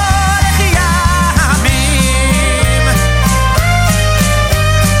לאורך ימים.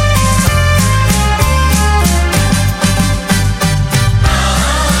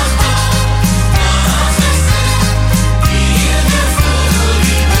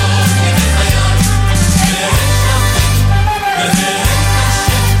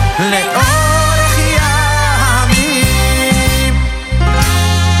 לאורך ימים.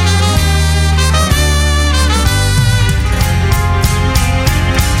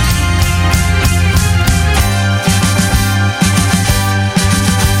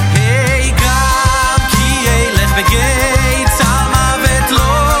 היי גם כי ילך בגיא צלמוות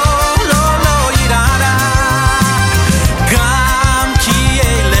לא יראה, גם כי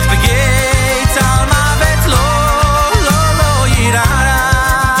ילך בגיא צלמוות לא יראה.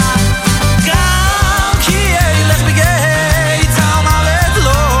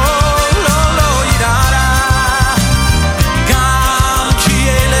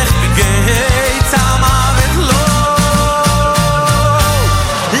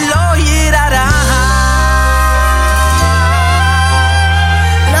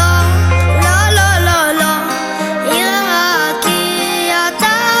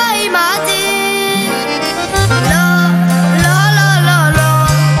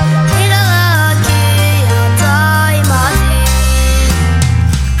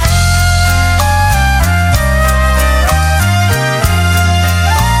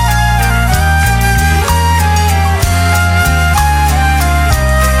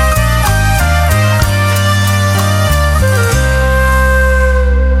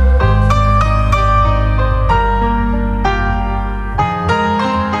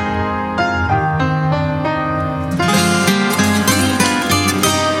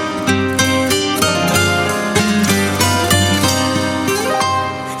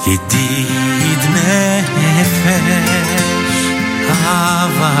 ידיד נפש,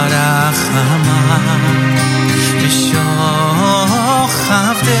 אהבה רחמה, ושוכבתך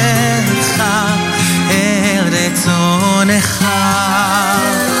אל רצונך,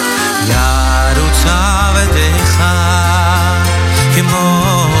 ירוץ עבדך כמו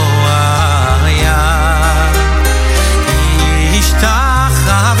הים,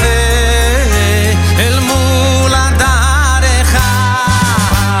 ישתחווה אל מול דרך,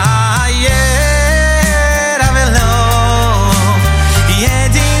 ירא ולא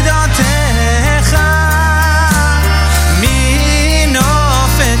ידידותיך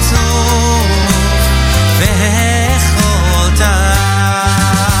מנוף עצוב וכל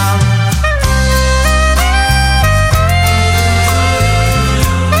טעם.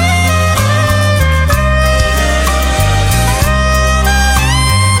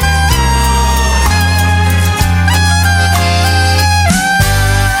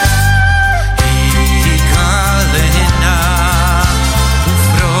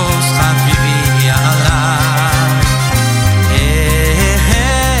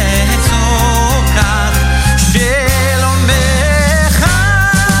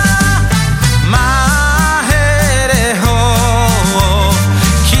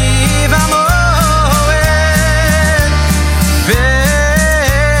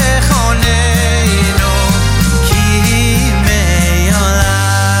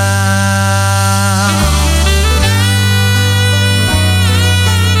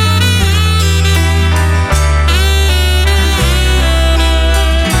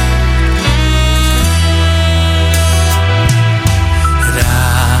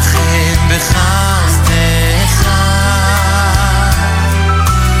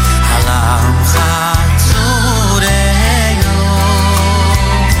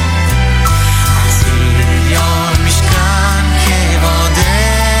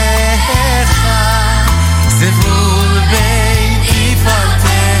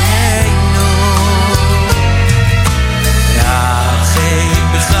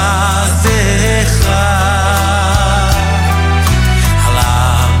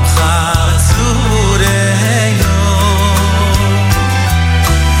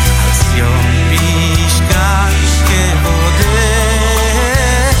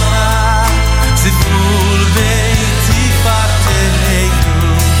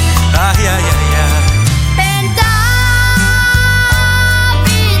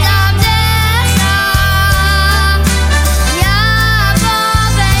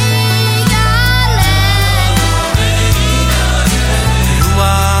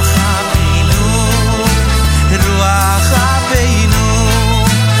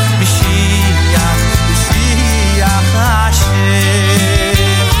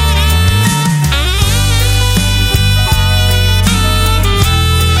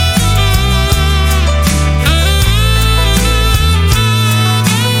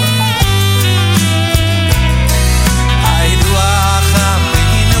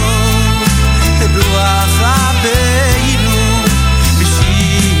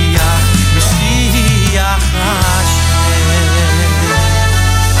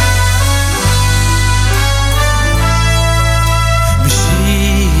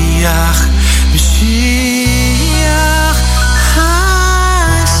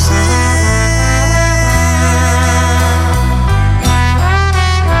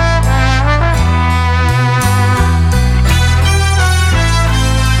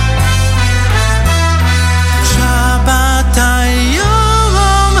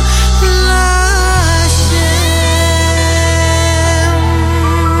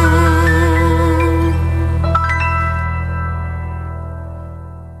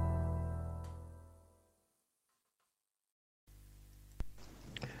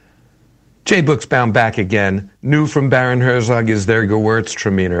 Jay Buchsbaum back again. New from Baron Herzog is their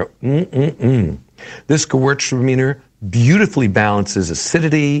Gewürztraminer. This Gewürztraminer beautifully balances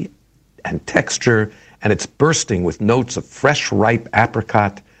acidity and texture, and it's bursting with notes of fresh, ripe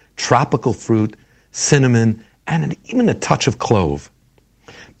apricot, tropical fruit, cinnamon, and even a touch of clove.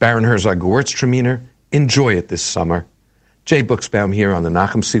 Baron Herzog Gewürztraminer, enjoy it this summer. Jay Buchsbaum here on the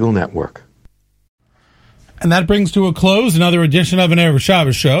Nachum Segal Network. And that brings to a close another edition of an Erev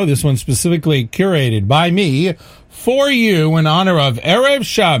Shabbos show. This one specifically curated by me for you in honor of Erev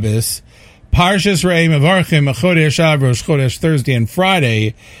Shabbos, Parshas Re'ei Mevarchim, Chodesh Av, Rosh Chodesh, Thursday and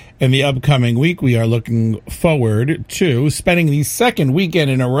Friday. In the upcoming week, we are looking forward to spending the second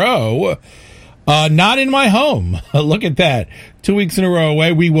weekend in a row not in my home. Look at that. 2 weeks in a row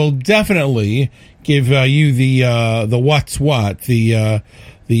away. We will definitely give you the what's what, the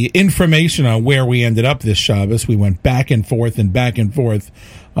the information on where we ended up this Shabbos. We went back and forth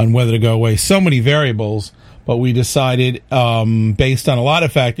on whether to go away. So many variables, but we decided, based on a lot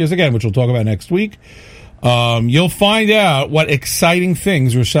of factors, again, which we'll talk about next week, you'll find out what exciting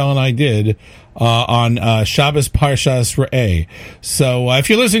things Rochelle and I did on Shabbos Parshas Re'eh. So if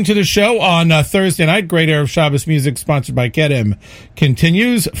you're listening to the show on Thursday night, Great Erev Shabbos music sponsored by Kedem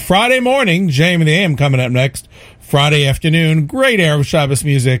continues. Friday morning, JM and the AM coming up next. Friday afternoon, Great Erev Shabbos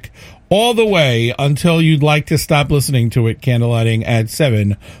music all the way until you'd like to stop listening to it, candlelighting at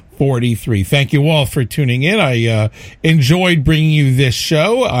 7:43. Thank you all for tuning in. I enjoyed bringing you this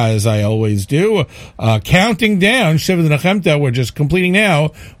show, as I always do. Counting down, Shiva Nechemta, we're just completing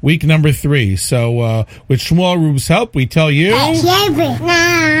now week number 3. So with Shmuel Rube's help, we tell you...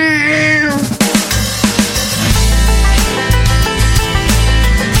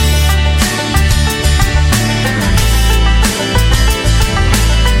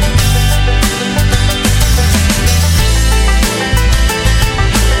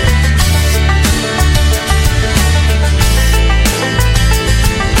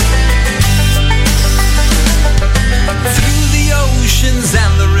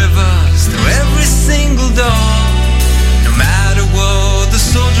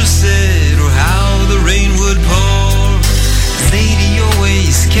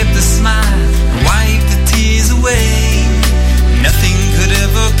 kept a smile, wiped the tears away. Nothing could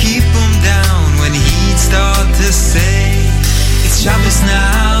ever keep him down when he'd start to say, it's Shabbos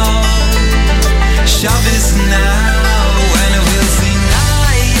now, Shabbos now, and we'll sing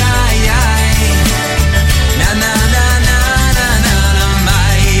ay, ay, ay, na na na na na na na,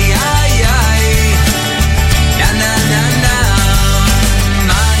 my ay, ay, na na na na,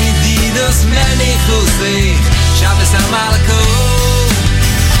 my didos menichusei, Shabbos HaMalakut.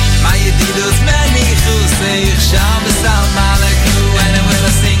 Those many who say Shabbos HaMalaku, and I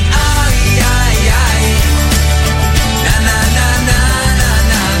will sing ay ay ay, na na na na na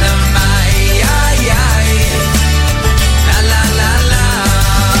na na, my ay ay, la la la la.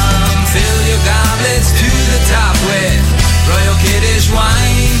 Fill your goblets to the top with Royal Kiddush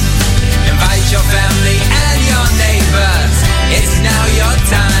wine. Invite your family and your neighbors. It's now your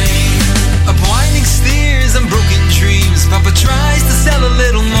time. Up winding stairs and broken dreams, Papa tries to sell a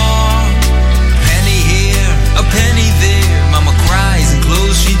little more. A penny there, Mama cries and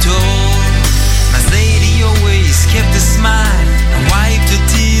clothes she tore. My lady always kept a smile and wiped her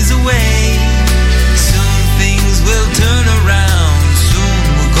tears away. Soon things will turn around, soon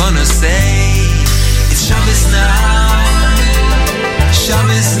we're gonna say, it's Shabbos now,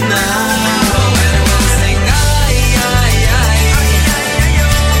 Shabbos now.